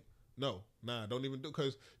was like, "No, nah, don't even do it,"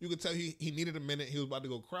 because you could tell he needed a minute. He was about to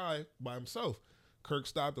go cry by himself. Kirk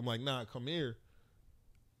stopped him like, "Nah, come here.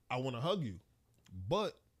 I want to hug you,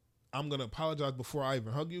 but I'm gonna apologize before I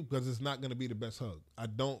even hug you because it's not gonna be the best hug. I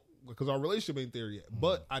don't." Because our relationship ain't there yet.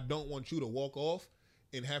 But I don't want you to walk off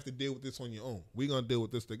and have to deal with this on your own. We're going to deal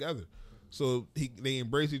with this together. So they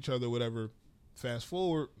embrace each other, whatever. Fast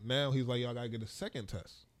forward, now he's like, "Y'all got to get a second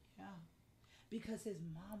test." Yeah. Because his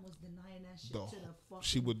mom was denying that shit to the fucking...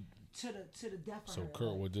 She would... To the death of So her.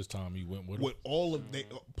 Kurt, with this time he went with all of they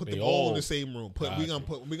put them all in the same room.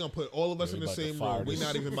 We gonna put all of us in the same room. We're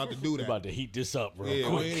not even about to do that. We're about to heat this up, bro.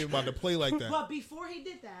 Yeah, we ain't even about to play like that. But before he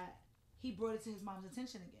did that, he brought it to his mom's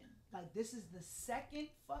attention again. like this is the second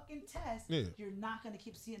fucking test. Yeah. You're not gonna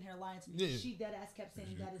keep seeing her lying to me. Yeah. She dead ass kept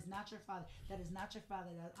saying that is not your father. That is not your father.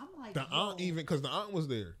 I'm like, The aunt even because the aunt was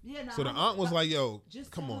there. Yeah, no, so the aunt was like, "Yo,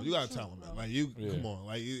 just come tell on, him you the gotta truth, tell him bro. that. Like you, come on,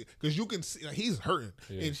 like because you can see like, he's hurting,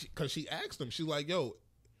 Yeah. and because she asked him, she's like, "Yo,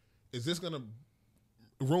 is this gonna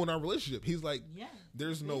ruin our relationship?" He's like, Yeah.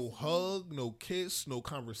 "There's no hug, no kiss, no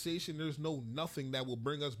conversation. There's no nothing that will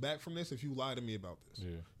bring us back from this if you lie to me about this."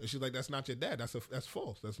 Yeah. And she's like, "That's not your dad. That's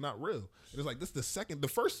false. That's not real." And it's like this is the second. The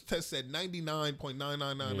first test said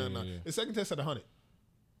 99.99999. Yeah. The second test said 100.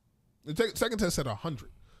 The second test said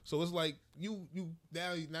 100. So it's like you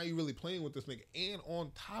now you really playing with this nigga, and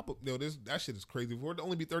on top of that shit is crazy. For it to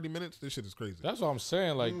only be 30 minutes, this shit is crazy. That's what I'm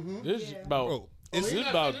saying. Like this is about Bro, this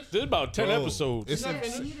is about 10 episodes. It's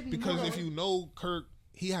because if you know Kirk,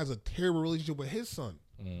 he has a terrible relationship with his son.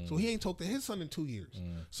 So he ain't talked to his son in 2 years.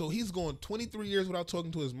 So he's going 23 years without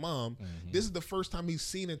talking to his mom. This is the first time he's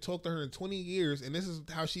seen and talked to her in 20 years, and this is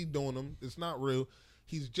how she's doing him. It's not real.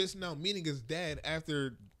 He's just now meeting his dad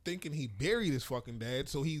after thinking he buried his fucking dad.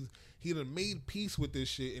 So he done made peace with this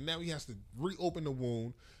shit, and now he has to reopen the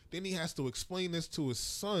wound. Then he has to explain this to his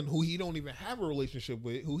son, who he don't even have a relationship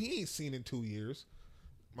with, who he ain't seen in 2 years.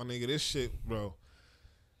 My nigga, this shit, bro,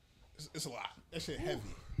 it's a lot. That shit heavy.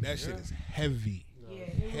 That shit is heavy. Yeah,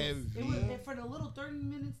 heavy. It was for the little 30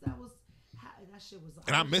 minutes. That shit was.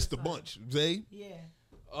 And I missed a bunch, Zay. Yeah.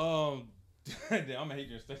 Damn, I'm gonna hate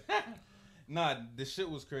your stuff. Nah, the shit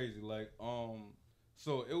was crazy. Like,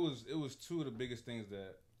 so it was two of the biggest things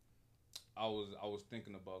that I was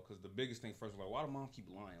thinking about. Because the biggest thing first was like, why the mom keep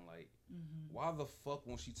lying? Like, why the fuck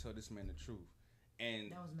won't she tell this man the truth?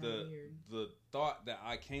 And that was the thought that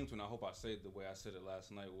I came to, and I hope I said it the way I said it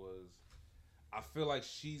last night, was I feel like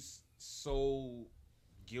she's so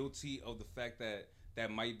guilty of the fact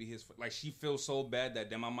that might be his. Like, she feels so bad that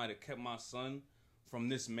damn, I might have kept my son from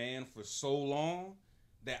this man for so long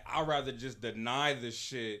that I'd rather just deny this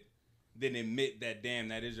shit than admit that damn,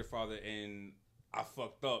 that is your father and I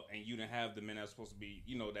fucked up and you didn't have the man that's supposed to be,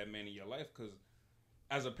 that man in your life. Because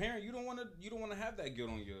as a parent, you don't want to have that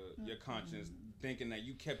guilt on your conscience, thinking that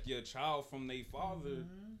you kept your child from their father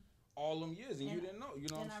all them years and you didn't know. You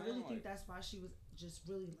know what I'm saying? And I really think that's why she was just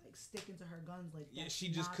really like sticking to her guns. Like, yeah, she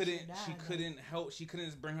just couldn't. She couldn't help. She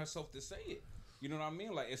couldn't bring herself to say it. You know what I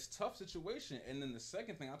mean? Like, it's a tough situation. And then the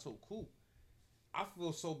second thing I told Coop, I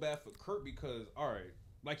feel so bad for Kurt because, all right,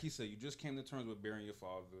 like he said, you just came to terms with burying your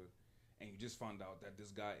father, and you just found out that this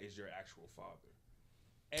guy is your actual father.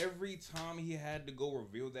 Every time he had to go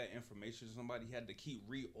reveal that information to somebody, he had to keep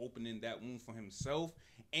reopening that wound for himself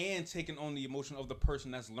and taking on the emotion of the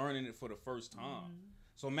person that's learning it for the first time.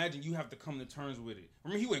 So imagine you have to come to terms with it.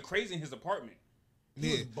 Remember, he went crazy in his apartment. He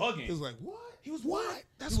was bugging. He was like, what? He was what?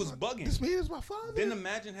 He was bugging. This man is my father? Then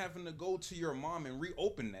imagine having to go to your mom and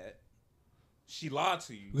reopen that. She lied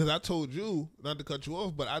to you. Because I told you, not to cut you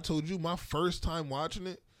off, but I told you my first time watching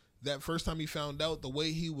it, that first time he found out, the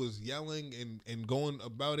way he was yelling and going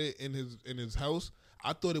about it in his house,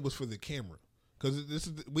 I thought it was for the camera.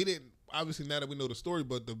 Because we didn't, obviously now that we know the story,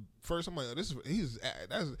 but the first time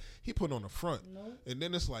he put on the front. Nope. And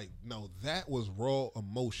then it's like, no, that was raw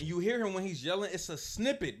emotion. You hear him when he's yelling, it's a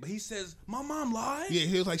snippet, but he says, my mom lied? Yeah,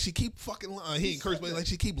 he was like, she keep fucking lying. He ain't cursed, but like,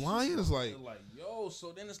 she keep lying. It's like, yo,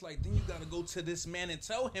 so then it's like, then you gotta go to this man and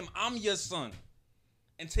tell him, I'm your son.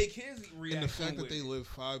 And take his reaction. And the fact that they live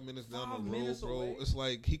 5 minutes down the road, bro, it's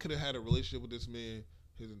like he could have had a relationship with this man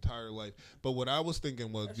his entire life. But what I was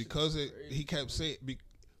thinking was, because he kept saying,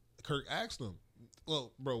 Kirk asked him,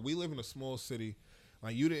 well, bro, we live in a small city.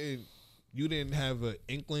 Like, you didn't have an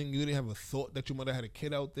inkling, you didn't have a thought that you might have had a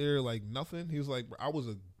kid out there, like nothing. He was like, I was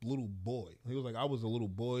a little boy. He was like, I was a little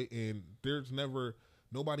boy, and there's never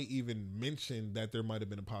nobody even mentioned that there might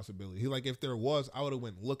have been a possibility. He like, if there was, I would have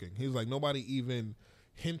went looking. He was like, nobody even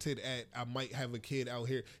hinted at I might have a kid out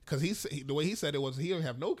here, because the way he said it was he didn't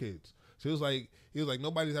have no kids. So he was like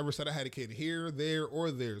nobody's ever said I had a kid here, there,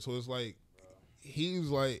 or there. So it's like he was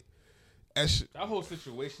like that whole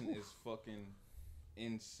situation is fucking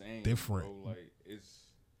insane, different, bro. Like, it's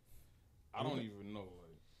I don't even know.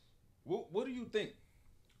 Like, what do you think?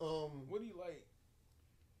 What do you like?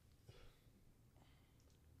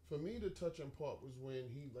 For me, the touching part was when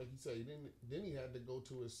he, like he said, then he had to go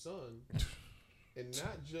to his son and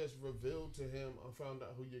not just reveal to him, I found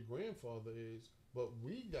out who your grandfather is, but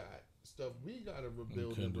we got stuff we got to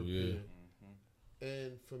rebuild and repair.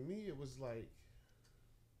 And for me, it was like,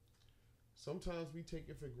 sometimes we take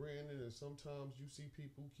it for granted, and sometimes you see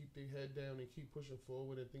people keep their head down and keep pushing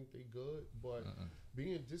forward and think they good, but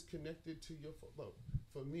being disconnected to your look,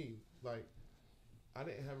 for me, like, I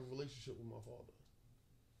didn't have a relationship with my father.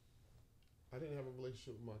 I didn't have a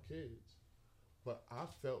relationship with my kids. But I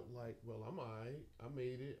felt like, well, I'm all right. I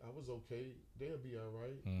made it. I was okay. They'll be all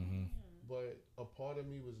right. Mm-hmm. But a part of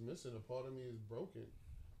me was missing. A part of me is broken.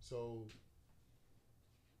 So,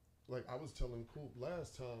 like I was telling Coop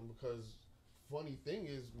last time, because funny thing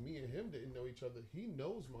is, me and him didn't know each other. He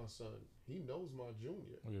knows my son. He knows my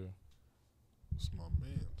junior. Yeah. It's my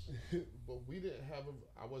man's. But we didn't have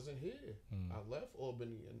I wasn't here. I left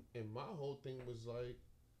Albany, and my whole thing was like,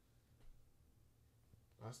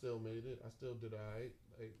 I still made it. I still did all right.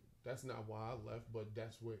 Like, that's not why I left, but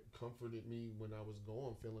that's what comforted me when I was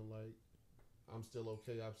going, feeling like I'm still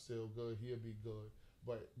okay. I'm still good. He'll be good.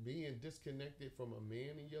 But being disconnected from a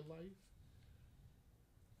man in your life,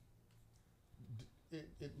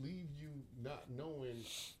 it leaves you not knowing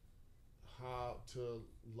how to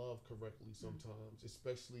love correctly sometimes,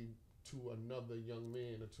 especially to another young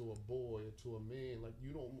man or to a boy or to a man. Like,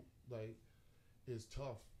 you don't, like, it's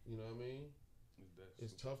tough. You know what I mean?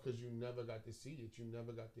 It's tough because you never got to see it. You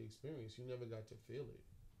never got the experience. You never got to feel it.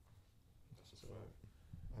 So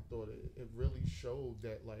I thought it really showed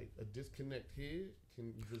that, like, a disconnect here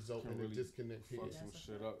can result in really a disconnect here. Fuck some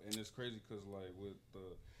shit up, and it's crazy because, like, with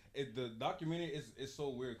the documentary is so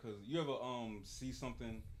weird because you ever see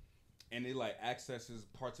something and it like accesses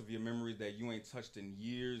parts of your memories that you ain't touched in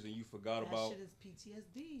years and you forgot about. That shit is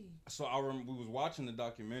PTSD. So I remember we was watching the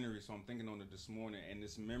documentary, so I'm thinking on it this morning, and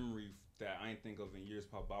this memory that I ain't think of in years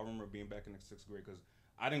popped. But I remember being back in the 6th grade because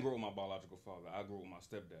I didn't grow up with my biological father. I grew up with my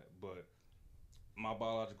stepdad, but my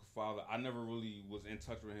biological father, I never really was in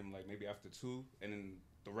touch with him. Like maybe after 2, and then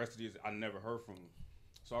the rest of the years I never heard from him.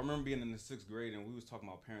 So I remember being in the 6th grade and we was talking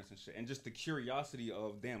about parents and shit, and just the curiosity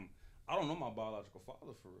of them. I don't know my biological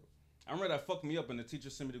father for real. I remember that fucked me up, and the teacher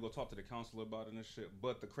sent me to go talk to the counselor about it and shit.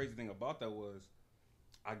 But the crazy thing about that was,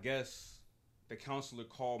 I guess the counselor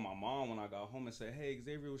called my mom when I got home and said, "Hey,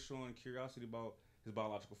 Xavier was showing curiosity about his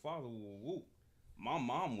biological father." Woo, woo. My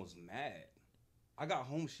mom was mad. I got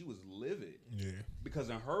home, she was livid. Yeah. Because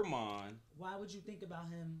in her mind, why would you think about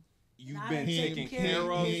him? You've been taken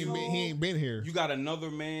care of. He ain't been here. You got another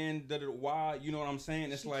man. Why? You know what I'm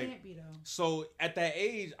saying? It's like, can't be though. So at that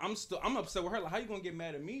age, I'm upset with her. Like, how you gonna get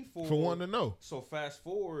mad at me for wanting to know? So fast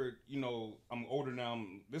forward, I'm older now.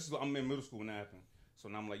 I'm in middle school when that happened. So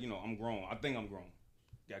now I'm like, I'm grown. I think I'm grown.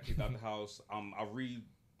 Got kicked out the house. I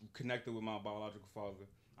reconnected with my biological father.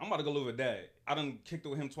 I'm about to go live with dad. I done kicked it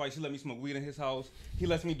with him twice. He let me smoke weed in his house. He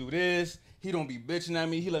lets me do this. He don't be bitching at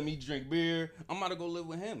me. He let me drink beer. I'm about to go live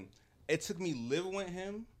with him. It took me living with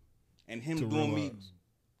him and him doing me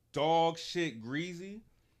dog shit greasy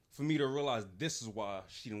for me to realize this is why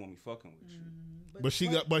she didn't want me fucking with you.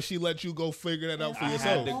 But she let you go figure that out for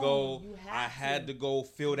yourself. I had to go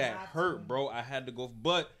feel that hurt, bro. I had to go,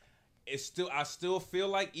 but I still feel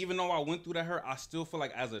like, even though I went through that hurt, I still feel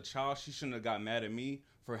like as a child she shouldn't have got mad at me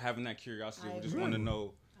for having that curiosity. I just want to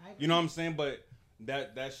know, you know what I'm saying? But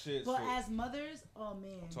that shit. But as mothers, oh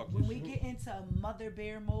man, when we get into mother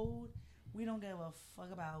bear mode, we don't give a fuck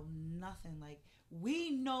about nothing. Like,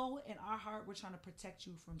 we know in our heart we're trying to protect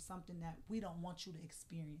you from something that we don't want you to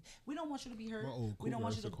experience. We don't want you to be hurt. We don't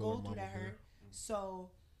want you to go through that hurt.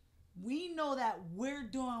 So we know that we're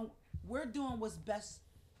doing what's best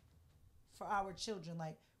for our children.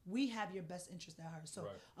 Like, we have your best interest at heart. So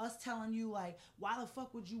us telling you, like, why the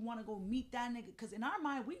fuck would you want to go meet that nigga? Because in our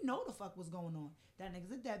mind, we know the fuck what's going on. That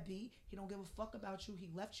nigga's a deadbeat. He don't give a fuck about you. He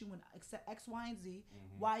left you in X, Y, and Z.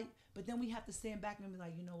 Mm-hmm. Why? But then we have to stand back and be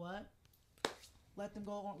like, you know what? Let them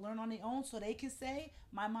go learn on their own so they can say,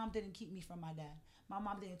 my mom didn't keep me from my dad. My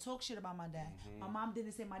mom didn't talk shit about my dad. Mm-hmm. My mom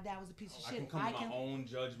didn't say my dad was a piece of shit. I can come to my own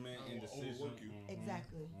judgment and decision. Mm-hmm.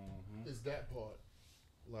 Exactly. Mm-hmm. It's that part.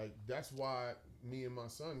 Like, that's why me and my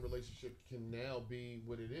son relationship can now be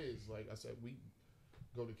what it is. Like I said, we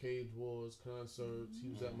go to Cage Wars, concerts. He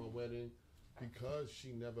was at my wedding because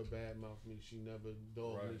she never badmouthed me. She never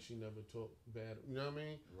dogged me. She never talked bad. You know what I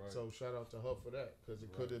mean? Right. So shout out to her for that, because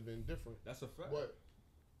it could have been different. That's a fact. But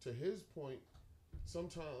to his point,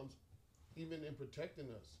 sometimes, even in protecting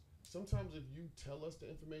us, sometimes if you tell us the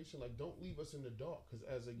information, like, don't leave us in the dark, because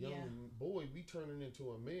as a young boy, we turning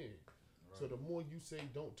into a man. So the more you say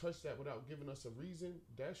don't touch that without giving us a reason,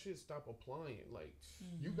 that shit stop applying. Like,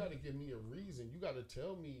 you got to give me a reason. You got to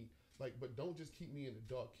tell me, like, but don't just keep me in the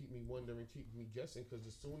dark, keep me wondering, keep me guessing, because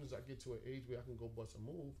as soon as I get to an age where I can go bust a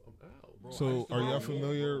move, I'm out. Bro, so are y'all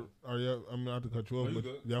familiar? I'm not to cut you off, but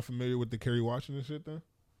y'all familiar with the Kerry Washington shit then?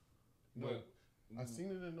 No. I seen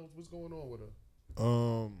it in notes. What's going on with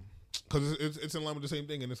her? Because it's in line with the same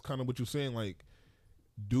thing, and it's kind of what you're saying. Like,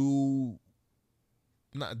 do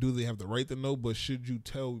they have the right to know? But should you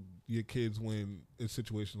tell your kids when it's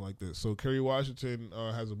situations like this. So Kerry Washington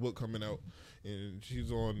has a book coming out, and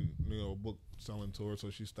she's on book selling tour, so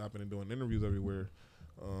she's stopping and doing interviews everywhere.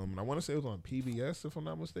 And I want to say it was on PBS if I'm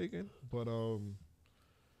not mistaken, but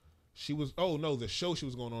she was the show she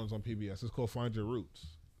was going on is on PBS. It's called Find Your Roots.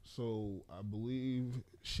 So I believe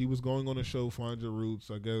she was going on a show, Find Your Roots.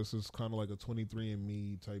 I guess it's kind of like a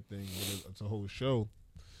 23andMe type thing. It's a whole show.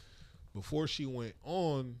 Before she went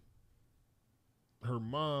on, her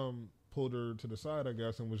mom pulled her to the side, I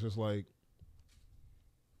guess, and was just like,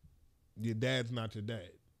 your dad's not your dad.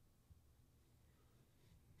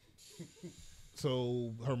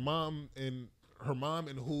 So her mom and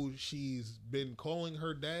who she's been calling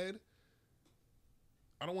her dad,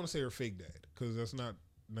 I don't want to say her fake dad, because that's not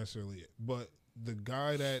necessarily it. But the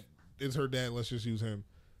guy that is her dad, let's just use him.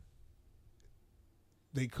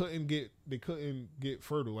 They couldn't get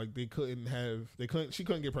fertile. Like she couldn't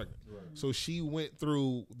get pregnant. Right. So she went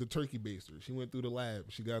through the turkey baster. She went through the lab.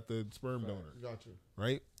 She got the sperm donor. Gotcha.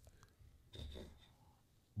 Right?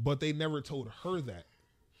 But they never told her that.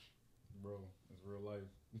 Bro, it's real life.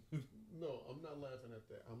 No, I'm not laughing at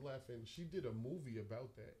that. I'm laughing. She did a movie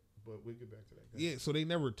about that, but we'll get back to that. Yeah, so they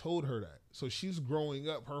never told her that. So she's growing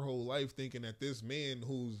up her whole life thinking that this man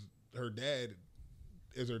who's her dad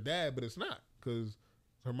is her dad, but it's not, because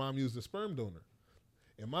her mom used a sperm donor.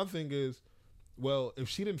 And my thing is, well, if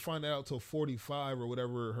she didn't find out till 45 or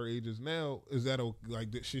whatever her age is now, is that like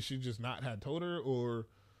she just not had told her, or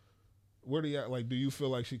where do you feel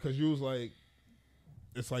like because you was like,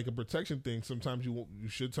 it's like a protection thing. Sometimes you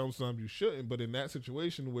should tell them, sometimes you shouldn't. But in that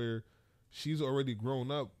situation where she's already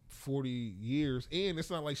grown up 40 years, and it's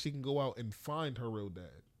not like she can go out and find her real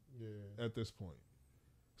dad at this point.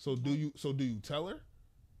 So do you tell her,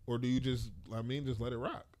 or do you just let it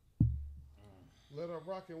rock? Let her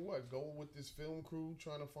rock and what? Go with this film crew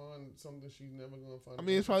trying to find something she's never gonna find. I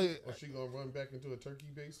mean, it's probably. Or she gonna run back into a turkey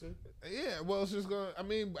baster? Yeah, well, it's just gonna.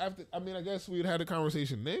 I guess we'd had a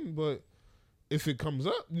conversation then, but if it comes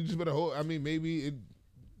up, you just better hold. I mean, maybe it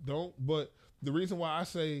don't. But the reason why I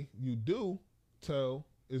say you do tell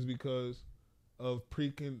is because of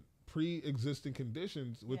pre-existing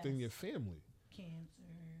conditions within your family, cancer,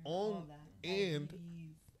 all that, and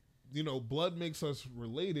blood makes us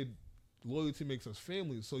related. Loyalty makes us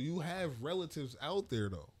family. So you have relatives out there,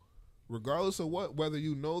 though, regardless of whether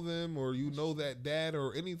you know them or you know that dad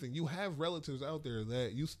or anything. You have relatives out there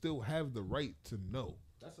that you still have the right to know.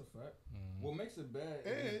 That's a fact. Mm-hmm. What makes it bad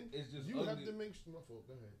is just you ugly. have to make sure. Go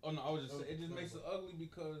ahead. Oh no, I was just saying, it just makes it ugly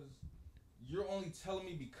because you're only telling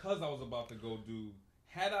me because I was about to go do.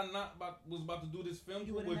 Had I not was about to do this film,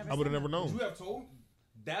 I would have never known. Would you have told me?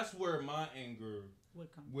 That's where my anger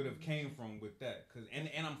would have came from with that. And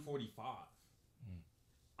I'm 45.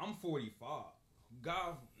 I'm 45.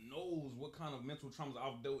 God knows what kind of mental traumas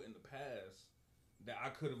I've dealt in the past that I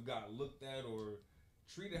could have got looked at or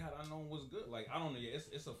treated had I known was good. Like, I don't know. Yeah,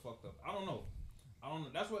 it's a fucked up. I don't know.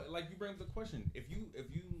 That's what, like, you bring up the question. If you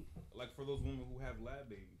like, for those women who have lab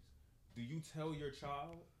babies, do you tell your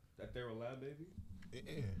child that they're a lab baby?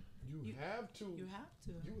 Yeah. You have to. You have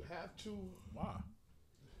to. You have to. Why?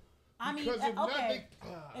 I mean, okay.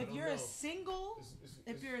 If you're a single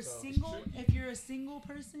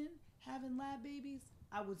person having lab babies,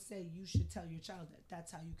 I would say you should tell your child that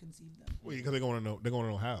that's how you conceive them. Well, because they're going to know. They're going to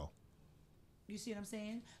know how. You see what I'm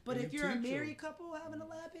saying? But if you're a married couple having a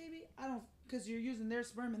lab baby, I don't, because you're using their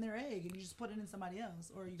sperm and their egg, and you just put it in somebody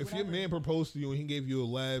else, or you. If your man proposed to you and he gave you a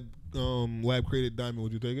lab created diamond,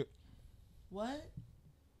 would you take it? What?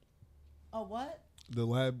 A what? The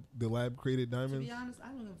lab created diamonds. To be honest, I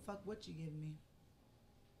don't give a fuck what you give me.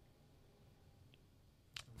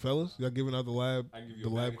 Fellas, y'all giving out the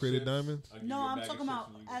lab created diamonds? No, I'm talking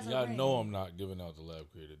about as a y'all ring. know I'm not giving out the lab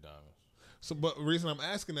created diamonds. So, but the reason I'm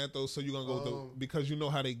asking that though, so you're gonna go because you know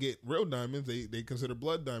how they get real diamonds, they consider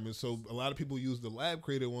blood diamonds. So a lot of people use the lab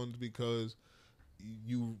created ones because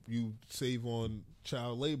you save on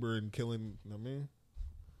child labor and killing. You know what I mean?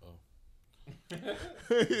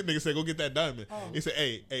 Nigga said, "Go get that diamond." Oh. He said,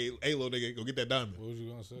 "Hey, little nigga, go get that diamond." What was you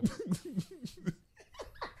gonna say?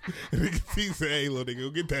 He said, "Hey, little nigga, go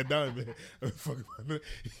get that diamond." Fuck my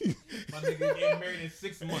nigga getting married in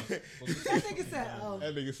 6 months. That nigga said, "Oh."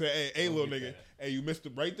 That nigga said, "Hey, little nigga, hey, you missed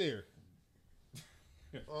it right there."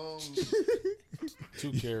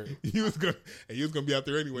 2 carat. You was gonna be out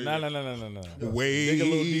there anyway. No. Wade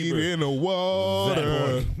in the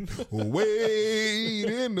water. Wade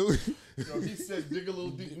in the. Yo, he said dig a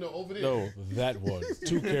little deep. No, over there. No, that one.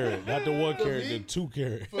 2 carat, not the 1 carat. The 2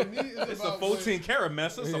 carat. For me, it's a 14 carat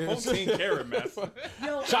mess. It's a 14 carat mess.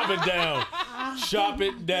 Chop it down. Chop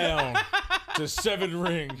it down to 7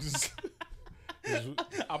 rings.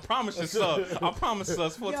 I promise you, son. I promise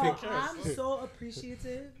us. We'll Yo, take care of I'm so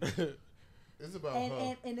appreciative. It's about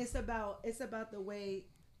and it's about the way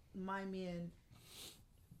my man.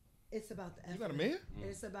 It's about the effort. You got a man?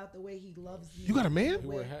 It's about the way he loves me. You got a man?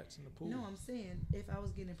 You wear hats in the pool. No, I'm saying if I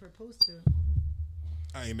was getting proposed to.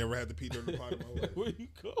 I ain't never had to pee during the pot in my life. Where you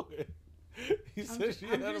going? He said she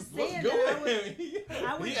I'm had a just man. saying that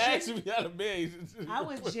He asked if he had a man. I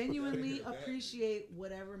would genuinely appreciate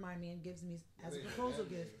whatever my man gives me as a proposal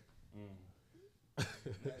gift.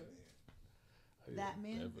 That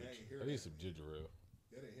man? I need some ginger ale.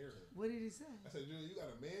 That didn't hear him. What did he say? I said, Junior, you got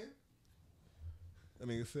a man? That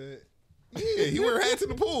nigga said, yeah, he wear hats in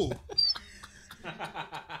the pool.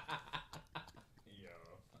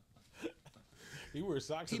 He wears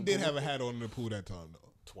socks. He in the did pool. have a hat on in the pool that time, though.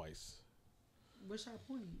 Twice. What's your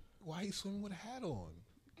point? Why he swimming with a hat on?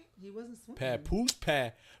 He wasn't swimming. Pad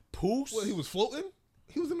poos. Well, he was floating?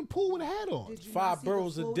 He was in the pool with a hat on. Did you 5 not see the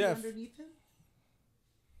boroughs of floaty death. underneath him?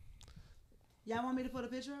 Y'all want me to put a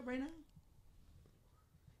picture up right now?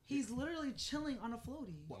 He's literally chilling on a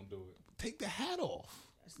floaty. Don't do it. Take the hat off.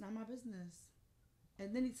 That's not my business.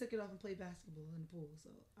 And then he took it off and played basketball in the pool. So,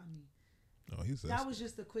 I mean, Oh, he's that was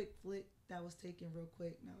just a quick flick that was taken real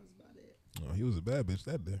quick. And that was about it. Oh, he was a bad bitch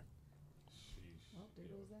that day. Well, there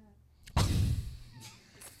goes that.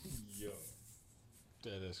 Yo.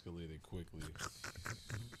 That escalated quickly.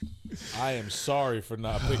 I am sorry for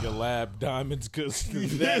not picking lab diamonds because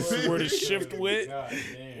that's where the shift went.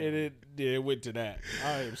 And it went to that.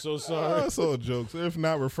 I am so sorry. That's all jokes. If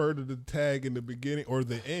not, refer to the tag in the beginning or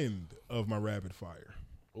the end of my rapid fire.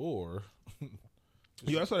 Or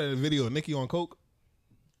Yo, I saw that in the video of Nicki on coke.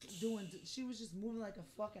 She was just moving like a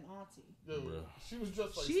fucking auntie. Yo, she was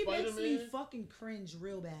just like She Spider-Man. makes me fucking cringe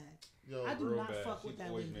real bad. Yo, I do real not bad. fuck She with that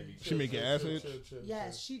always lady. made me She make your ass itch?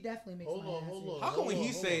 Yes, she definitely makes Hold my on, ass hold itch. on. How come when he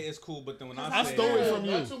hold say on. it's cool, but then when I I say stole it from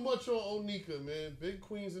you. Not too much on Onika, man. Big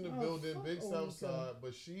Queens in the Oh, building, fuck big Onika. South Side,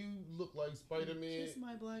 but she looked like Spider-Man. Kiss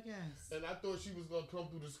my black ass. And I thought she was gonna come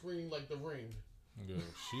through the screen like the Ring. yo,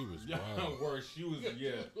 she was Yeah, wild. where she was, yeah,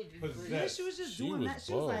 Yeah, possessed. she was just She doing was that.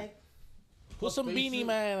 She was bugged. like, Put some Beanie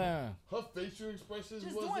Man on. Her facial expressions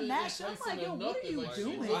Just wasn't doing that shit. I'm enticing like, yo, or what are nothing. you Like,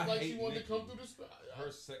 doing? She looked like I she hate wanted to come Nicki. through the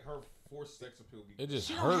screen. Her forced sex appeal. Be It just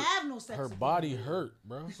she hurt. don't have no sex Her appeal. body hurt,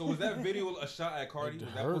 bro. So was that video a shot at Cardi? It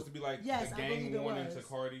Was that hurt. supposed to be like Yes, a I gang believe it warning was. to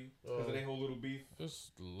Cardi because of their whole little beef?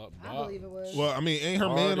 Just I believe it was. Well, I mean, ain't her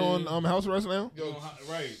man Party. on house arrest now? You know,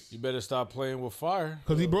 right. You better stop playing with fire.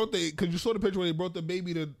 Because you saw the picture where they brought the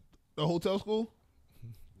baby to the hotel school?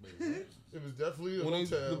 It was definitely a When they-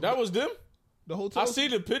 hotel. That was them? The hotel I see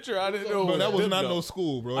the picture. I didn't know. Bro, it that was them, not though. no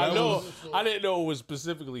school, bro. I That know. was- I didn't know it was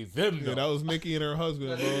specifically them. yeah, Though. that was Nicki and her husband,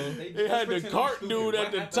 bro. They had the cart dude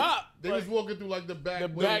at the top. They was walking through like the back The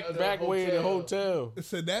way of back way of the hotel. It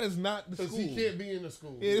said that is not the Because school. he can't be in the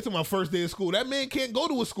school. Yeah, this is my first day of school. That man can't go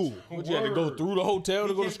to a school. Would you have to go through the hotel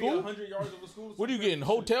to go to Can't be school? 100 yards of a school. What are you getting?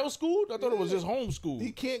 Hotel school? I thought it was just home school.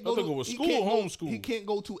 He can't I go thought to it was he school can't or go- home school. He can't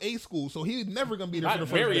go to a school, so he's never gonna be there Not for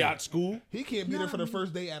the first Marriott day. school. He can't be there for the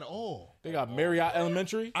first day at all. They got Marriott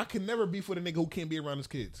Elementary. I can never be for the nigga who can't be around his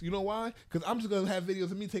kids. You know why? Because I'm just gonna have videos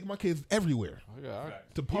of me taking my kids everywhere, Oh, yeah, all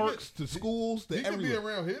right. to parks, to schools, to He could be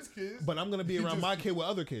everywhere. around his kids. But I'm gonna be He around just- my kid with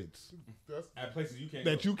other kids That's, At places you can't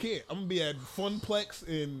that go. you can't. I'm gonna be at Funplex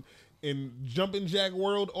and in Jumpin' Jack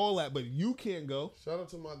World, all that, but you can't go. shout out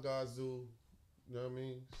to my guy Zoo. You know what I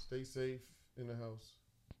mean? Stay safe in the house.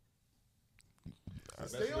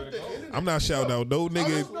 Stay off the internet. I'm not shouting out no I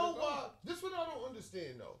nigga. don't know why. This one I don't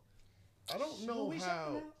understand though. I don't know we how.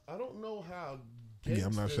 shouting out? I don't know how. Yeah,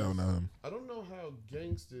 I'm not gangsters- shouting out him. I don't know how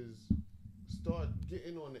gangsters start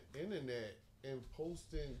getting on the internet and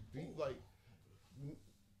posting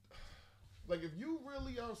like if you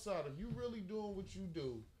really outside, if you really doing what you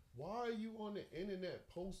do, why are you on the internet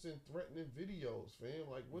posting threatening videos, fam?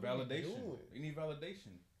 Like what are you Validation. doing? You need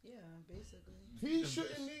validation. Yeah, basically. He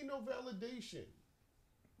shouldn't need no validation.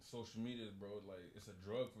 Social media, bro, like it's a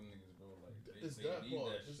drug for niggas, bro. Like It's they that need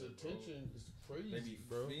part. that It's shit, attention. bro. It's They be crazy,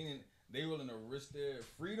 bro. fiending. They willing to risk their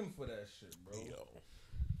freedom for that shit, bro.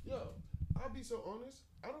 Yo, I'll be so honest.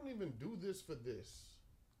 I don't even do this for this.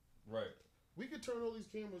 Right. We could turn all these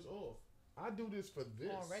cameras off. I do this for this.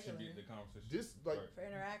 Oh, Should regular. be the conversation. This like Right. For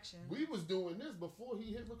interaction. we was doing this before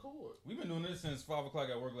he hit record. We've been doing this since 5 o'clock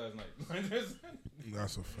at work last night. Like, that's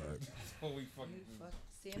That's a fact. what we fucking. You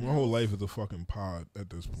fuck My whole life is a fucking pod at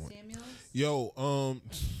this point. Samuels? Yo,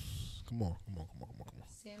 come on.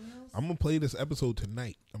 Samuels? I'm gonna play this episode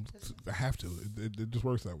tonight. I have to. It just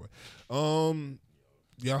works that way.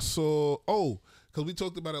 Y'all saw? Because we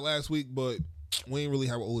talked about it last week, but we ain't really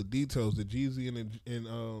have all the details. The Jeezy and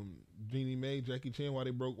Jeannie Mae, Jackie Chan, why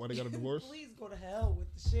they got a divorce? Please go to hell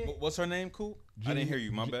with the shit. What's her name, Cool? I didn't hear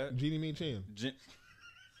you, my bad. Jeannie Mae Chan.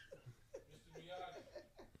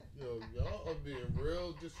 Yo, y'all are being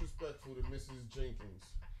real disrespectful to Mrs. Jenkins.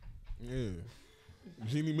 Yeah.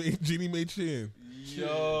 Jeannie Mae Chan.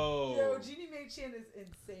 Yo, Jeannie Mae Chan is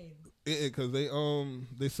insane. Yeah, because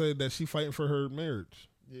they said that she fighting for her marriage.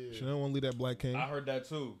 Yeah. She don't want to leave that black king. I heard that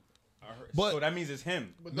too. But so that means it's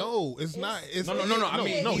him. No, it's not. It's no. I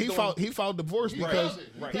mean, no. He filed divorce because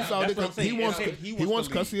he filed it because he wants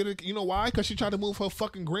custody of the, you know why? Because she tried to move her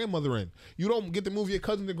fucking grandmother in. You don't get to move your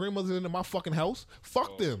cousin and grandmother into my fucking house.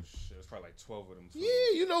 Fuck them. Shit, it's probably like 12 of them. Too.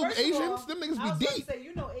 Yeah, you know, First Asians, them niggas be deep. Say,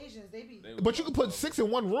 you know, Asians, they be. But you can put 6 in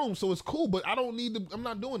one room, so it's cool. But I don't need to. I'm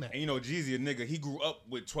not doing that. And you know, Jeezy, a nigga, he grew up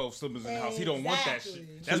with 12 siblings in the house. He don't want that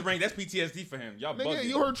shit. That's PTSD for him. Y'all nigga, bugging.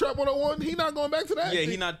 you heard Trap 101? He not going back to that. Yeah,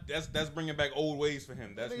 he not. That's bringing back old ways for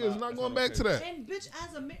him. That's nigga's not going back to that. And bitch,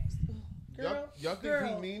 as a girl, y'all think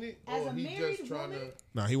he mean it, as or a he married just trying woman, to?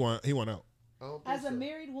 Nah, he want out. As a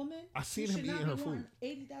married woman, I seen him eating her food.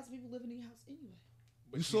 80,000 people live in the house anyway.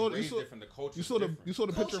 But you saw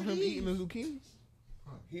the picture of him eating the zucchini.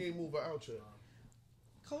 He ain't moving out yet.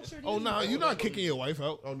 Culture. Oh no, you're not kicking your wife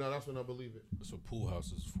out. Oh no, that's when I believe it. That's what pool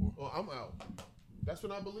house is for. Oh, I'm out. That's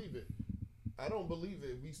when I believe it. I don't believe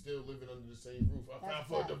it. We still living under the same roof. I filed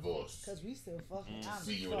for a divorce. Cause we still fucking.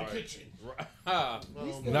 See you in the kitchen.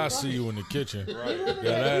 Not see you in the kitchen. Right. That we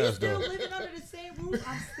ass still though. living under the same roof.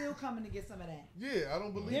 I'm still coming to get some of that. Yeah, I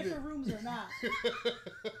don't believe it. Different rooms or not.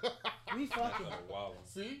 We fucking. Wow.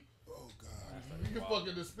 See? Oh God. You can fuck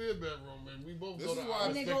in the spare bedroom, and we both This go is to why.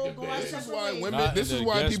 our This is why women. Not This in is the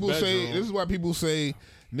why guest people say. bedroom. This is why people say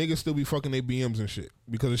niggas still be fucking their BMs and shit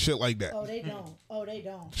because of shit like that. Oh, they don't. Oh, they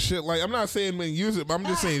don't. Shit like I'm not saying men use it, but I'm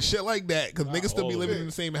just saying shit like that because niggas still be living in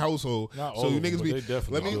the same household. Not So all you of them, niggas but be. they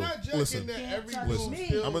definitely Let me do. not judging listen. that every Can't dude touch me.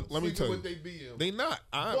 still let me sleeping tell you. with they BM. They not.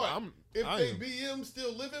 But if I they am. BM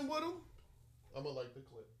still living with them, I'm gonna like the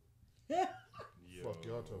clip. Fuck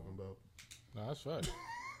y'all talking about? Nah, that's right.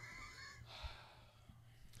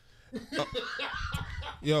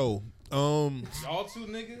 Yo, Y'all two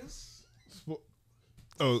niggas.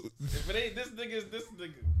 oh, If it ain't this nigga, it's this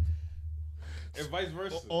nigga. And vice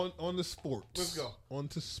versa. on the sports. Let's go. On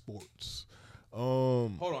to sports.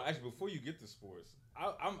 Hold on, actually, before you get to sports,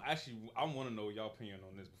 I want to know y'all opinion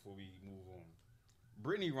on this before we move on.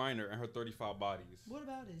 Brittany Reiner and her 35 bodies. What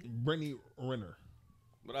about it? Brittany Renner.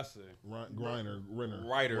 What I say? Griner.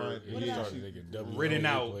 Writer. What about Started taking WNBA Written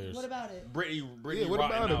out. players. What about it? Brittany Yeah, what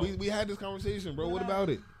about rotting it? out. We had this conversation, bro. What about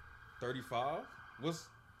it? 35?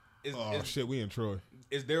 Oh shit, we in Troy.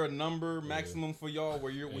 Is there a number maximum for y'all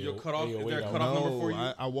where you're when you're cut off? Is wait, there a no. cutoff number for you?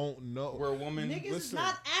 I won't know. Where a woman Niggas is Listen.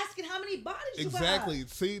 not asking how many bodies Exactly. you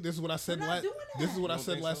got. See, this is what I said We're not last. doing This is what You I don't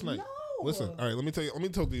said think last so? night. No. Listen, all right. Let me tell you. Let me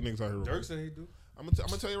talk to you niggas out here. real Dirk quick. said he do. I'm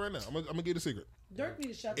gonna tell you right now. I'm gonna give you the secret. Dirk need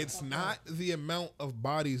to shut the It's fuck not up. the amount of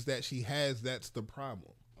bodies that she has that's the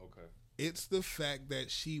problem. Okay. It's the fact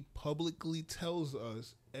that she publicly tells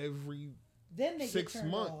us every Then they 6 get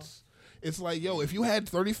turned months. It's like, yo, if you had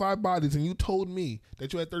 35 bodies and you told me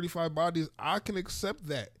that you had 35 bodies, I can accept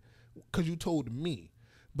that because you told me.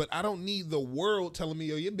 But I don't need the world telling me,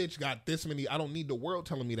 yo, your bitch got this many. I don't need the world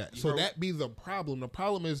telling me that. So that be the problem. The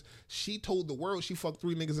problem is she told the world she fucked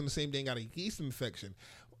 3 niggas in the same day and got a yeast infection.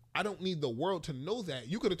 I don't need the world to know that.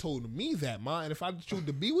 You could have told me that, Ma. And if I choose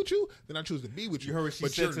to be with you, then I choose to be with you. You heard what she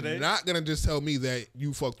but said you're today? not going to just tell me that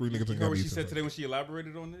you fucked 3 niggas You and heard got a what she yeast said infection. today when she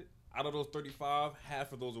elaborated on it? Out of those 35,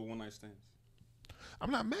 half of those are one night stands. I'm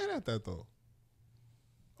not mad at that, though.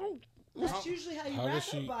 That's usually how you How wrap does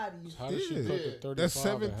she? up bodies. How does she Yeah. cut the 35 That's in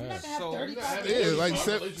seven- half? You're not gonna have So- 35. Yeah, like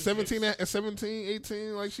relationships. 17,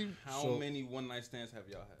 18, like she. How many one night stands have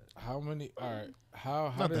y'all had? How many? All right.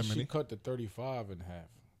 How Not did that she many. cut the 35 in half?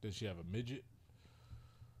 Did she have a midget?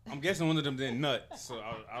 I'm guessing one of them didn't nut, so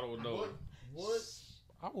I don't know. What?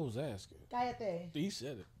 I was asking. Cállate. He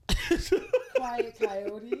said it. Quiet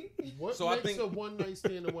coyote. What So I makes think- a one night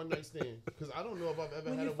stand a one night stand? Because I don't know if I've ever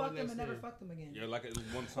When had you a fuck one them night and stand. never fuck them again. Yeah, like it was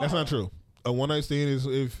one time. That's not true. A one night stand is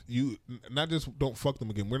if you not just don't fuck them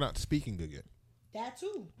again. We're not speaking again. That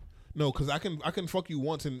too. No, because I can fuck you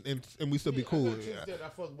once and we still be cool. I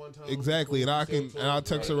fucked one time. Exactly, and I can and I'll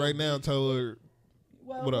text her right now and tell her.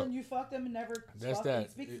 Well, What when up? you fuck them and never That's fuck that. and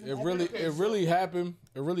speak to them It ever really, again. it really happened.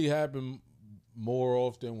 It really happened more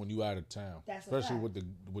often when you out of town, That's a especially fact.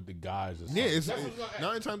 with the guys. Or Yeah, it's That's what's gonna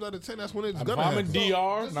 9 times out of 10. That's when it's if gonna I'm in happen.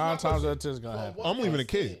 DR, This is 9 my times out question. of 10 is gonna For a happen. one I'm leaving night a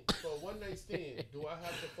kid. stand- For a one night night stand, do I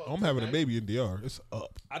have to fuck? I'm having a tonight? baby in DR. It's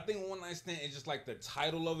up. I think one night stand is just like the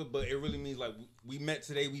title of it, but it really means like we met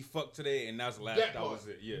today, we fucked today, and that's the last. That was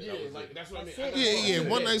it. Yeah, that was it. That's what I mean. Yeah.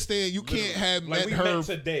 One night stand. You can't have Like, met we her met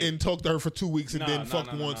today. and talk to her for 2 weeks and then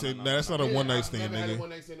fuck once. And that's not a one night stand, nigga.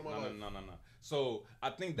 No. So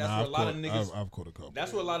I think that's where a lot of niggas. I've caught a couple.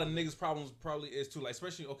 That's where a lot of niggas' problems probably is too. Like,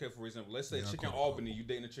 especially for example, let's say Yeah, Chicken Albany, you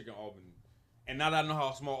dating a Chicken Albany, and now that I know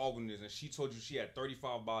how small Albany is, and she told you she had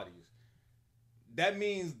 35 bodies. That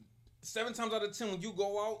means 7 times out of 10 when you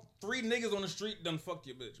go out, 3 niggas on the street done fucked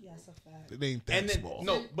your bitch. Yeah, that's a fact. It ain't that small.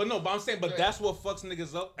 But I'm saying, that's what fucks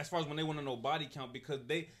niggas up as far as when they want to know body count, because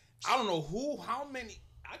I don't know how many.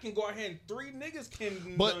 I can go ahead and 3 niggas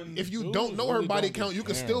can. But if you don't know her body count, you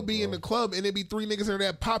can still be in the club and it be 3 niggas in there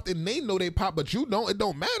that popped and they know they pop, but you don't. It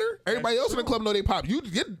don't matter. Everybody else in the club know they pop. You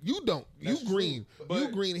don't. You green. You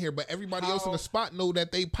green here, but everybody else in the spot know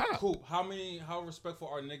that they pop. Cool. How respectful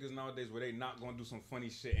are niggas nowadays where they not gonna do some funny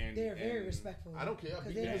shit and they're very respectful. I don't care.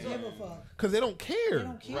 Because they don't give a fuck. Because they don't care. They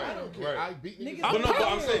don't care. I don't care. I beat niggas. But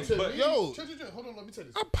I'm saying, but yo, hold on. Let me tell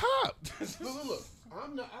you this. I popped. Look.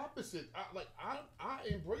 I'm the opposite. I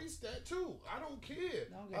embrace that too. I don't care.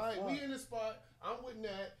 All right, we in the spot. I'm with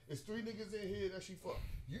Nat. It's 3 niggas in here that she fuck.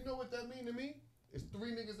 You know what that mean to me? It's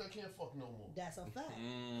 3 niggas that can't fuck no more. That's a fact.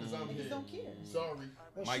 Because I'm Niggas here. don't care. Sorry.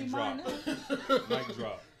 Well, Mic drop. Mic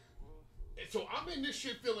drop. So I'm in this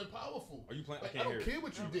shit feeling powerful. Are you playing? I don't care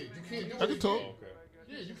what you did. You can't do it. I can talk. Again.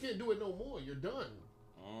 Yeah, you can't do it no more. You're done.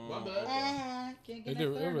 My bad. Can't get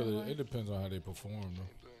that It depends on how they perform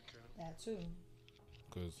though. That too.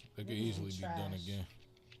 Because they could easily be done again.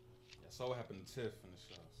 That's all what happened to Tiff in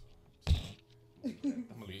the show.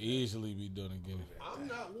 Could easily be done again. I'm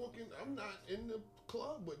not in the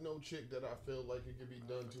club with no chick that I feel like it could be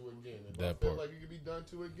done to again. If That I feel part. like it could be done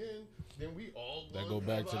to again, then we all That gonna go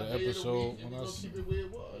back have to our the day of episode week and when we I gonna s- keep it where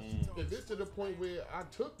it was. If it's to the point where I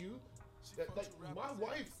took you, like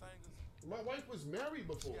my wife was married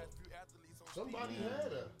before. Somebody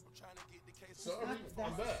had her. Sorry,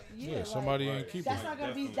 I'm back. Yeah, somebody ain't keep That's it. not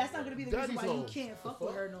gonna be. That's not gonna be the reason why you home. can't fuck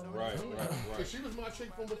with her no more. Right. So she was my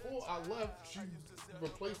chick from before I left. She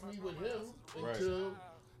replaced me with him Right. until.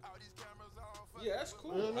 Yeah, that's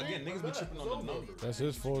cool. You know what I Again, mean? niggas be I'm tripping back. on the It's over. numbers. That's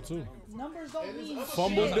his fault too. Numbers don't mean shit.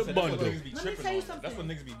 Fumbled the That's what bundle. niggas be Let me tripping tell you on. something. That's what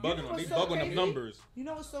niggas be You know bugging on. what's They so bugging them crazy? numbers. You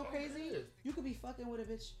know what's so crazy? You could be fucking with a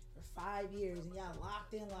bitch for 5 years and y'all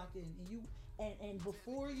locked in, and you and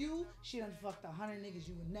before you, she done fucked 100 niggas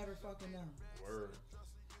you would never fucking know. Word.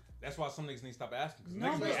 That's why some niggas need to stop asking. 'Cause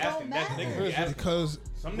Numbers niggas be don't asking. That's matter. niggas be asking. Because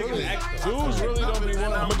Some niggas ask. Dudes really don't be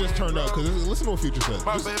I'm wanting. gonna just turn up because listen to what Future said.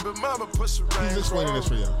 My baby mama push a He's explaining this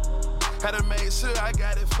for you Had to make sure I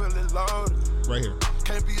got it fully loaded. right here.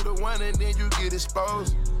 Can't be the one and then you get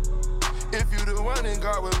exposed. If you the one, then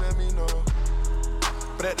God will let me know.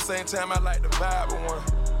 But at the same time, I like the vibe of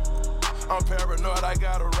one. I'm paranoid, I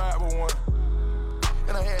gotta ride with one.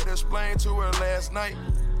 And I had to explain to her last night.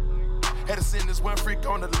 Had to send this one freak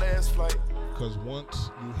on the last flight. Because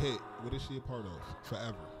once you hit, what is she a part of?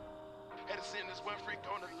 Forever. Had to send this one freak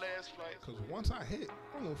on the last flight. Because once I hit,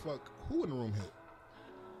 I don't give a fuck who in the room hit.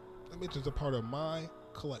 That bitch is a part of my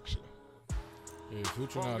collection. Yeah,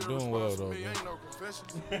 Future not doing well though, man. Ain't no confession.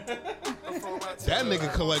 That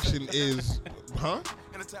nigga collection is, huh?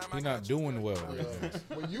 He not doing well.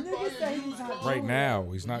 When you buy Niggas say a he's used not car, Right now,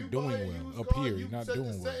 he's when not you doing buy a well. used Up car, here, you he's not set the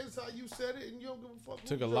doing well. sentence how you said it, and you don't give a fuck.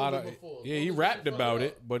 Took who a you lot don't of give a fuck. yeah. He Don't rapped give a about fuck.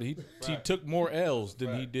 it, but he took more L's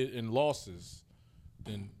than he did in losses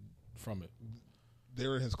than from it.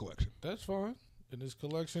 They're in his collection. That's fine. And his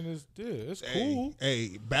collection is it's cool.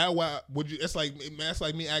 Hey, Bow Wow, would you? It's like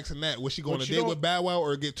me asking that. Was she going But to you date don't- with Bow Wow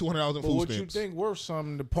or get $200 in But food what you stamps? think worth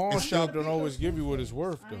something? The pawn It's shop still- don't always give you what it's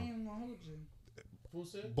worth I though. ain't even gonna hold you.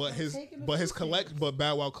 But his taking the but his food collect stamps. but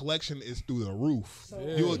Bow Wow collection is through the roof. So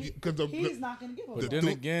Because he's not gonna give a But fuck. then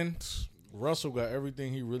again, Russell got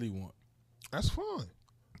everything he really want. That's fine.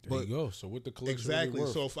 There But you go. So what the collection exactly. really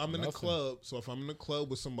worth? So if I'm in the Nothing. club,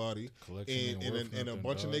 with somebody, Collection and ain't worth and a nothing,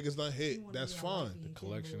 bunch of dog. niggas done hit, that's fine. The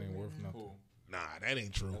collection ain't worth nothing. Nah, that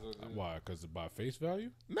ain't true. Why? Because by face value?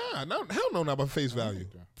 Nah, no, hell no, not by face value.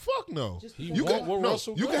 Fuck no. He You want can what no,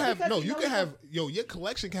 Russell you got. can have Because no, he you knows can have your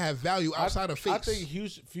collection can have value outside of face. I think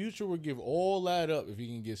Future would give all that up if he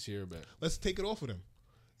can get Sierra back. Let's take it off of them.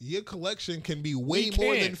 Your collection can be way He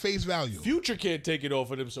more can't. than face value. Future can't take it off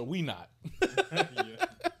of them, so we not.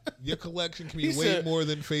 Your collection can He be way said- more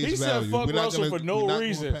than face he said value. fuck We're not Russell gonna- for no we're not gonna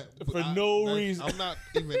reason. For no reason.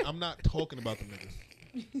 I'm not talking about them niggas.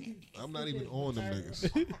 I'm not even on them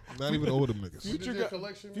niggas. I'm not even on them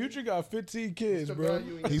niggas. Future got 15 kids, bro.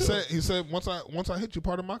 He said once I hit you,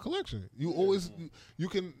 part of my collection. You've always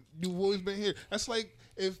been here. That's like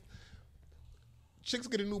if chicks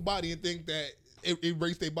get a new body and think that it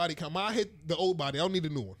erased their body count. I hit the old body. I don't need a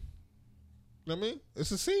new one. You know what I mean?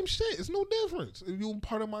 It's the same shit. It's no difference. If you're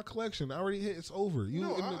part of my collection, I already hit. It's over.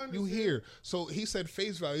 You here. So he said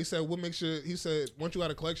face value. He said what makes sure. He said once you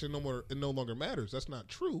got a collection, it no longer matters. That's not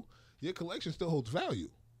true. Your collection still holds value.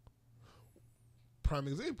 Prime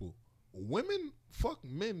example. Women fuck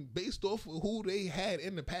men based off of who they had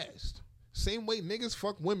in the past. Same way niggas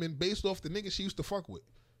fuck women based off the niggas she used to fuck with.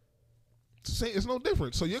 It's no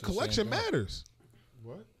different. So your collection matters.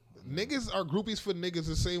 What? Niggas are groupies for niggas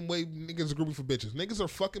the same way niggas are groupies for bitches. Niggas are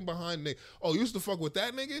fucking behind niggas. Oh, you used to fuck with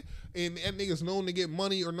that nigga, and that nigga's known to get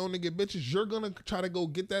money or known to get bitches. You're gonna try to go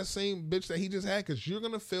get that same bitch that he just had because you're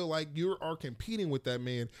gonna feel like you are competing with that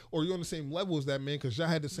man or you're on the same level as that man because y'all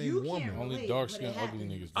had the same woman. Only dark skinned ugly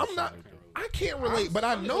niggas. I'm not. I can't relate, but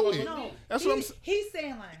I know it. No, That's what I'm saying. He's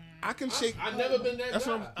saying like. I can shake. I've never been that That's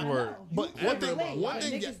guy. what I'm. But one thing,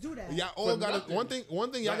 niggas do that. y'all all gotta. One thing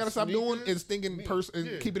y'all gotta stop doing is thinking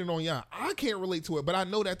keeping it on y'all. I can't relate to it, but I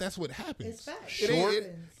know that that's what happens. It's fact.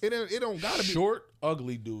 It don't gotta be short,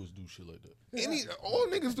 ugly dudes do shit like that. All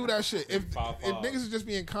niggas do that shit. If niggas is just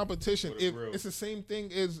being competition, if it's the same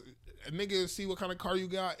thing as a nigga see what kind of car you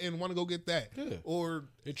got and want to go get that, or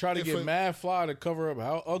they try to get mad fly to cover up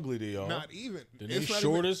how ugly they are. Not even. Then they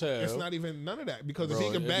short as hell. It's not even none of that because bro, if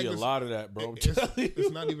he can bag a lot of that, bro. It's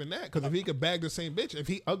not even that because if he could bag the same bitch, if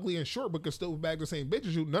he ugly and short but could still bag the same bitch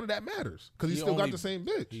as you, none of that matters because he still got the same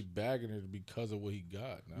bitch. He bagging it because of what he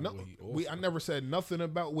got. Not what he I never said nothing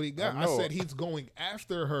about what he got. I said he's going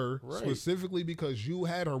after her specifically because you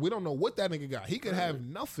had her. We don't know what that nigga got. He could have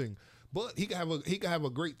nothing. But he could have a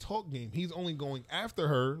great talk game. He's only going after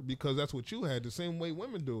her because that's what you had. The same way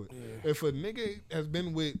women do it. Yeah. If a nigga has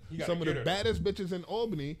been with some of the baddest bitches in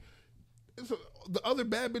Albany, the other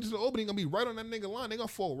bad bitches in Albany gonna be right on that nigga line. They gonna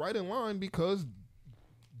fall right in line because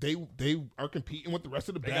they are competing with the rest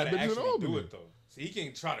of the bad bitches in Albany. Do it though. See, he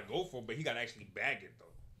can try to go for it, but he gotta actually bag it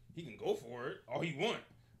though. He can go for it all he want,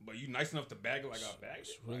 but you nice enough to bag it like I bagged it.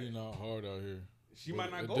 It's really not hard out here. She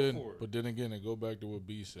might not go for it. But then again, go back to what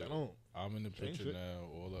B said. I'm in the picture now.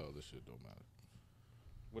 All that other shit don't matter.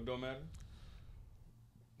 What don't matter?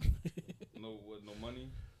 No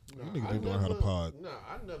money? You niggas need to learn how to pod. Nah,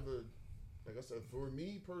 I never, like I said, for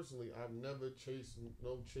me personally, I've never chased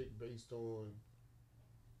no chick based on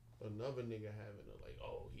another nigga having a, like,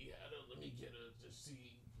 oh, he had her, let me get her to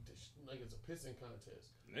see, like it's a pissing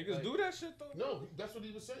contest. Niggas do that shit though? No, that's what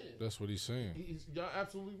he was saying. That's what he's saying. Y'all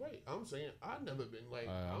absolutely right. I'm saying I've never been like.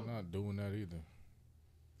 I'm not doing that either.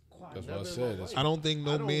 That's what I said. I don't think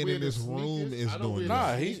no man in this room is doing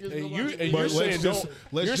that. You're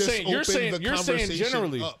saying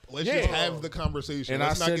generally. Let's just have the conversation. And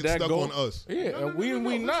let's I not said get that stuck on us. Yeah, no,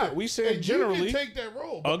 we not. We said generally. You can take that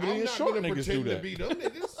role. Ugly and short niggas do that.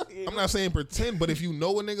 I'm not saying pretend, but if you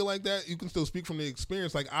know a nigga like that, you can still speak from the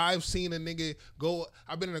experience. Like I've seen a nigga go.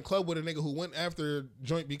 I've been in a club with a nigga who went after a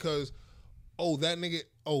joint because, that nigga,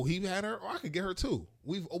 he had her. I could get her too.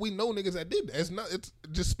 We know niggas that did that. It's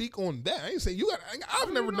just speak on that. I ain't saying you got.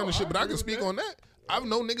 I've never done the shit, but I can speak on that. I've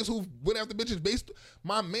known niggas who went after bitches based.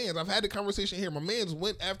 My mans. I've had the conversation here. My mans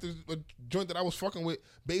went after a joint that I was fucking with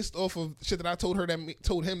based off of shit that I told him that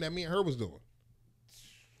me and her was doing.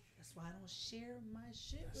 That's why I don't share my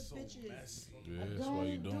shit with bitches. Yeah, that's why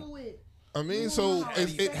you don't do it. I mean, so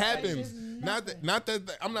it happens. Not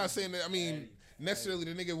that I'm not saying that. I mean, necessarily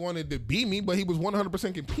the nigga wanted to be me, but he was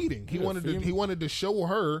 100% competing. He wanted to show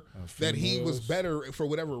her that he was better for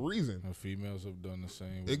whatever reason. And females have done the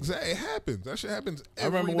same. Exactly, it happens. That shit happens. I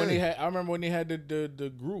remember when they had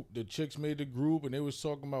the group. The chicks made the group, and they was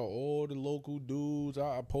talking about all the local dudes.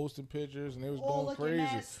 I posted pictures, and they was going crazy.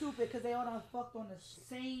 Mad stupid because they all done fucked on the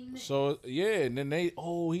same. So yeah, and then he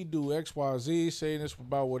do XYZ saying this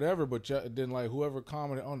about whatever, but then like whoever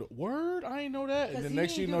commented on the word, I ain't know that, and the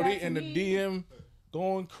next thing you know they in the DM.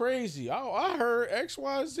 Going crazy. I heard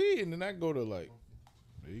XYZ, and then I go to like,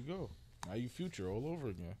 there you go. Now you Future all over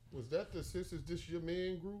again. Was that the Sisters This Your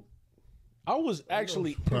Man group? I was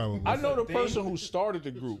actually, I know the person who started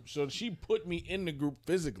the group, so she put me in the group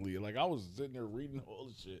physically. Like I was sitting there reading all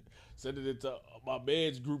the shit, sending it to my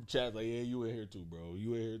man's group chat. Like, yeah, you in here too, bro.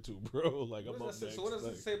 You in here too, bro. Like I'm up next. So what does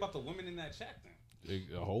it say about the women in that chat then?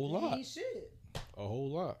 A whole lot. A whole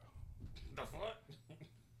lot. The fuck?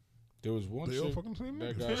 There was one chick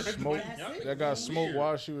that got smoked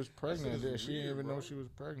while she was pregnant. She didn't even know she was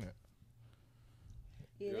pregnant.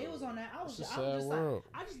 Yeah, they was on that. I was just world.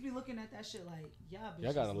 like, I just be looking at that shit like,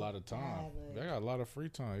 y'all got a lot of time. They got a lot of free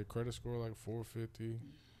time. Your credit score like 450.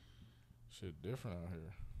 Shit different out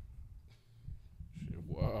here. Shit,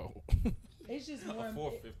 wow. It's just more.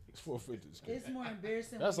 450. It's 450. It's more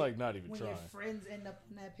embarrassing. That's when like not even when trying. your friends end up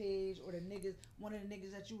on that page, or the niggas, one of the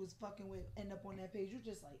niggas that you was fucking with, end up on that page. You're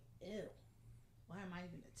just like, ew. Why am I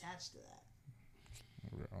even attached to that?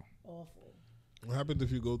 Yeah. Awful. What happens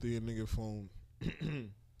if you go through your nigga phone and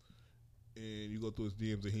you go through his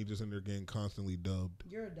DMs and he just in there getting constantly dubbed?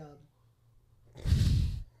 You're a dub.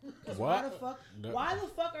 What? Why the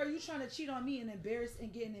fuck are you trying to cheat on me and embarrass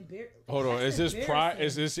and getting embarrassed? Hold on, is this pride?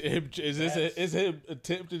 embarrassing. Is him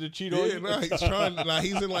attempting to cheat on Yeah, you? nah, he's trying. Like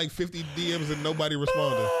he's in like 50 DMs and nobody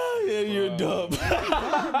responded. Yeah, you're dumb.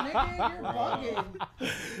 Nigga, you're bugging.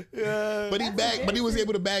 Yeah. But he bagged. But he was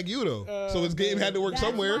able to bag you though. So his game had to work That's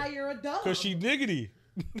somewhere. why you're a dub. Cause she niggity.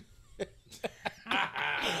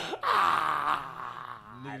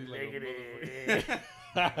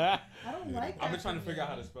 I don't like that. I've been trying to figure out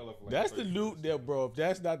how to spell it. For like That's the 30 new, that bro. If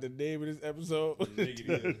that's not the name of this episode,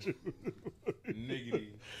 Niggity. Niggity.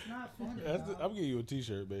 It's not funny. that's the, dog. I'm getting you a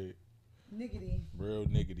T-shirt, babe. Niggity. Real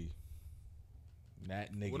niggity.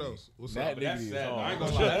 Not niggity. What else? What's Not up? That's niggity is sad. hard. I ain't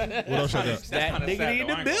gonna lie. What else I got? That nigga in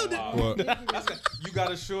the building. What? You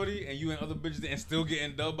got a shorty and you and other bitches and still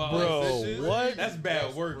getting dubbed by Bro, other bitches? what? That's bad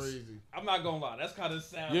That's works. crazy. I'm not gonna lie. That's kind of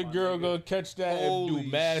sad. Your my girl nigga. gonna catch that and Holy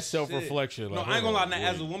do mad shit. self-reflection. No, Like, I ain't gonna lie. hold Now, on,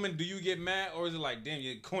 as a wait. woman, do you get mad or is it like, damn,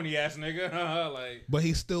 you corny ass nigga? Like, But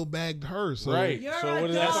he still bagged her. So Right. You're So a what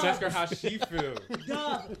does that dog. say? ask her how she feel.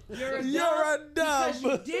 Dub. You're a You're dub. a dub. Because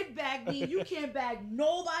you did bag me. You can't bag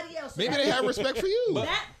nobody else. maybe they have respect for you.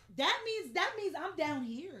 That means I'm down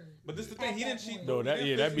here. But this is the thing. At He that didn't cheat. point. No, that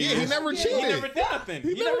yeah, that Yeah, he means never Yeah, cheated. He never did nothing.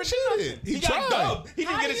 He never cheated. He got tried. dubbed. He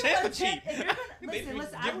didn't How get do a you chance to attempt- cheat. if you're gonna- They Listen,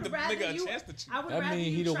 didn't I give would the rather nigga a you. chance to cheat. I would That rather mean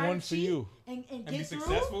you he the try one to for cheat you. and And get be through.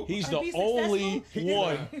 successful. He's and the be only successful.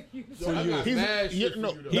 one Yo, for I you. got He's mad shit no,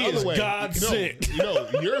 for you, though. the He other is way. God sent. No,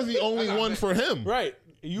 you're the only one for him. Right.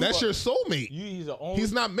 You That's are- your soulmate. He's the only.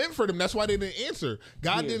 He's not meant for them. That's why they didn't answer.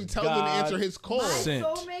 God He is didn't tell them to God answer his call. My sent.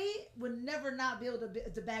 soulmate would never not be able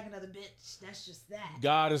to bag another bitch. That's just that.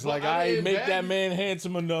 God is like, Well, I I ain't didn't make bag that you. man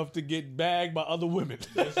handsome enough to get bagged by other women.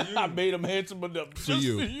 I made him handsome enough For just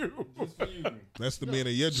you. for you. Just for you. That's the man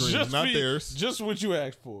of your dreams, Just not for you. theirs. Just what you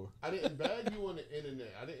asked for. I didn't bag you on the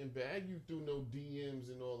internet. I didn't bag you through no DMs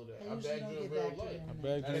and all of that. I I usually bagged don't you in get real back to life. them.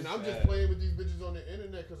 Bagged you. And I'm just sad. playing with these bitches on the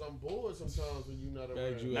internet because I'm bored sometimes when you're not Bagged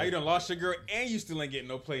around. you Now you done lost your girl and you still ain't getting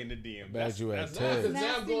no play in the DM. Bagged you at that's, Nah, 'cause 10. now I'm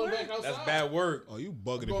Nasty going work. back outside. that's bad work. Oh, you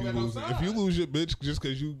bugging Go if you back lose. outside. If you lose your bitch just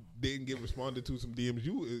because you didn't get responded to some DMs,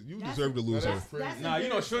 you That's deserve to lose her. That's crazy. Nah, you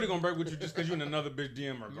know Shorty gonna break with you just because you in another bitch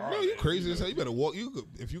DM regardless. No, you crazy as hell. You better walk.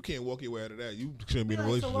 If you can't walk your way out of that, you shouldn't be in a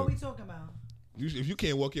Like, so what we relationship. talking about? If you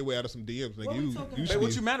can't walk your way out of some DMs, What like we you talking should Hey, what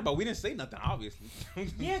be. you mad about? We didn't say nothing, obviously.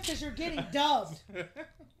 Yeah, because you're getting dubbed.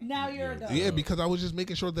 Now you're a dub. Yeah, because I was just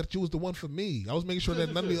making sure that you was the one for me. I was making sure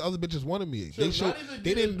that none of the other bitches wanted me.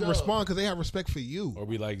 They didn't respond because they have respect for you. Or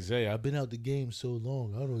be like, Zay, I've been out the game so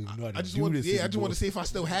long, I don't even know how to I just do want, this. I just want to see if I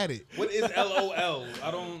still had it. What is LOL? I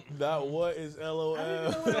don't. That what is LOL? I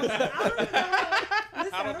don't even know what I don't even know.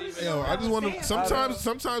 Listen, I don't even know Yo, what I just want was to. saying.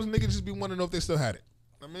 Sometimes niggas just be wanting to know if they still had it.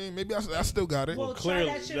 I mean, maybe I still got it. Well, clearly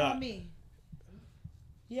try that shit not. on me.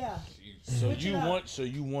 Yeah. So Switch you it up.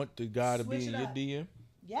 want the guy to Switch be in it your up. DM?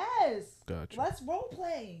 Yes. Gotcha. Let's role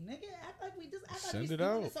play, nigga. Act like we Send doing it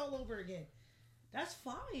out. this all over again. That's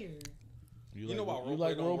fire. You know why you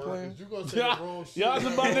like roleplay role don't playing? You gonna say the wrong shit. Y'all was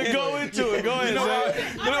about to go into it. Go ahead,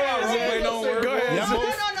 Zay. You know why roleplay don't work? Go ahead. Y'all Zay.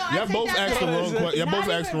 both, y'all both asked the wrong question. Y'all both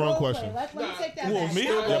asked the wrong question. Let me take that Who, back. me?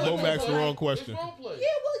 Not Y'all role both play, asked the but wrong like- question. It's role play. Yeah,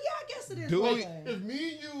 well, yeah, I guess it is. Do role we- play. If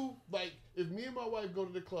me and you, like, if me and my wife go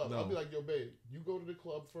to the club, No. I'll be like, yo, babe, you go to the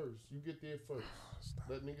club first. You get there first.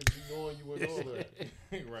 Let niggas be knowing you and all that.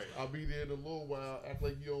 Right. I'll be there in a little while, act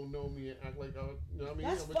like you don't know me, and act like I, you know what I mean?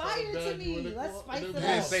 That's I'ma try fire to bag you in me. the Let's club, spice and it then You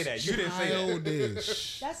we- didn't say that. You didn't say that.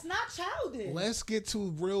 Childish. That's not childish. Let's get to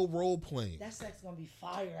real role playing. That sex gonna be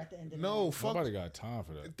fire at the end of the No, night. fuck. Nobody got time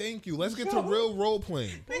for that. Thank you. Let's get to real role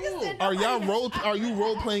playing. Niggas said Are nobody y'all got role? time Are for you that.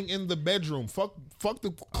 role playing in the bedroom? Fuck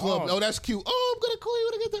the club. Oh, that's cute. Oh, I'm gonna call you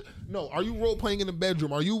when I get there. No, are you role playing in the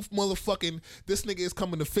bedroom? Are you motherfucking? This nigga is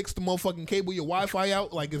coming to fix the motherfucking cable, your Wi-Fi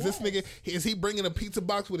out. Like, is this nigga? Is he bringing a pizza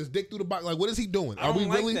box with his dick through the box? Like, what is he doing? I Are don't we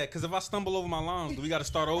like really? that because if I stumble over my lines, do we got to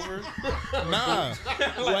start over? Nah.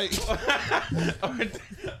 Like,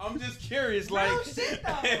 I'm just curious. Like, Real shit,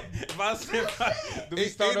 though. if I do we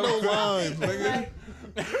ain't start no over? lines, nigga.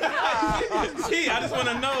 T, I just want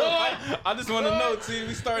to know. I just want to know. T,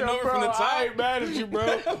 we starting over from the top. I ain't mad at you,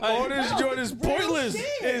 bro. All this joint is pointless. shit.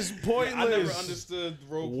 It's pointless. I never understood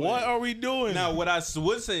role play. What are we doing? Now, what I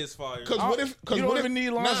would say is fire. Because what if? you don't what even if, need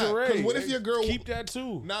nah, lingerie. 'cause what if your girl keep that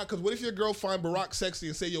too? Nah, because what if your girl find Barack sexy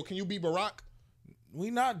and say, "Yo, can you be Barack?" We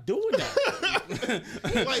not doing that.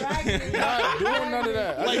 Not doing none of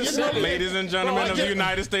that. I just said it. Ladies and gentlemen of the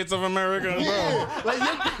United States of America,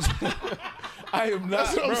 I am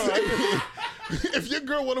not, bro. If your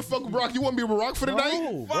girl want to fuck with Barack, you want to be Barack for the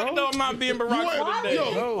night? Fuck no, I'm not being Barack for the day.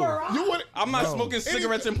 You want? I'm not smoking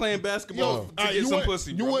cigarettes and playing basketball to get some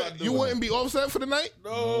pussy. You wouldn't be Offset for the night?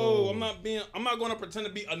 No, I'm not going to pretend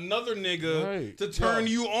to be another nigga to turn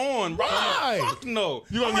you on. Why? Fuck no.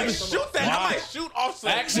 You gonna shoot that? I might shoot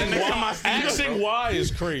Offset. Asking why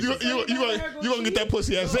is crazy. You gonna get that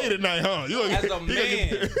pussy at Zay tonight, huh? As a man,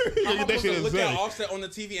 you gonna get that shit at look Zay. at Offset on the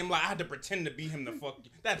TV and like I had to pretend to be him to fuck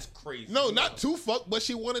you. That's crazy. No, not to fuck, but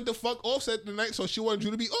she wanted to fuck Offset tonight, so she wanted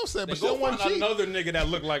you to be Offset, but she Go don't want to find cheat. another nigga that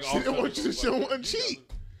look like She Offset. don't want you. She don't want to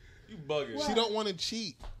cheat. You bugging. She don't want to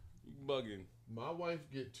cheat. You bugging. My wife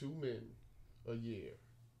get 2 men a year.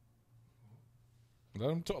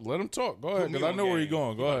 Let him talk. Let him talk. Go ahead, me because I on know where game. you're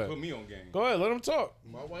going. Go ahead. Put me on game. Go ahead. Let him talk.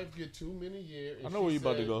 My wife get 2 men a year. And I know where you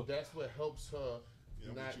about to go. That's what helps her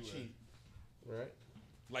not cheat, right?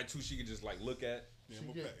 Like two she could just like look at.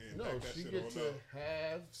 She get to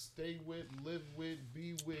have, stay with, live with,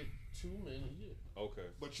 be with 2 men a year. Okay.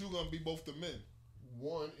 But you gonna be both the men.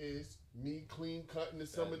 One is me clean cut in the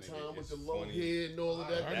summertime nigga with the is low funny. hair and all of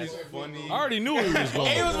that. That's funny. I already knew where he was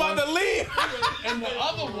going. He was about to leave. And the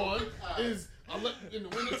other one is in the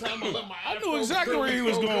wintertime I let my I knew exactly where he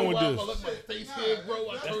was going with this. I let my face hair grow.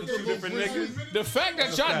 I turn Two different niggas. The fact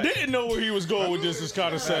that y'all didn't know where he was going with this is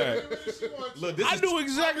kind of sad. Look, this I is knew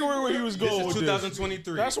exactly where he was going this is with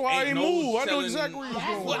 2023. That's why I Ain't ain't no moved. I know telling exactly where he was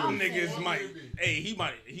going. What niggas might? Hey,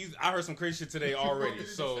 I heard some crazy shit today already.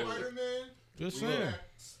 So Just saying.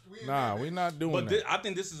 Nah, we not doing that. I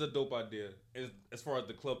think this is a dope idea as far as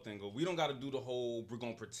the club thing goes. We don't got to do the whole we're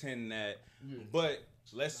gonna pretend that, but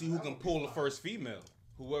let's see who can pull the first female.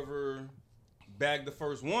 Whoever bagged the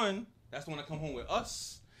first one, that's the one that come home with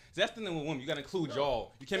us. See, that's the thing with women. You got to include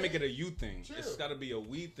y'all. You can't make it a you thing. It's got to be a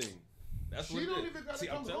we thing. That's she what don't it is. even got to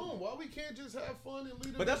come home. Why we can't just have fun and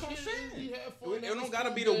leave? But that's what I'm saying. It don't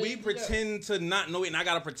gotta be the we pretend to not know it, and I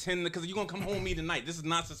gotta pretend because you're gonna come home with me tonight. This is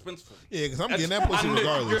not suspenseful. Yeah, because I'm getting that pussy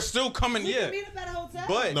regardless. You're still coming, We yeah. can meet up at a hotel.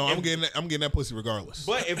 But No, I'm getting that pussy regardless.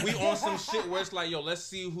 But if we on some shit where it's like, yo, let's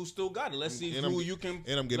see who still got it. Let's see who you can.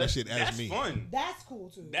 And I'm getting that shit as that's me. Fun. That's cool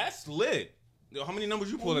too. That's lit. Yo, how many numbers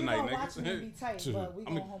you pull tonight, nigga? Watching me be tight, but we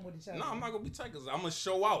going home with each other. No, I'm not gonna be tight because I'm gonna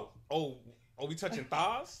show out. Oh, we touching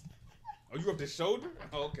thighs? Oh, you up the shoulder?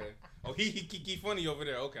 Oh, okay. Oh, he funny over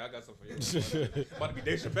there. Okay, I got something for you. About to be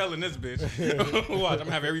Dave Chappelle in this bitch. Watch, I'm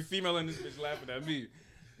gonna have every female in this bitch laughing at me.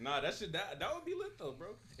 Nah, that would be lit though, bro.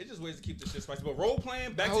 It's just ways to keep this shit spicy. But role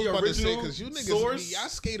playing, back to your original because you niggas, source. y'all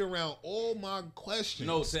skate around all my questions.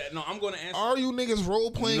 No, I'm gonna answer. Are you niggas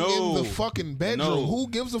role playing in the fucking bedroom? No. Who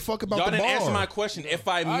gives a fuck about Y'all the didn't bar? answer my question. If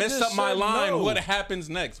I mess up my line, what happens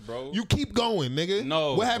next, bro? You keep going, nigga.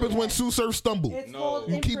 No. What happens when Sue Surf stumble? No.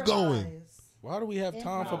 You keep going. Why do we have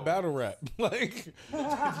time for battle rap? Like,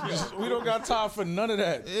 we don't got time for none of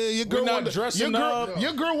that. Your girl We're not dressing up.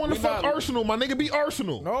 Your girl want to fuck Arsenal. My nigga be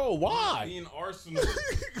Arsenal. No, why? Being Arsenal.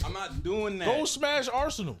 I'm not doing that. Go smash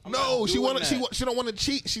Arsenal. No, she don't want to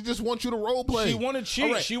cheat. She just wants you to role play. She want to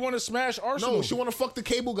cheat. Right. She want to smash Arsenal. No, she want to fuck the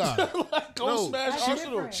cable guy. Go smash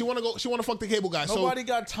Arsenal. She want to fuck the cable guy. Nobody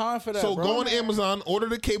got time for that. So bro. go on Amazon, order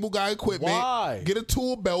the cable guy equipment. Why? Get a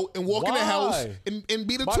tool belt and walk in the house and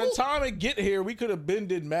be the By tool. the time it get here, we could have been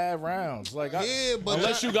did mad rounds. Like, but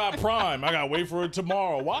unless you got Prime, I gotta wait for it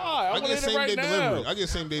tomorrow. Why? I get same day delivery. I get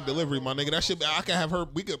same day delivery, my nigga. That shit. I can have her.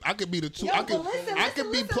 I could be the two. I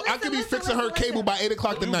could be fixing her cable by 8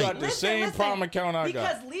 o'clock tonight. You got the same Prime account I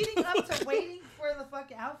got. Because leading up to waiting for the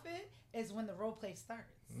fucking outfit is when the role play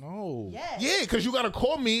starts. No. Yes. Yeah, because you gotta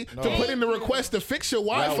call me to put in the request to fix your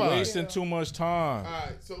Wi-Fi. Y'all wasting too much time. All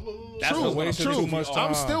right, so That's wasting too much time.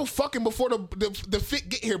 I'm still fucking before the fit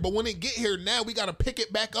get here, but when it get here now, we gotta pick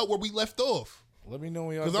it back up where we left off. Let me know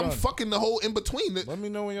when y'all Because done. I'm fucking the whole in between. Let me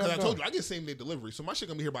know when y'all done. done. I told you I get same day delivery, so my shit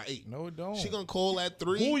gonna be here by 8. No, it don't. She gonna call at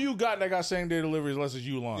 3. Who you got that got same day delivery unless it's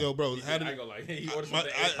you, Lon? Yo, bro, I go like, hey, he ordered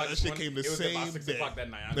something. that shit came the same day.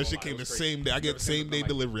 That shit came the same day. I get same day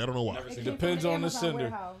delivery. I don't know why. It depends on the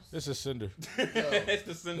sender. It's a sender. It's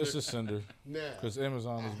the sender. It's a sender. Because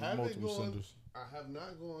Amazon is multiple senders. I have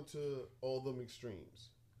not gone to all them extremes,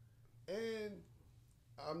 and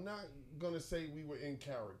I'm not gonna say we were in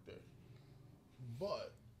character,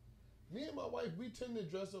 but me and my wife, we tend to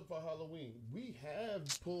dress up for Halloween. We have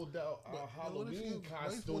pulled out our Halloween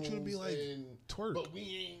costumes want you to be like and twerk. But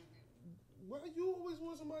we Why you always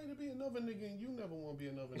want somebody to be another nigga and you never want to be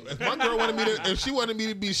another nigga? If my girl wanted me to, if she wanted me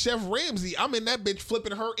to be Chef Ramsay, I'm in that bitch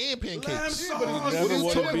flipping her and pancakes. What are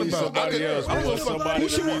you talking about? Who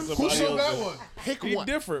should got one? Pick He one.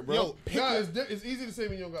 different, bro. Yo, pick Nah, one. it's easy to say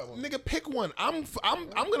when you don't got one. Nigga, pick one. I'm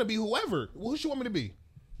gonna be whoever. Who should you want me to be?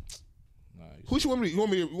 Who should you want me to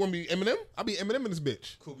be? You want me to be Eminem? I'll be Eminem in this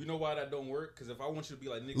bitch. Cool. You know why that don't work? Because if I want you to be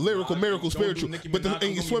like Nicki Lyrical, Minaj, miracle, don't do spiritual. Nicki But Minaj, in I'm your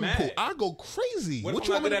gonna swimming be pool, mad. I go crazy. What What if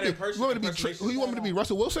you I'm want me not to good be? at You want me to be? impersonation? Who you want me to be?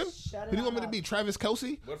 Russell Wilson? Shut Who you want me to up. be? Travis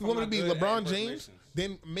Kelce? What if You I'm want me to not be good at LeBron James? impersonations?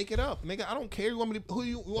 Then make it up, nigga. I don't care. You want me to? Who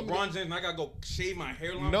you want me to? LeBron James, I gotta go shave my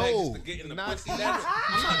hairline No, back just to get in the not pussy. even. I'm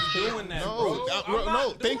not doing that, bro. I'm No,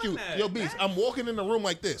 not thank doing you. that. Yo, Beast, I'm walking in the room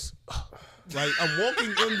like this. Like, I'm walking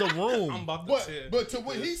in the I'm room. about to tear. But to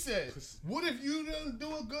what he said, what if you didn't do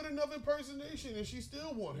a good enough impersonation and she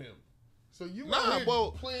still want him? So you out Nah, here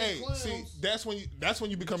well, playing hey, clowns. see, that's when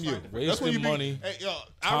you become you. That's Wasting when you money, Hey, yo,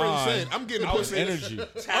 I already time, said I'm getting I was pussy. energy.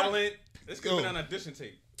 Talent. This could Yo. have been an audition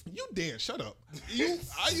tape. You Dan, shut up.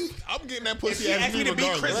 I'm getting that If pussy she as asked me me to be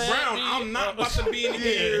regardless. Chris Brown, I'm not about to be in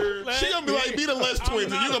here. She gonna be like, be the Les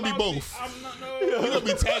twins, and you gonna be both. I'm not. You No. gonna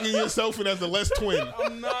be tagging yourself in as the Les twin.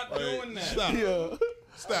 I'm not doing that. Stop. Yeah.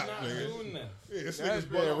 Stop, I'm not nigga. doing that. Yeah, this That's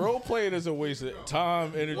nigga's bad. Role playing is a waste of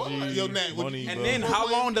time, energy, Yo, Nat, what money, you- And bro. then how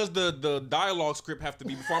long does the dialogue script have to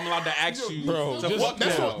be before I'm allowed to ask you? Bro, to just- fuck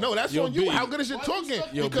That's now? on, no, that's Yo, on you. B. How good is your talking?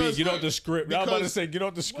 Yo, B, get off the script. I was about to because- say, get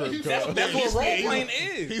off the script. That's cuz. what role playing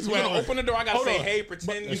is. He's You're gonna right. open the door. I gotta Hold say, on. hey,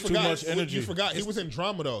 pretend. It's You too forgot. much energy. You forgot he was in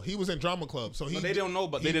drama though. He was in drama club, so he. No, they don't know,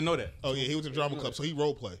 but they didn't know that. Oh yeah, he was in drama club, so he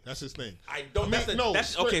role play. That's his thing. I don't. mean, That's a, no, that's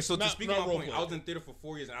script, okay. So to not- speak not on my role point, play. I was in theater for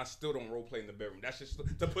 4 years and I still don't role play in the bedroom. That's just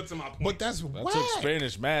to put to my point. But that's I whack. took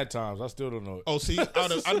Spanish mad times. I still don't know it. Oh, see, I'd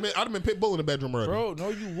have been pit bull in the bedroom already. Bro, no,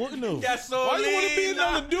 you wouldn't have. That's so Why you want to be lame,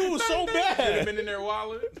 another nah. dude so You'd have bad? been in there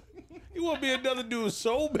wallet. You want to be another dude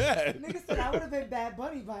so bad? Nigga said I would have been Bad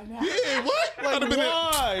Bunny by now. Yeah, what? I'd Like, have been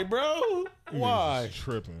why, bro? Why?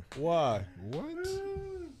 tripping. Why? What?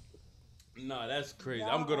 Nah, that's crazy.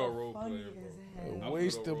 Y'all I'm good are on role funny play, bro. as hell. I'm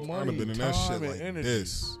Waste good of on I'd money, have been in that time, shit and like energy.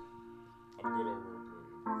 this. I'm good on role play.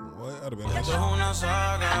 What? I'd have been in that shit.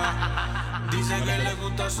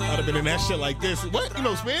 I'd have been in that shit like this. What? You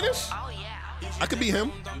know Spanish? I could be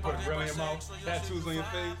him. You put a grill in your mouth, tattoos on your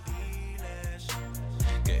face.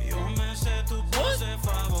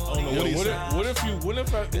 I don't know Yo, what he what, said. if, what if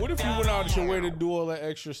you went out of your way to do all that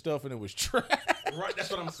extra stuff and it was trash? Right, that's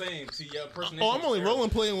what I'm saying. See, your impersonation. Oh, I'm only is terrible. role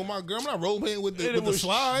playing with my girl. I'm not role playing with And the, it with the was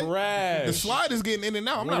slide. trash. The slide is getting in and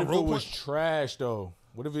out. I'm What not if role it was playing. trash though?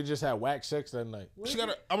 What if you just had whack sex that night? What She if got.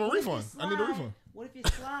 you- I'm a what if your refund. I need a slide- refund. What if your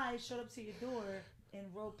slide showed up to your door and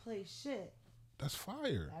role play shit? That's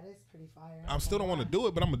fire. That is pretty fire. I still don't want to do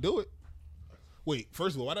it, but I'm gonna do it. Wait,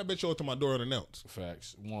 first of all, why that bitch show up to my door unannounced?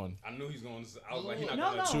 Facts. One. I knew he's going to. I was like, he's not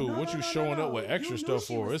No, going to. Two. no, what no, you no, showing no. up with You extra knew stuff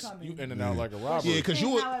she for? was It's coming. you in and out like a robber. Yeah, because you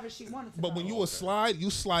Came would. however she wanted to But when go. you a slide, you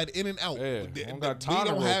slide in and out. Yeah, The- don't the- got time we to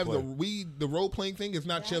don't have role the role playing thing is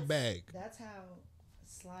not your bag. That's how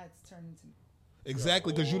slides turn into.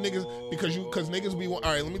 Exactly, because you niggas, because niggas be. All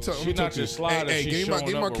right, let me tell. She let me not talk to you. just sliding, Hey, she's give me my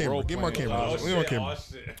showing up with camera. Give me my role-playing. camera. Oh, Give me my shit. camera. Oh,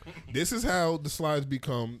 shit. This is how the slides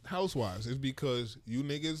become housewives. It's because you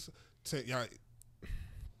niggas. Y'all,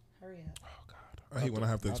 Hurry up. I hate when I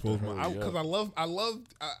have to Not expose to my, hurry because up.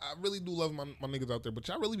 I really do love my niggas out there, but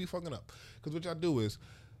y'all really be fucking up. Because what y'all do is,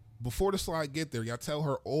 before the slide get there, y'all tell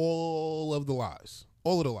her all of the lies.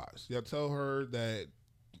 All of the lies. Y'all tell her that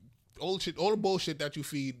all the bullshit that you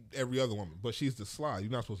feed every other woman, but she's the slide.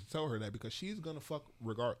 You're not supposed to tell her that because she's gonna fuck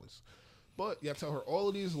regardless. But y'all tell her all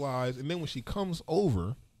of these lies, and then when she comes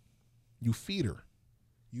over, you feed her.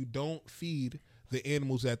 You don't feed the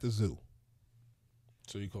animals at the zoo.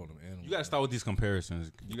 So you call them animals. You got to start with these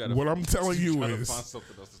comparisons. You got. What I'm telling you try to is, find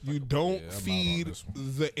something else to talk you about. don't Yeah, I'm out on feed this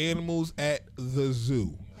one. the animals at the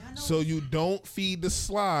zoo. So you don't feed the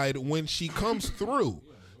slide when she comes through.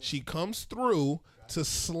 She comes through to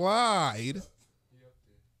slide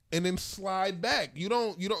and then slide back.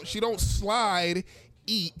 She don't slide,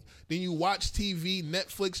 eat, then you watch TV,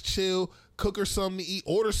 Netflix, chill, cook her something to eat,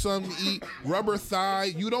 order something to eat, rub her thigh.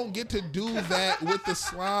 You don't get to do that with the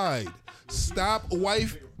slide. Stop,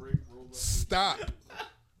 wife. Stop.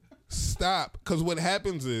 Because what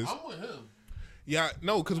happens is, I'm with him.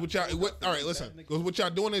 because all right, listen. Because what y'all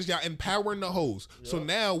doing is y'all empowering the hoes. So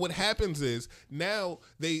now what happens is, now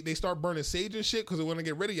they start burning sage and shit because they want to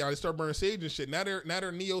get rid of y'all. They start burning sage and shit. Now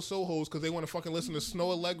they're neo soul hoes because they want to fucking listen to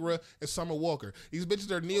Snow Allegra and Summer Walker. These bitches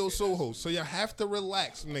are neo soul hoes. So y'all have to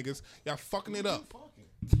relax, niggas. Y'all fucking it up.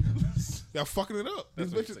 Y'all fucking it up.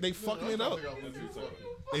 These bitches, they fucking it up.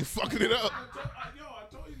 They fucking it up. Yo, I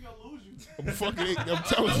told you gonna lose you. I'm fucking it. I'm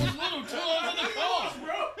telling you. I was in the car,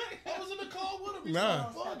 bro. I was in the car. Nah,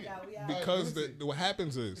 Fuck it. because what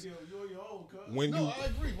happens is when No, you I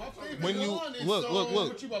agree. My favorite when you line is, look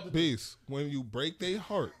what you about to do? peace, when you break their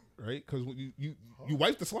heart, right? Because you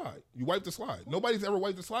wipe the slide. You wipe the slide. Nobody's ever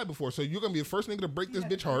wiped the slide before, so you're gonna be the first nigga to break this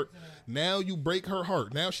bitch heart. Now you break her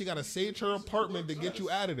heart. Now she gotta sage her apartment to get you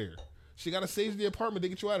out of there. She gotta sage the apartment to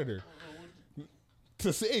get you out of there.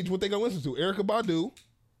 To sage, what they gonna listen to? Erykah Badu,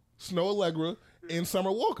 Snow Allegra, and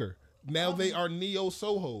Summer Walker. Now they are neo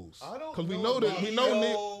Sohos. Because we know that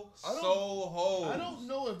I don't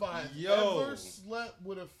know if I ever slept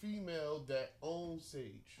with a female that owns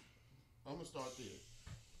Sage. I'm gonna start there.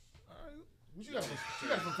 All right. What you got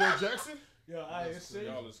from Phil Jackson? Yo,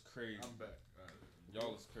 y'all is crazy. I'm back.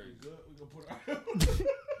 Y'all is crazy. Good. We gonna put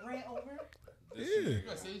our Ran over. Yeah.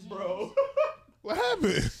 bro. What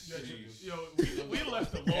happened? Yo, we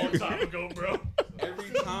left a long time ago, bro. Every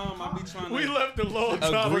time I be trying to left a long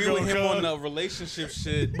time agree ago, with him cuz. on the relationship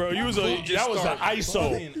shit. Bro, you was that was an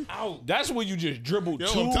ISO. Out. That's when you just dribbled Yo,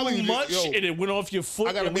 I'm too telling you, much yo, and it went off your foot.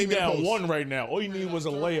 I got a and we baby in the down post. one right now. All you need was a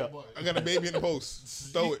layup. I got a baby in the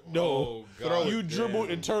post. Throw it. No, Oh, God. you dribbled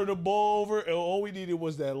and turned the ball over, and all we needed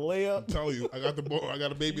was that layup. I'm telling you, I got the ball. I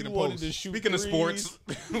got a baby in You the wanted post. to shoot Speaking of threes.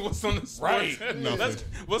 sports, what's on the sports? Right. Nothing.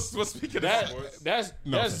 What's speaking of That sports? that's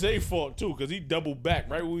Nothing. Zay's fault too, because he doubled back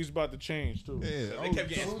right when he was about to change too. Yeah. They kept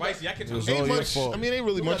getting spicy. I kept It was telling all Ain't your much. fault. I mean, ain't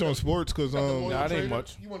really much on sports because Nah, it ain't Trader?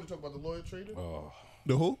 much. You want to talk about the loyal trader?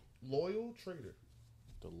 the who? Loyal trader.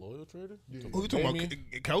 The loyal trader? Who you talking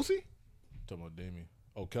about? Kelsey? Talking about Damien.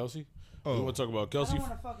 Oh, Kelsey? Oh. We want to talk about I Kelsey? don't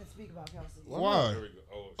want to fucking speak about Kelsey. Why? There we go.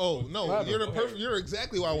 Oh no, What you're the happened? perfect. You're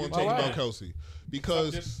exactly why I want to Why talk about happened? Kelsey.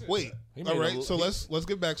 Because just- wait, He all made right. a- So he- let's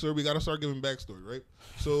give backstory. We got to start giving backstory, right?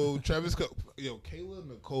 So Kayla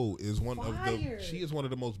Nicole is one of the. Fire. She is one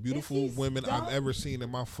of the most beautiful he women dumb? I've ever seen in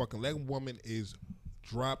my fucking. That woman is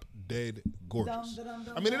drop dead gorgeous. Dum,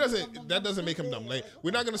 I mean, it dum, doesn't. dum, That dum, doesn't make him dum, dumb. Like dum.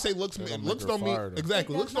 we're not gonna say looks. That don't Looks make her don't mean fire, though.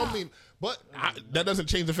 exactly. It Looks does don't mean. But that doesn't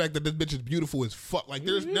change the fact that this bitch is beautiful as fuck. Like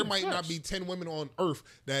there might not be 10 women on earth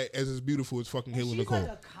that is as beautiful as fucking Kayla She's Nicole.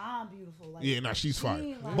 like a calm, beautiful. Like, Yeah, nah, she's she fire.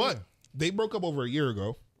 ain't like- But they broke up over a year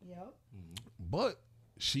ago. Yep, But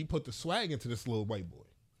she put the swag into this little white boy.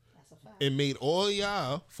 that's a fact. It made all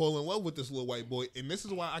y'all fall in love with this little white boy. And this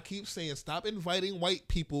is why I keep saying stop inviting white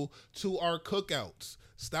people to our cookouts.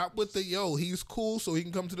 Stop with the he's cool so he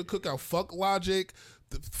can come to the cookout. Fuck Logic.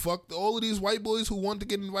 Fuck all of these white boys who want to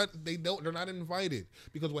get invited. They're not invited.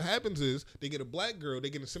 Because what happens is they get a black girl, they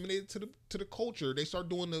get assimilated to the culture, they start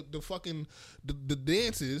doing the fucking the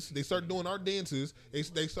dances, they start doing our dances,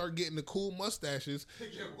 they start getting the cool mustaches.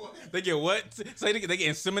 They get what? Say they get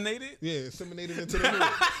inseminated? Yeah, assimilated into the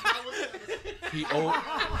hood. He owed.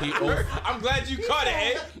 I'm glad you caught it,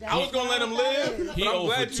 eh? I was gonna let him live. He But I'm 0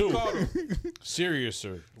 glad for you 2. caught him.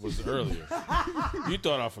 Seriouser was earlier. You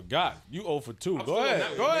thought I forgot. You 0 for 2. Go still ahead.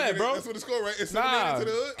 not- Go ahead, bro. That's what it's called, right? Assimilated Nah. to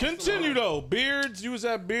the hood. Continue though. Beards. You was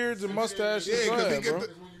at beards and mustaches. Yeah, Go 'cause they ahead, get bro.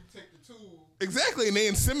 the- Exactly, and they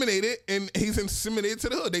inseminate it, and he's inseminated to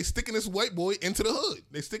the hood. They sticking this white boy into the hood.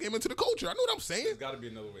 They stick him into the culture. I know what I'm saying. There's got to be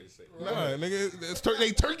another way to say it. Nah, nigga,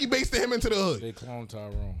 they turkey based him into the hood. They clone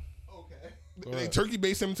Tyrone. They turkey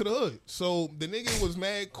based him into the hood. So the nigga was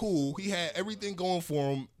mad cool. He had everything going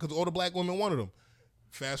for him because all the black women wanted him.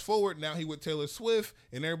 Fast forward, now he with Taylor Swift,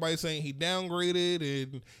 and everybody's saying he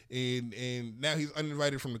downgraded, and now he's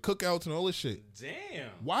uninvited from the cookouts and all this shit. Damn.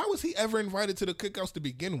 Why was he ever invited to the cookouts to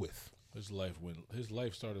begin with? His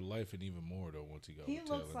life started lifing even more though once he got He with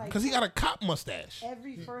looks Taylor. like Because he got a cop mustache.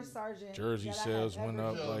 every first sergeant. Jersey that I sales have went ever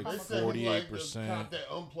up come like across. They said he like the 48%. cop that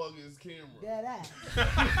unplugged his camera. Dead ass.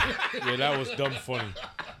 Yeah, that was dumb funny.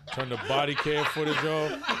 Turn the body cam footage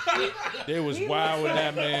off. They was He wowing looks that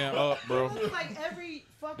like- man up, bro. He looks like every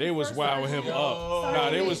fucking They was first wowing sergeant him up. sergeant Nah,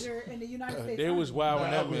 they was major in the United States they was Army.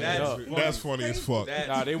 wowing that man up. That's funny as fuck.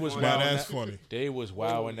 Nah, they was wowing Now that's that. funny. They was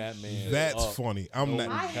wowing that man. That's up. funny. I'm not.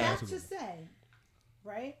 I have to say,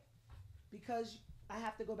 right? Because I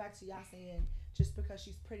have to go back to y'all saying just because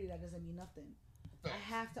she's pretty, that doesn't mean nothing. I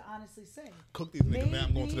have to honestly say. Cook these niggas. Now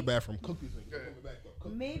I'm going to the maybe- bathroom. Cook these niggas. Put me back up.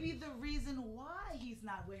 Cook. Maybe the reason why he's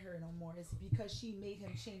not with her no more is because she made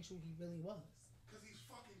him change who he really was. Because he's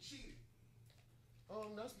fucking cheating.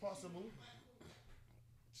 That's possible.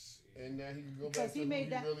 And now he can go back Because to he who made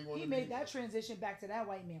that really wanted he to made be. that transition back to that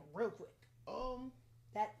white man real quick.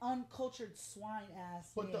 That uncultured swine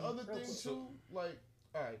ass. But the man other real thing quick. too, like,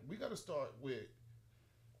 all right, we got to start with.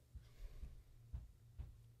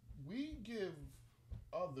 We give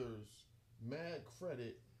others mad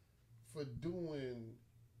credit for doing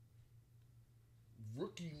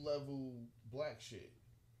rookie level black shit.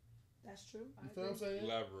 That's true. You feel what I'm saying?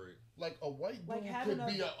 Elaborate. Like a white Like dude having could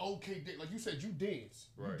be a- an okay dance. Like you said, you dance.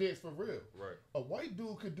 Right. You dance for real. Right. A white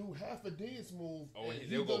dude could do half a dance move. Oh, and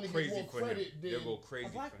they'll he's go gonna crazy get more for him. credit They'll than go crazy A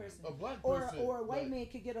black for him. person. a black Or person. a white Like, man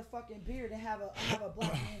could get a fucking beard and have a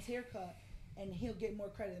black man's haircut, and he'll get more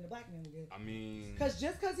credit than a black man will get. I mean, Because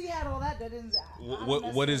just because he had all that, that didn't.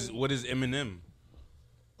 what is Eminem?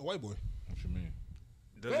 A white boy. What you mean?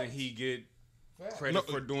 Doesn't he get credit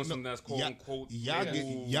for doing something that's quote unquote?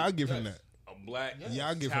 Y'all give him that. A black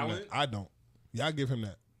Y'all give him talent? that. I don't. Y'all give him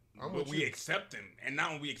that. But we accept him, and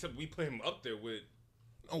now we accept. We put him up there with.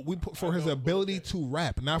 Oh, we put for his ability to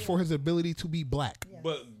rap, not for his ability to be black.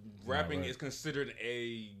 But rapping is considered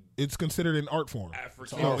It's considered an art form.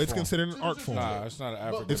 African. No, it's considered an art form. Nah, it's not an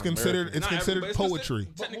African. It's considered. It's considered poetry.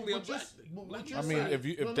 Technically, a black. I mean,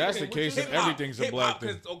 if that's the case, then everything's a black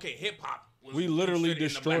thing. Okay, hip hop. We literally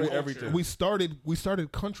destroy everything. We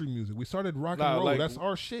started country music. We started rock and roll. Like, that's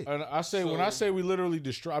our shit. And I say when I say we literally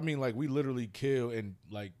destroy, I mean like we literally kill and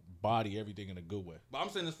like body everything in a good way. But I'm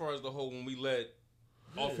saying as far as the whole when we let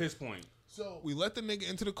off his point. So we let the nigga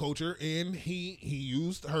into the culture, and he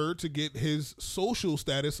used her to get his social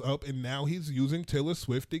status up, and now he's using Taylor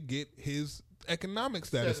Swift to get his economic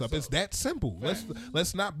status up. It's that simple.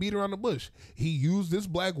 Let's not beat around the bush. He used this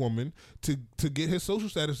black woman to get his social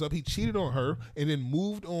status up. He cheated on her and then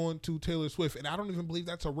moved on to Taylor Swift, and I don't even believe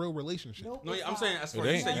that's a real relationship. Nope, No, I'm saying as far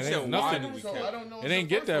It as you ain't said why nothing. do we So care? I don't know. It ain't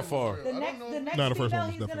get that far. The next No, the female first one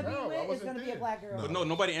was he's gonna be definitely- with is wasn't gonna be a there. black girl. But no,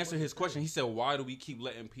 nobody answered his question. He said, "Why do we keep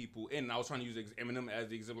letting people in?" And I was trying to use Eminem as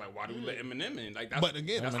the example. Like, why do we let Eminem in? Like, that's, But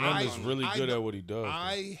again, that's Eminem is really good at what he does.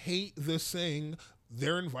 I hate the saying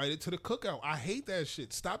they're invited to the cookout. I hate that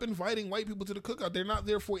shit. Stop inviting white people to the cookout. They're not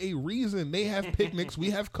there for a reason. They have picnics.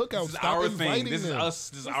 We have cookouts. This is Stop our inviting thing. This is them. us.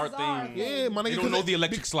 This is our thing. Yeah, my nigga. They don't 'cause know the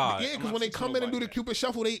electric slide. Yeah, I'm because not when they teaching come in and do nobody the that. Cupid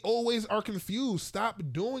Shuffle, they always are confused. Stop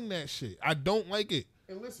doing that shit. I don't like it.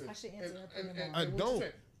 And listen, I should answer that and for I what don't. you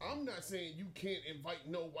said, I'm not saying you can't invite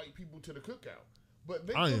no white people to the cookout, but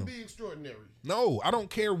they I can am. be extraordinary. No, I don't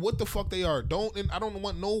care what the fuck they are. And I don't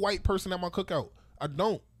want no white person at my cookout. I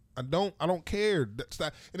don't care. That's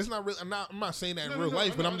not, and it's not real. I'm not saying that in real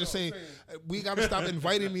life, but I'm just saying we gotta stop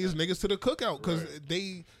inviting these niggas to the cookout because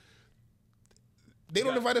they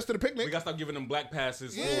don't invite us to the picnic. We gotta stop giving them black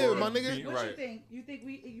passes. Yeah, for my nigga. being- What right. you think? You think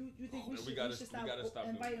we should stop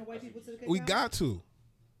inviting white people to the cookout? We got to.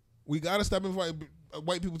 We gotta stop inviting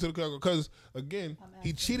white people to the cookout because again,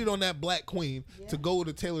 he cheated on that black queen to go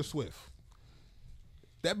to Taylor Swift.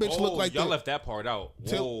 That bitch looked like y'all left that part out.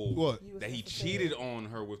 Whoa, what? That he cheated on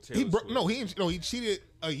her with Taylor He Swift. he cheated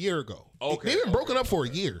a year ago. Okay, They've been broken up for a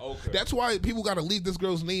year. Okay. That's why people got to leave this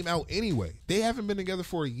girl's name out anyway. They haven't been together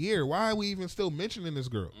for a year. Why are we even still mentioning this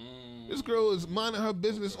girl? This girl is minding her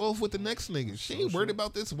business off with the next nigga. She ain't worried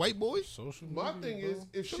about this white boy. My thing is,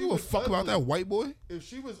 if She she don't give a was fuck ugly, about that white boy. If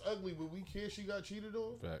she was ugly, would we care she got cheated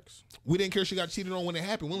on? Facts. We didn't care she got cheated on when it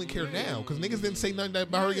happened. We only care now because niggas didn't say nothing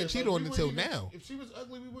about her getting cheated on until now. If she was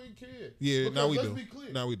ugly, we wouldn't care. Yeah, Because now we let's do. be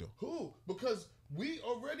clear. Now we do. Who? Because we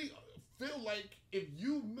already feel like if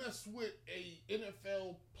you mess with a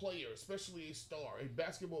NFL player, especially a star, a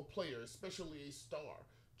basketball player, especially a star,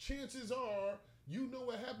 chances are you know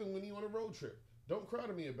what happened when he on a road trip. Don't cry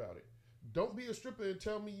to me about it. Don't be a stripper and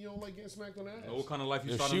tell me you don't like getting smacked on the ass. What kind of life you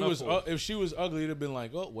If starting she up was for? if she was ugly, it'd have been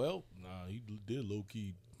like, oh well, nah, he did low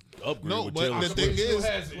key upgrade. No, with but Taylor the Swift. thing is,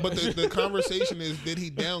 has it. but the conversation is, did he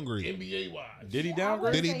downgrade? NBA wise. Did he I downgrade?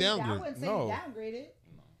 wouldn't Did he say- downgrade? I wouldn't say No. he downgraded.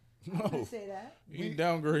 I No, wouldn't say that. he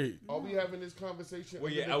downgrade. Are we having this conversation? Well,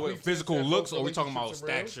 under yeah, the our pretense physical that looks, both or we talking about relationships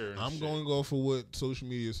are real? stature? And I'm shit? going to go for what social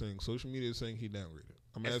media is saying. Social media is saying he downgraded.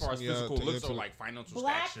 I'm As far as asking y'all physical to looks answer. or like financial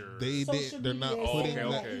Black stature. They Social they're not media is putting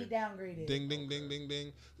saying that. that he downgraded. Ding ding ding ding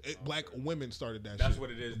ding. Black women started that. That's shit.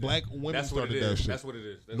 what it is. Black women That's what it started that is. shit. That's what it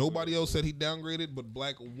is. That's Nobody what it else said he downgraded, but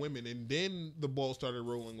black women, and then the ball started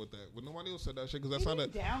rolling with that. But nobody else said that shit because that's He not a.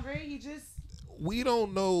 didn't downgrade. He just We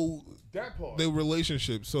don't know That part. the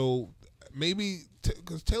relationship, so maybe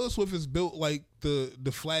because Taylor Swift is built like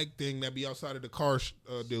the flag thing that be outside of the car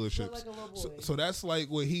dealerships. like a little So, boy. so that's like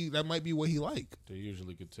what that might be what he like. They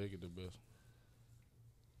usually could take it the best.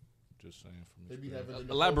 Just saying from They be experience. having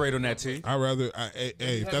Elaborate on that, T. I rather, hey,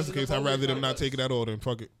 if that's the case, I'd rather them not take it at all. Then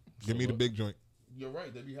fuck it, give me the big joint. You're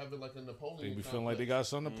right. They be having like a Napoleon. They be complex. feeling like they got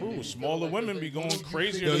something to prove. feel Smaller like women they be going going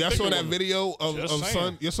crazier. Yo, than y'all saw bigger that women. video of Just Son.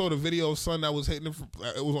 saying. You saw the video of Son that was hitting him.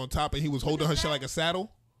 It was on top, and he was holding her shit like a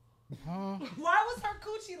saddle. Why was her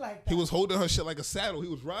coochie like that? He was holding her shit like a saddle. He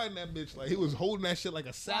was riding that bitch like he was holding that shit like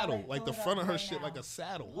a saddle, Wale, like the pull it front up of her right shit now. like a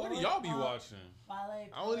saddle. What do y'all be watching? Wale,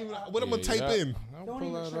 I don't even. pull it What up. I'm gonna type in? Don't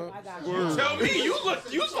even trip. I got you. Word. Tell me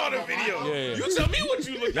you saw the video. Yeah. You tell me what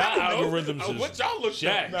you looked at. Y'all algorithms is What y'all looked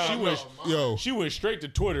at? Yo, She went straight to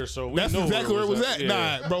Twitter, so we that's know exactly where it was at.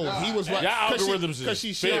 Yeah. Nah, bro, he was right. Y'all algorithms is because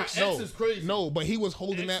she fixed. no, X is crazy. no, but he was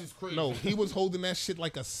holding X that. is crazy. No, he was holding that shit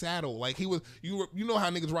like a saddle. Like he was. You know how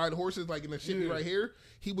niggas ride horses like in the shit right here.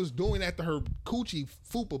 He was doing that to her coochie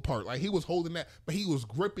fupa part. Like he was holding that, but he was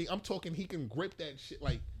gripping. I'm talking. He can grip that shit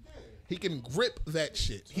like. He can grip that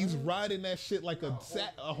shit. He's riding that shit like a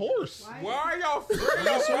horse. Why are y'all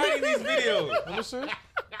fighting these videos? Let me see.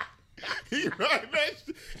 He riding that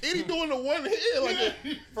shit. And he doing the one hand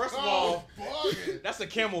like First of all, that's a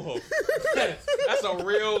camel hoof. That's a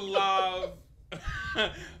real live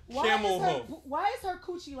camel hoof. Why is her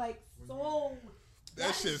coochie like so?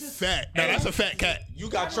 that shit's just- fat. Now that's a fat cat. You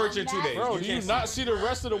got church in 2 days. Bro, do you can't not see the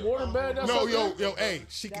rest of the waterbed? That's No, up there? yo, hey,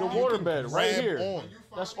 she The can waterbed right grab here. on.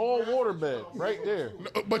 That's all waterbed right there.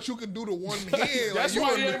 No, but you can do the one hand. That's like,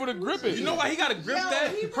 why you you're able to grip it. You know why he gotta grip Yo,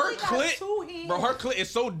 that? he Her really got two clit, hands. bro. Her clit is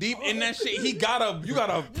so deep in that shit. You gotta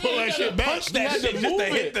pull that shit back. Punch that had shit to just to move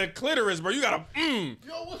hit it. the clitoris, bro. You gotta.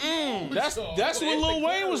 That's what Lil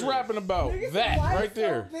Wayne was rapping about. That Why right it's so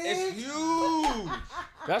there. big? It's huge.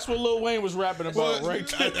 That's what Lil Wayne was rapping about right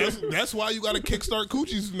there. That's why you got to kickstart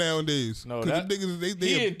coochies nowadays. No, 'Cause that them niggas, they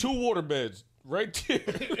he had 2 waterbeds right there.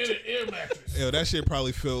 In an air mattress. yo, that shit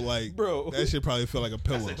probably feel like, Bro. That shit probably feel like a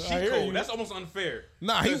pillow. That's a I cheat hear code. you. That's almost unfair.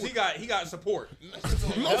 Nah, he he got support.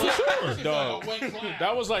 No, for sure. Dog.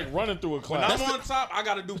 That was like running through a When I'm class. on top, I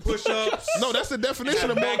gotta do push-ups. No, that's the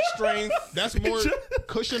definition of back strength. That's more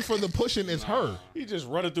cushion for the pushing is her. He just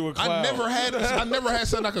running through a cloud. I never had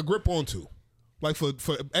something I could grip onto, like for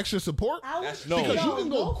extra support. No. Because you can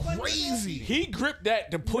go no funny crazy. He gripped that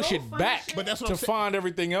to push No it funny back shit. But that's what to I'm saying. find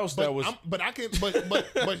everything else that was.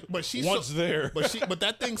 But she's Once so, there. But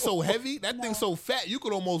that thing's so heavy, that thing's so fat, you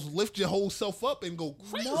could almost lift your whole self up and go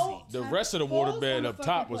crazy. No. The rest of the Pause waterbed on the up top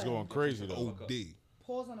fucking was play. going crazy though. OD.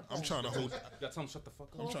 Pause on the I'm play. trying to hold. You gotta tell him shut the fuck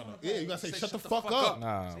up. I'm trying to. Yeah, you gotta say shut the fuck up.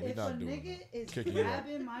 Nah, we If a not doing nigga that. is Kicking you out.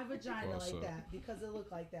 grabbing my vagina What's like up? that because it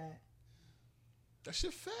looked like that, That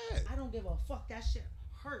shit fat. I don't give a fuck. That shit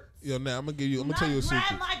hurts. Yo, now I'm gonna tell you a Grab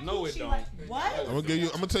secret. my No, it coochie don't. like- what? I'm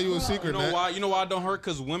gonna tell you a secret. You know Nat. why? You know why it don't hurt?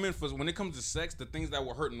 Because women, when it comes to sex, the things that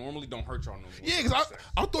will hurt normally don't hurt y'all no more. Yeah, because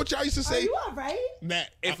I thought y'all used to Are say you alright? Nat.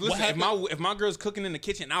 If what listen, happened? if my girl's cooking in the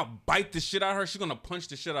kitchen, I'll bite the shit out of her. She's gonna punch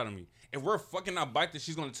the shit out of me. If we're fucking, I bite this.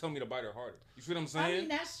 She's gonna tell me to bite her harder. You see what I'm I saying? mean,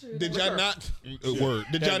 that's true. Did though. y'all not? Word.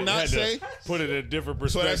 Did y'all not Had to say? put it in a different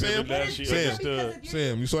Saw that, perspective Sam? than she Sam. understood?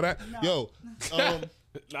 Sam, you saw that? Yo,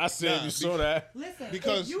 I said Nah, you saw that. Listen,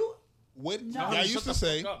 because if you what No. y'all used to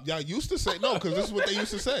say? Y'all used to say no, because this is what they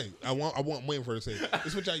used to say. I'm waiting for her to say. This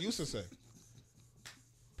is what y'all used to say.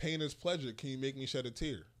 Pain is pleasure. Can you make me shed a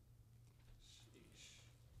tear?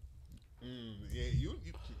 Yeah, you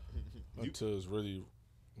Until it's really.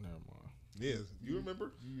 Never mind. yes, you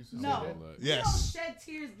remember? no, Yes. you don't shed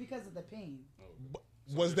tears because of the pain.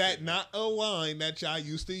 Was that not a line that y'all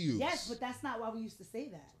used to use? Yes, but that's not why we used to say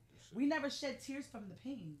that. We never shed tears from the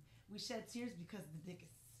pain. We shed tears because the dick is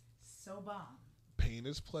so bomb. Pain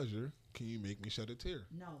is pleasure. Can you make me shed a tear?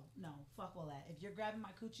 No, fuck all that. If you're grabbing my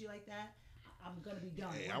coochie like that, I'm gonna be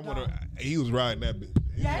done. Hey, We're I wanna. done. He was riding that bitch.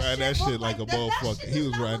 He was riding that looked shit like a that motherfucker. shit He does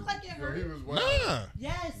was not riding. look like it hurt. He was Nah.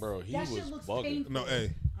 Yes, Bro, he that was shit looks bugging. painful. No,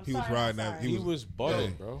 hey, I'm he was sorry, riding I'm that. sorry. He was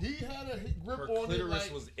bugging, bro. He had a grip Her on it clitoris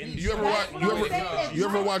like was in. You ever That's watch? what I'm saying. You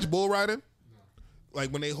ever watch bull riding?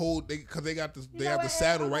 Like when they hold, because they got this, they know have the what,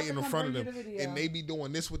 saddle I'm right about in to front of come them, bring you the video. and they be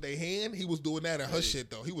doing this with their hand. He was doing that at her shit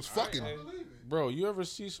though. He was fucking. Bro, you ever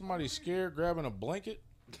see somebody scared grabbing a blanket?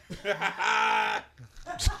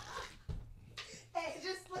 Hey,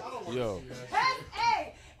 just look. Yo.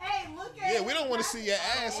 Hey, look at. Yeah, we don't want to see your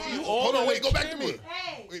ass. Hey. You, all hold on, the wait, way go back to me.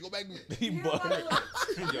 Hey, Wait, go back to me. He you don't bugging. wanna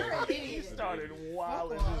look. You're an idiot. Started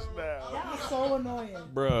wilding just now. That was so annoying.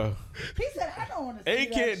 Bruh. He said, "I don't want to." A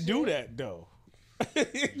can't do that though.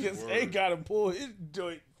 Because A gotta pull his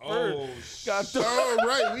joint first. Got All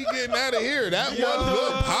right, we getting out of here. That was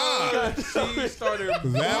the pod. She started.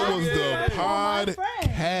 That was the my friend.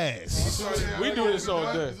 podcast. We do this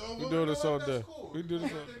all day. We do this all day. We do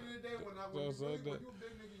this all At the end of the day, when you all really, day. when you a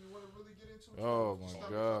big nigga, you want to really get into it. Oh just my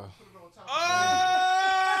stop God. put it on top.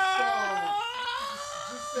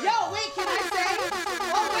 So, Yo, wait, can I say?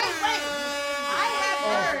 Oh, wait. I have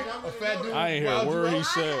heard. A fat dude. I ain't hear a riled you word up? he I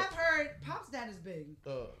said. have heard. Pop's dad is big.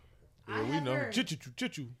 Yeah, I we have know. heard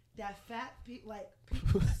Chichu. that fat people, like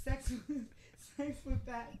people, sex with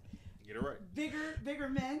fat, Get it right. bigger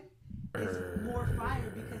men it's more fire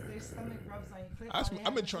because their stomach rubs on your clit.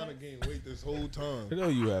 I've been trying to gain weight this whole time. I know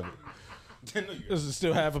you haven't. This is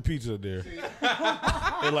still half a pizza there.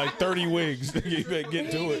 And like 30 wings. You better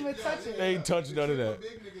get to it. Even touch it. They ain't touched none of that.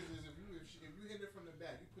 Big niggas is if you hit it from the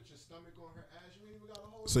back, you put your stomach on her ass, you ain't even got a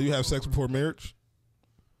hold. So you have sex before marriage?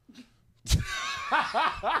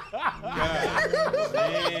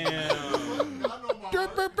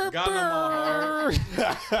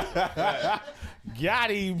 Got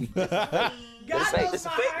him. That's fake. It's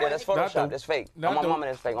fake. Yeah, that's Photoshop. That's fake. On my mama,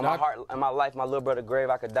 that's fake. On my heart, on my life, my little brother grave,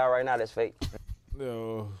 I could die right now. That's fake.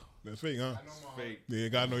 No. That's fake, huh? Fake. Yeah,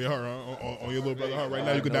 God know your heart, huh? On your little brother heart right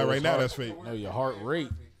now, you could die right now. That's fake. Know your heart rate.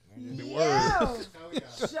 Yo,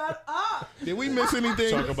 shut up. Did we miss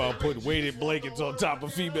anything? Talk about putting weighted blankets on top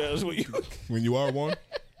of females when you are one.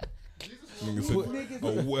 You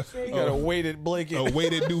got a weighted blanket. A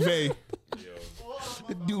weighted duvet.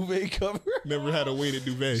 The duvet cover. Never had a weighted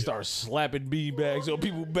duvet. Start slapping beanbags on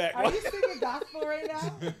people's back. Are you singing gospel right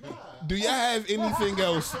now? Do y'all have anything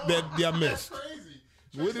else that y'all missed?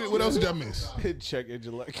 What else did y'all miss? Check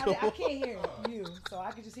engine light. I can't hear you, so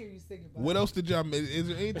I can just hear you singing. What else did y'all miss? Is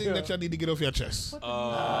there anything that y'all need to get off your chest?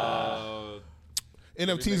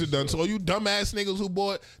 NFTs are done. So all you dumbass niggas who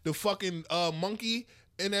bought the fucking monkey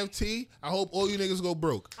NFT, I hope all you niggas go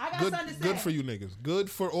broke. Good for you niggas. Good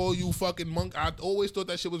for all you fucking monk. I always thought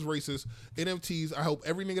that shit was racist. NFTs, I hope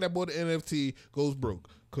every nigga that bought an NFT goes broke.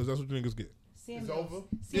 Because that's what you niggas get. Samuels. It's over?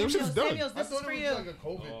 Samuels, this is for you. Like a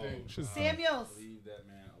COVID thing. Samuels. Leave that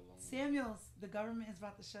man alone. Samuels, the government is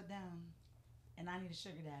about to shut down. And I need a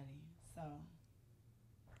sugar daddy. So.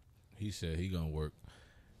 He said he gonna work.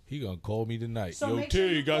 He gonna call me tonight. So Yo, make T, sure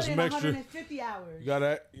you got put some in extra? 150 hours. You got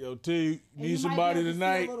that? Yo, T, need you somebody might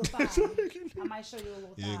be able to see a tonight? little thigh. I might show you a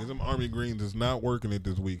little Yeah, thigh. because them Army Greens is not working it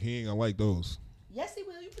this week. He ain't gonna like those. Yes, he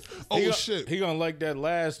will. You can still Oh He shit. He gonna like that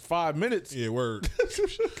last 5 minutes. Yeah, word.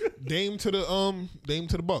 Dame to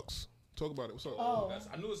the Bucks. Talk about it. What's up? Oh.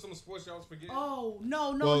 I knew it was some sports y'all was forgetting. Oh,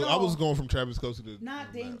 no. Well, I was going from Travis Kelce to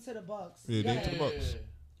Not Dame to the Bucks. Yeah, Go Dame to the ahead. Bucks.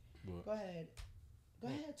 Go ahead. Go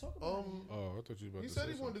ahead. Talk about it. Oh, I thought you was about He to said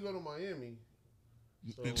say he wanted to go to Miami.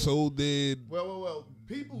 And so did Well.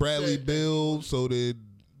 People Bradley said Bill. So did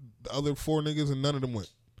the other 4 niggas, and none of them went.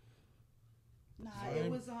 Nah, it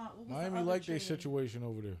was what was the Miami other like their trade? situation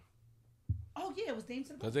over there. Oh yeah, it was Dame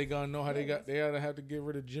to the Bucks. Cause they gonna know how they Yeah, got. They gotta have to get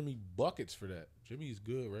rid of Jimmy buckets for that. Jimmy's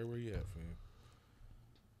good, right where he at, fam.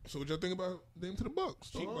 So what y'all think about Dame to the Bucks?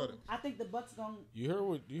 Talk about it. I think the Bucks gonna. You heard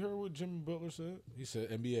what Jimmy Butler said? He said,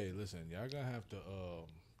 NBA, listen, y'all gonna have to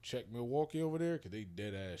check Milwaukee over there because they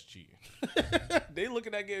dead ass cheating. They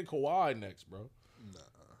looking at getting Kawhi next, bro. Nah,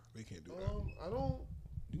 they can't do that. I don't.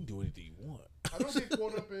 You can do anything you want. I don't get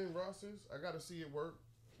caught up in rosters. I got to see it work.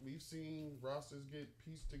 We've seen rosters get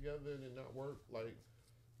pieced together and it not work. Like,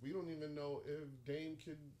 we don't even know if Dame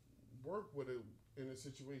could work with it in a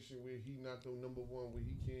situation where he not the number one, where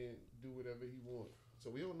he can't do whatever he wants. So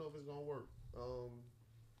we don't know if it's gonna work.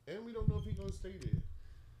 And we don't know if he's gonna stay there.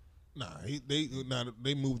 Nah,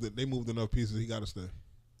 they moved it. They moved enough pieces. He got to stay.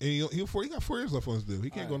 And he got 4 years left on his deal. He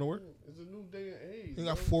can't go nowhere. It's a new day and age. He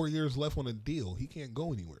got 4 years left on a deal. He can't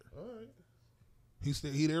go anywhere. All right.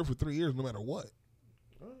 He there for 3 years no matter what.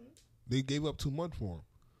 All right. They gave up too much for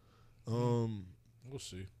him. We'll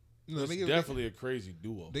see. No, It's definitely a crazy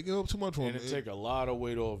duo. They gave up too much for him. And it take a lot of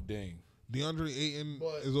weight off Dame. DeAndre Ayton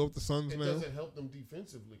But is off the Suns It now. doesn't help them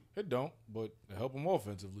defensively. It don't, but it help them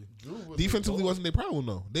offensively. Drew was Defensively the dog. wasn't their problem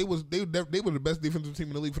though. They were the best defensive team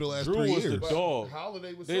in the league for the last Drew 3 was years. the dog.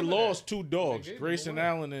 Holiday was They some of lost that. 2 dogs, They gave Grayson him away.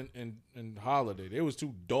 Allen and Holiday. They was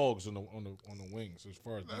 2 dogs on the wings as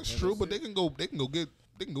far as That's defense. true, but they can go get a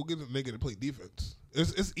nigga to play defense.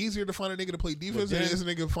 It's easier to find a nigga to play defense than it is a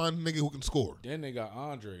nigga to find a nigga who can score. Then they got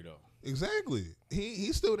Andre though. Exactly.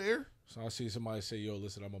 He's still there. So I see somebody say, "Yo,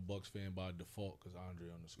 listen, I'm a Bucks fan by default because Andre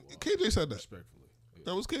on the squad." KJ said that. Respectfully, yeah.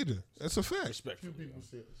 That was KJ. That's a fact. Respectfully. Few people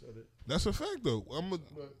said it. That's a fact though. But,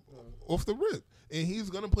 Off the rip, and he's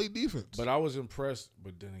gonna play defense. But I was impressed.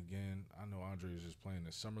 But then again, I know Andre is just playing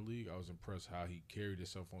the summer league. I was impressed how he carried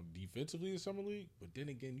himself on defensively in summer league. But then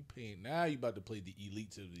again, you about to play the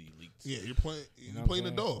elites of the elites. Yeah, you're playing. You know You're what playing the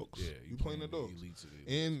I'm dogs. saying? Yeah, you're playing the dogs. elites of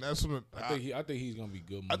the elites. And that's what I think he's gonna be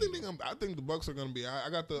good. I Money, think I think the Bucks are gonna be. I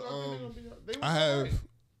got the. they was I have. alright.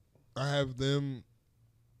 I have them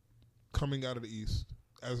coming out of the East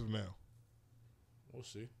as of now. We'll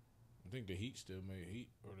see. I think the Heat still made Heat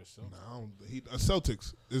or the Celtics. No, the Heat,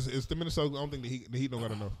 Celtics. It's the Minnesota. I don't think the Heat don't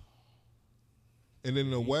got enough. And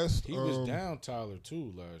then the West, He was down Tyler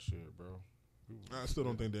too last year, bro. I still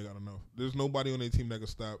don't think they got enough. There's nobody on their team that can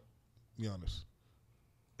stop Giannis.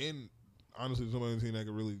 And honestly, there's nobody on the team that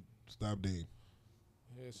can really stop Dame.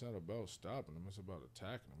 Yeah, it's not about stopping him. It's about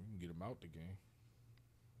attacking him. You can get him out the game.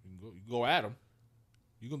 You can go at him.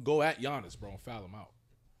 You can go at Giannis, bro, and foul him out.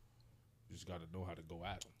 You just got to know how to go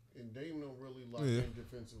at him. And Dame don't really lock in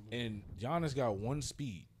defensively. And Giannis got one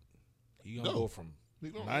speed. He gonna go from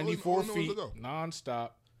 94 feet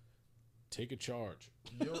nonstop. Take a charge.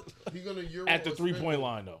 He gonna Euro at the 3-point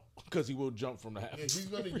line though, because he will jump from the half. Yeah, he's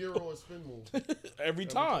gonna Euro a spin move every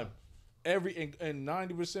time. And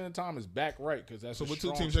 90% of the time is back right because that's. So what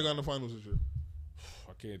two teams you got in the finals this year?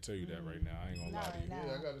 I can't tell you that right now. I ain't gonna lie to you.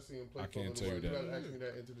 Yeah, I gotta see him play. I can't tell you that. You gotta ask me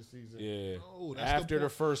that into the season. Yeah. No, after the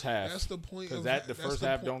first half. That's the point. Because the first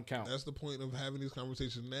half don't count. That's the point of having these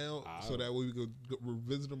conversations now, so that way we could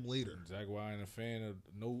revisit them later. Exactly why I ain't a fan of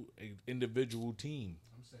no individual team.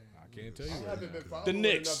 I'm saying I can't tell you. I haven't been the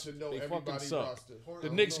Knicks, they fucking suck.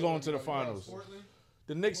 The Knicks going to the finals.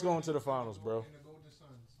 The Knicks going to the finals, bro.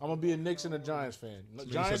 I'm gonna be a Knicks and a Giants fan.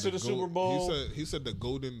 Giants to the Super Bowl. He said the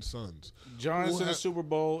Golden Suns. Giants to the Super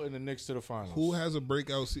Bowl and the Knicks to the finals. Who has a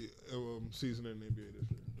breakout season in the NBA this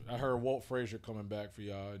year? I heard Walt Frazier coming back for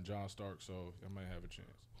y'all and John Stark, so I might have a chance.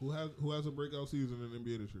 Who has a breakout season in the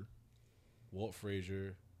NBA this year? Walt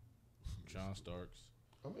Frazier, John Starks.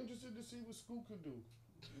 I'm interested to see what Scoot could do.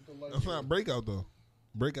 That's not breakout though.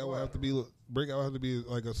 Breakout would have to be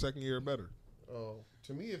like a second year or better. Oh,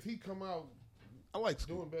 to me, if he come out. I like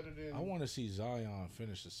doing better than. I want to see Zion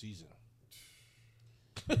finish the season.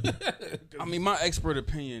 I mean, my expert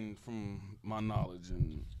opinion from my knowledge,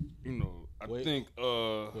 and I think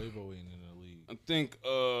Quavo ain't in the league. I think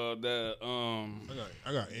that I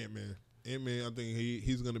got Ant-Man. Ant-Man, I think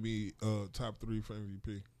he's gonna be top 3 for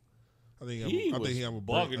MVP. I think he have a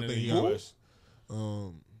break. I think he has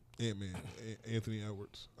Ant-Man, Anthony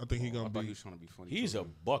Edwards. I think he's gonna be. He was trying to be funny. He's a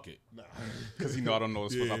bucket. Nah, because I don't know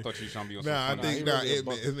his I thought he was trying to be on. Nah, I think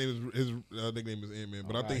Ant-Man. His nickname is Ant-Man,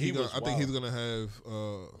 but I think he's gonna have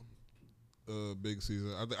a big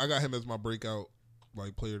season. I got him as my breakout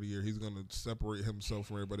player of the year. He's gonna separate himself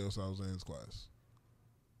from everybody else out of Zan's class.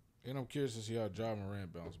 And I'm curious to see how Ja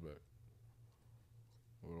Morant bounce back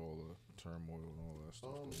with all the turmoil and all that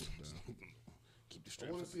stuff. Keep the I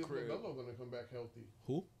straps want at to the see if crib. LaMelo gonna come back healthy.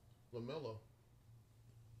 Who? LaMelo.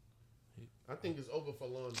 I think it's over for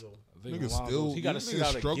Lonzo. He got to sit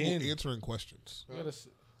out struggle again. Answering questions. I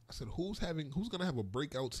said, who's gonna have a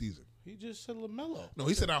breakout season? He just said LaMelo. No,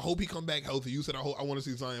 he said, I hope he come back healthy. You said, I want to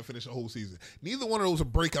see Zion finish a whole season. Neither one of those are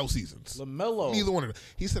breakout seasons. LaMelo. Neither one of them.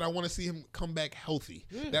 He said, I want to see him come back healthy.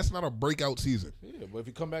 Yeah. That's not a breakout season. Yeah, but if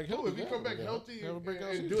he come back healthy,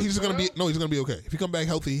 he's gonna be he's gonna be okay. If he come back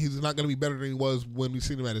healthy, he's not gonna be better than he was when we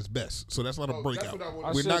seen him at his best. So that's not a breakout.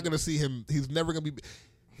 We're not gonna see him. He's never gonna be.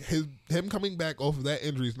 Him coming back off of that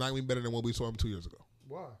injury is not gonna be better than what we saw him 2 years ago.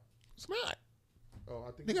 Why? It's not. Oh,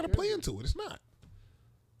 I think they got to play into it. It's not.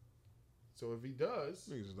 So if he does,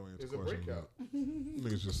 niggas just don't answer it's a questions. breakout.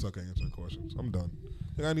 Niggas just suck at answering questions. I'm done.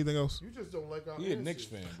 You got anything else? You just don't like our He a answers. Knicks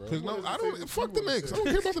fan, bro. No, I don't. Fuck the Knicks. I don't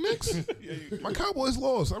care about the Knicks. My Cowboys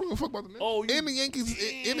lost. I don't give a fuck about the Knicks. Oh, and the Yankees.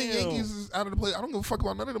 And the Yankees is out of the play. I don't give a fuck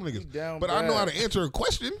about none of them niggas. down But I know how bad. to answer a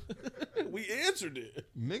question. We answered it.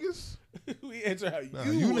 Niggas. We answered how Nah,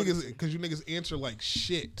 you niggas, because you niggas answer like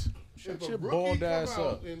shit. Shut your bald ass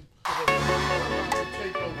up.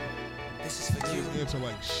 This is for you. Answer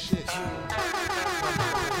like shit.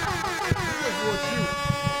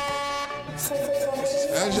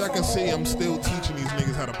 As y'all can see, I'm still teaching these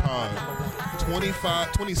niggas how to pod.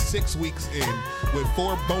 26 weeks in with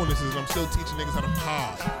 4 bonuses, and I'm still teaching niggas how to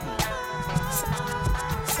pod.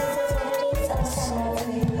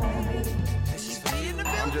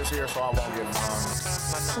 I'm just here so I won't get mine.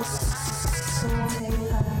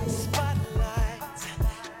 Spotlight,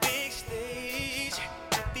 big stage,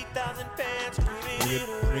 50,000 fans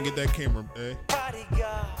Let me get that camera, eh?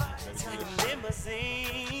 bodyguards,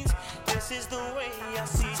 limousines. This is the way I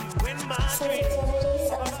see you in my dreams.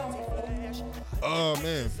 Oh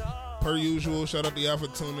man, per usual, shout out to y'all for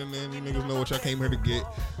tuning in. You niggas know what y'all came here to get.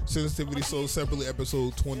 Sensitivity Sold Separately,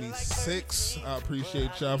 episode 26. I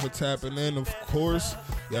appreciate y'all for tapping in. Of course,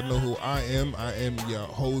 y'all know who I am. I am your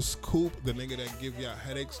host, Coop, the nigga that give y'all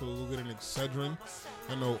headaches, so go get an Excedrin.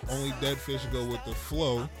 I know only dead fish go with the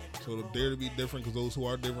flow, so it'll dare to be different, because those who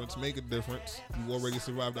are different make a difference. You already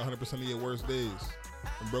survived 100% of your worst days.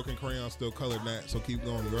 And broken crayon still colored that, so keep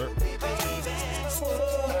going, you heard?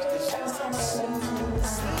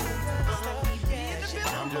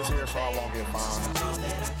 I'm just here so I won't get mine.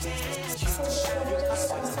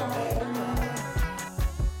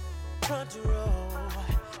 Country road,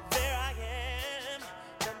 there I am,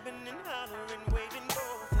 jumping and hollering, waving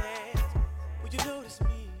both hands. Will you notice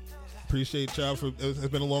me? appreciate y'all for. It's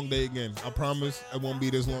been a long day again. I promise it won't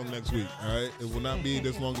be this long next week. All right, it will not be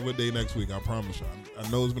this long of a day next week. I promise y'all. I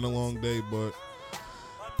know it's been a long day, but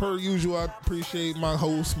per usual, I appreciate my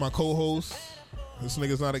host, my co-host. This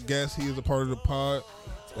nigga's not a guest. He is a part of the pod.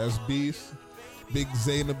 That's Beast. Big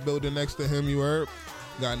Zay in the building next to him. You heard?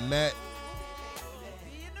 Got Nat.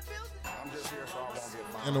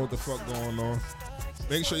 I know what the fuck going on.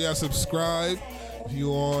 Make sure y'all subscribe. If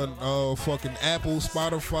you on fucking Apple,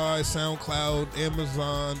 Spotify, SoundCloud,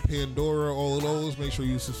 Amazon, Pandora, all of those, make sure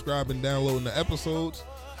you subscribe and downloading the episodes.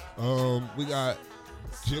 We got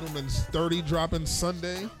Gentleman's 30 dropping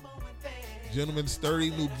Sunday. Gentleman's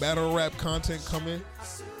 30 new battle rap content coming.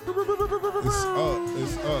 It's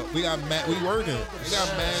up. We got we working. We got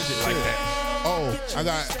mad shit like that. Oh, I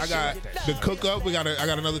got the cook up. I got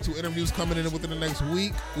another 2 interviews coming in within the next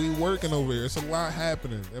week. We working over here. It's a lot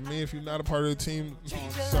happening. I mean, if you're not a part of the team,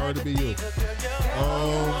 sorry to be you.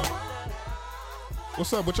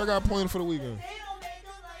 What's up? What y'all got planned for the weekend?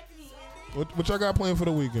 What y'all got planned for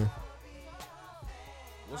the weekend?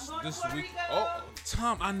 What's this week? Oh,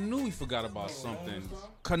 Tom, I knew we forgot about something.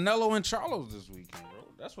 Canelo and Charlos this weekend, bro.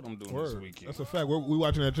 That's what I'm doing this weekend. That's a fact. We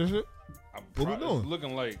watching that shit? What we doing? It's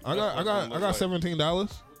looking like. I got $17.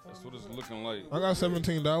 That's what it's looking like. I got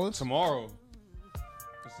 $17. Tomorrow.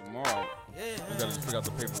 It's tomorrow. We gotta figure out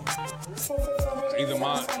the paper. Either we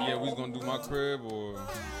was gonna do my crib or.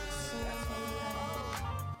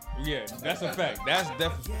 Yeah, that's a fact. That's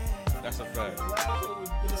a fact.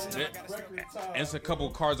 And it's a couple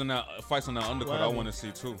of cards on that fights on that undercard I want to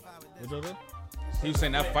see too. He was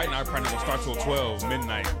saying that fight night probably gonna start till 12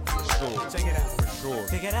 midnight for sure.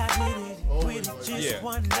 Yeah.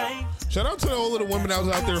 Shout out to all of the women that was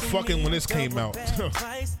out there fucking when this came out.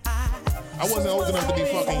 I wasn't old enough to be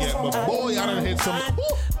fucking yet, but boy, I done hit some.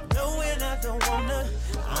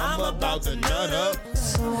 I'm about to nut up.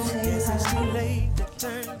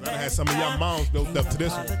 I had some of y'all moms built up to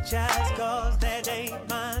this one.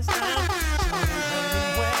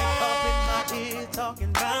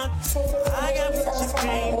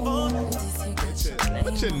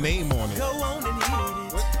 What's your name on it?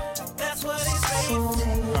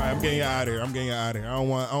 Alright, I'm getting y'all out of here. I don't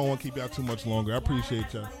want to keep y'all too much longer. I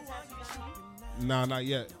appreciate y'all. Nah, not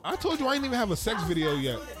yet. I told you I ain't even have a sex video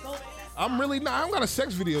yet. I don't got a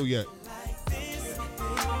sex video yet.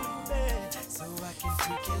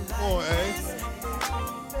 Come on,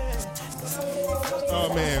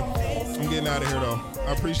 Oh man, I'm getting out of here though.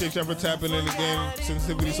 I appreciate y'all for tapping in again.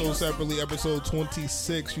 Sensitivity Sold Separately, episode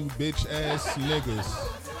 26. You bitch ass niggas.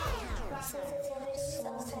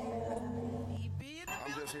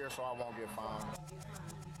 I'm just here so I won't get fined.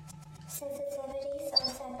 Sensitivity Sold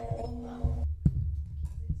Separately.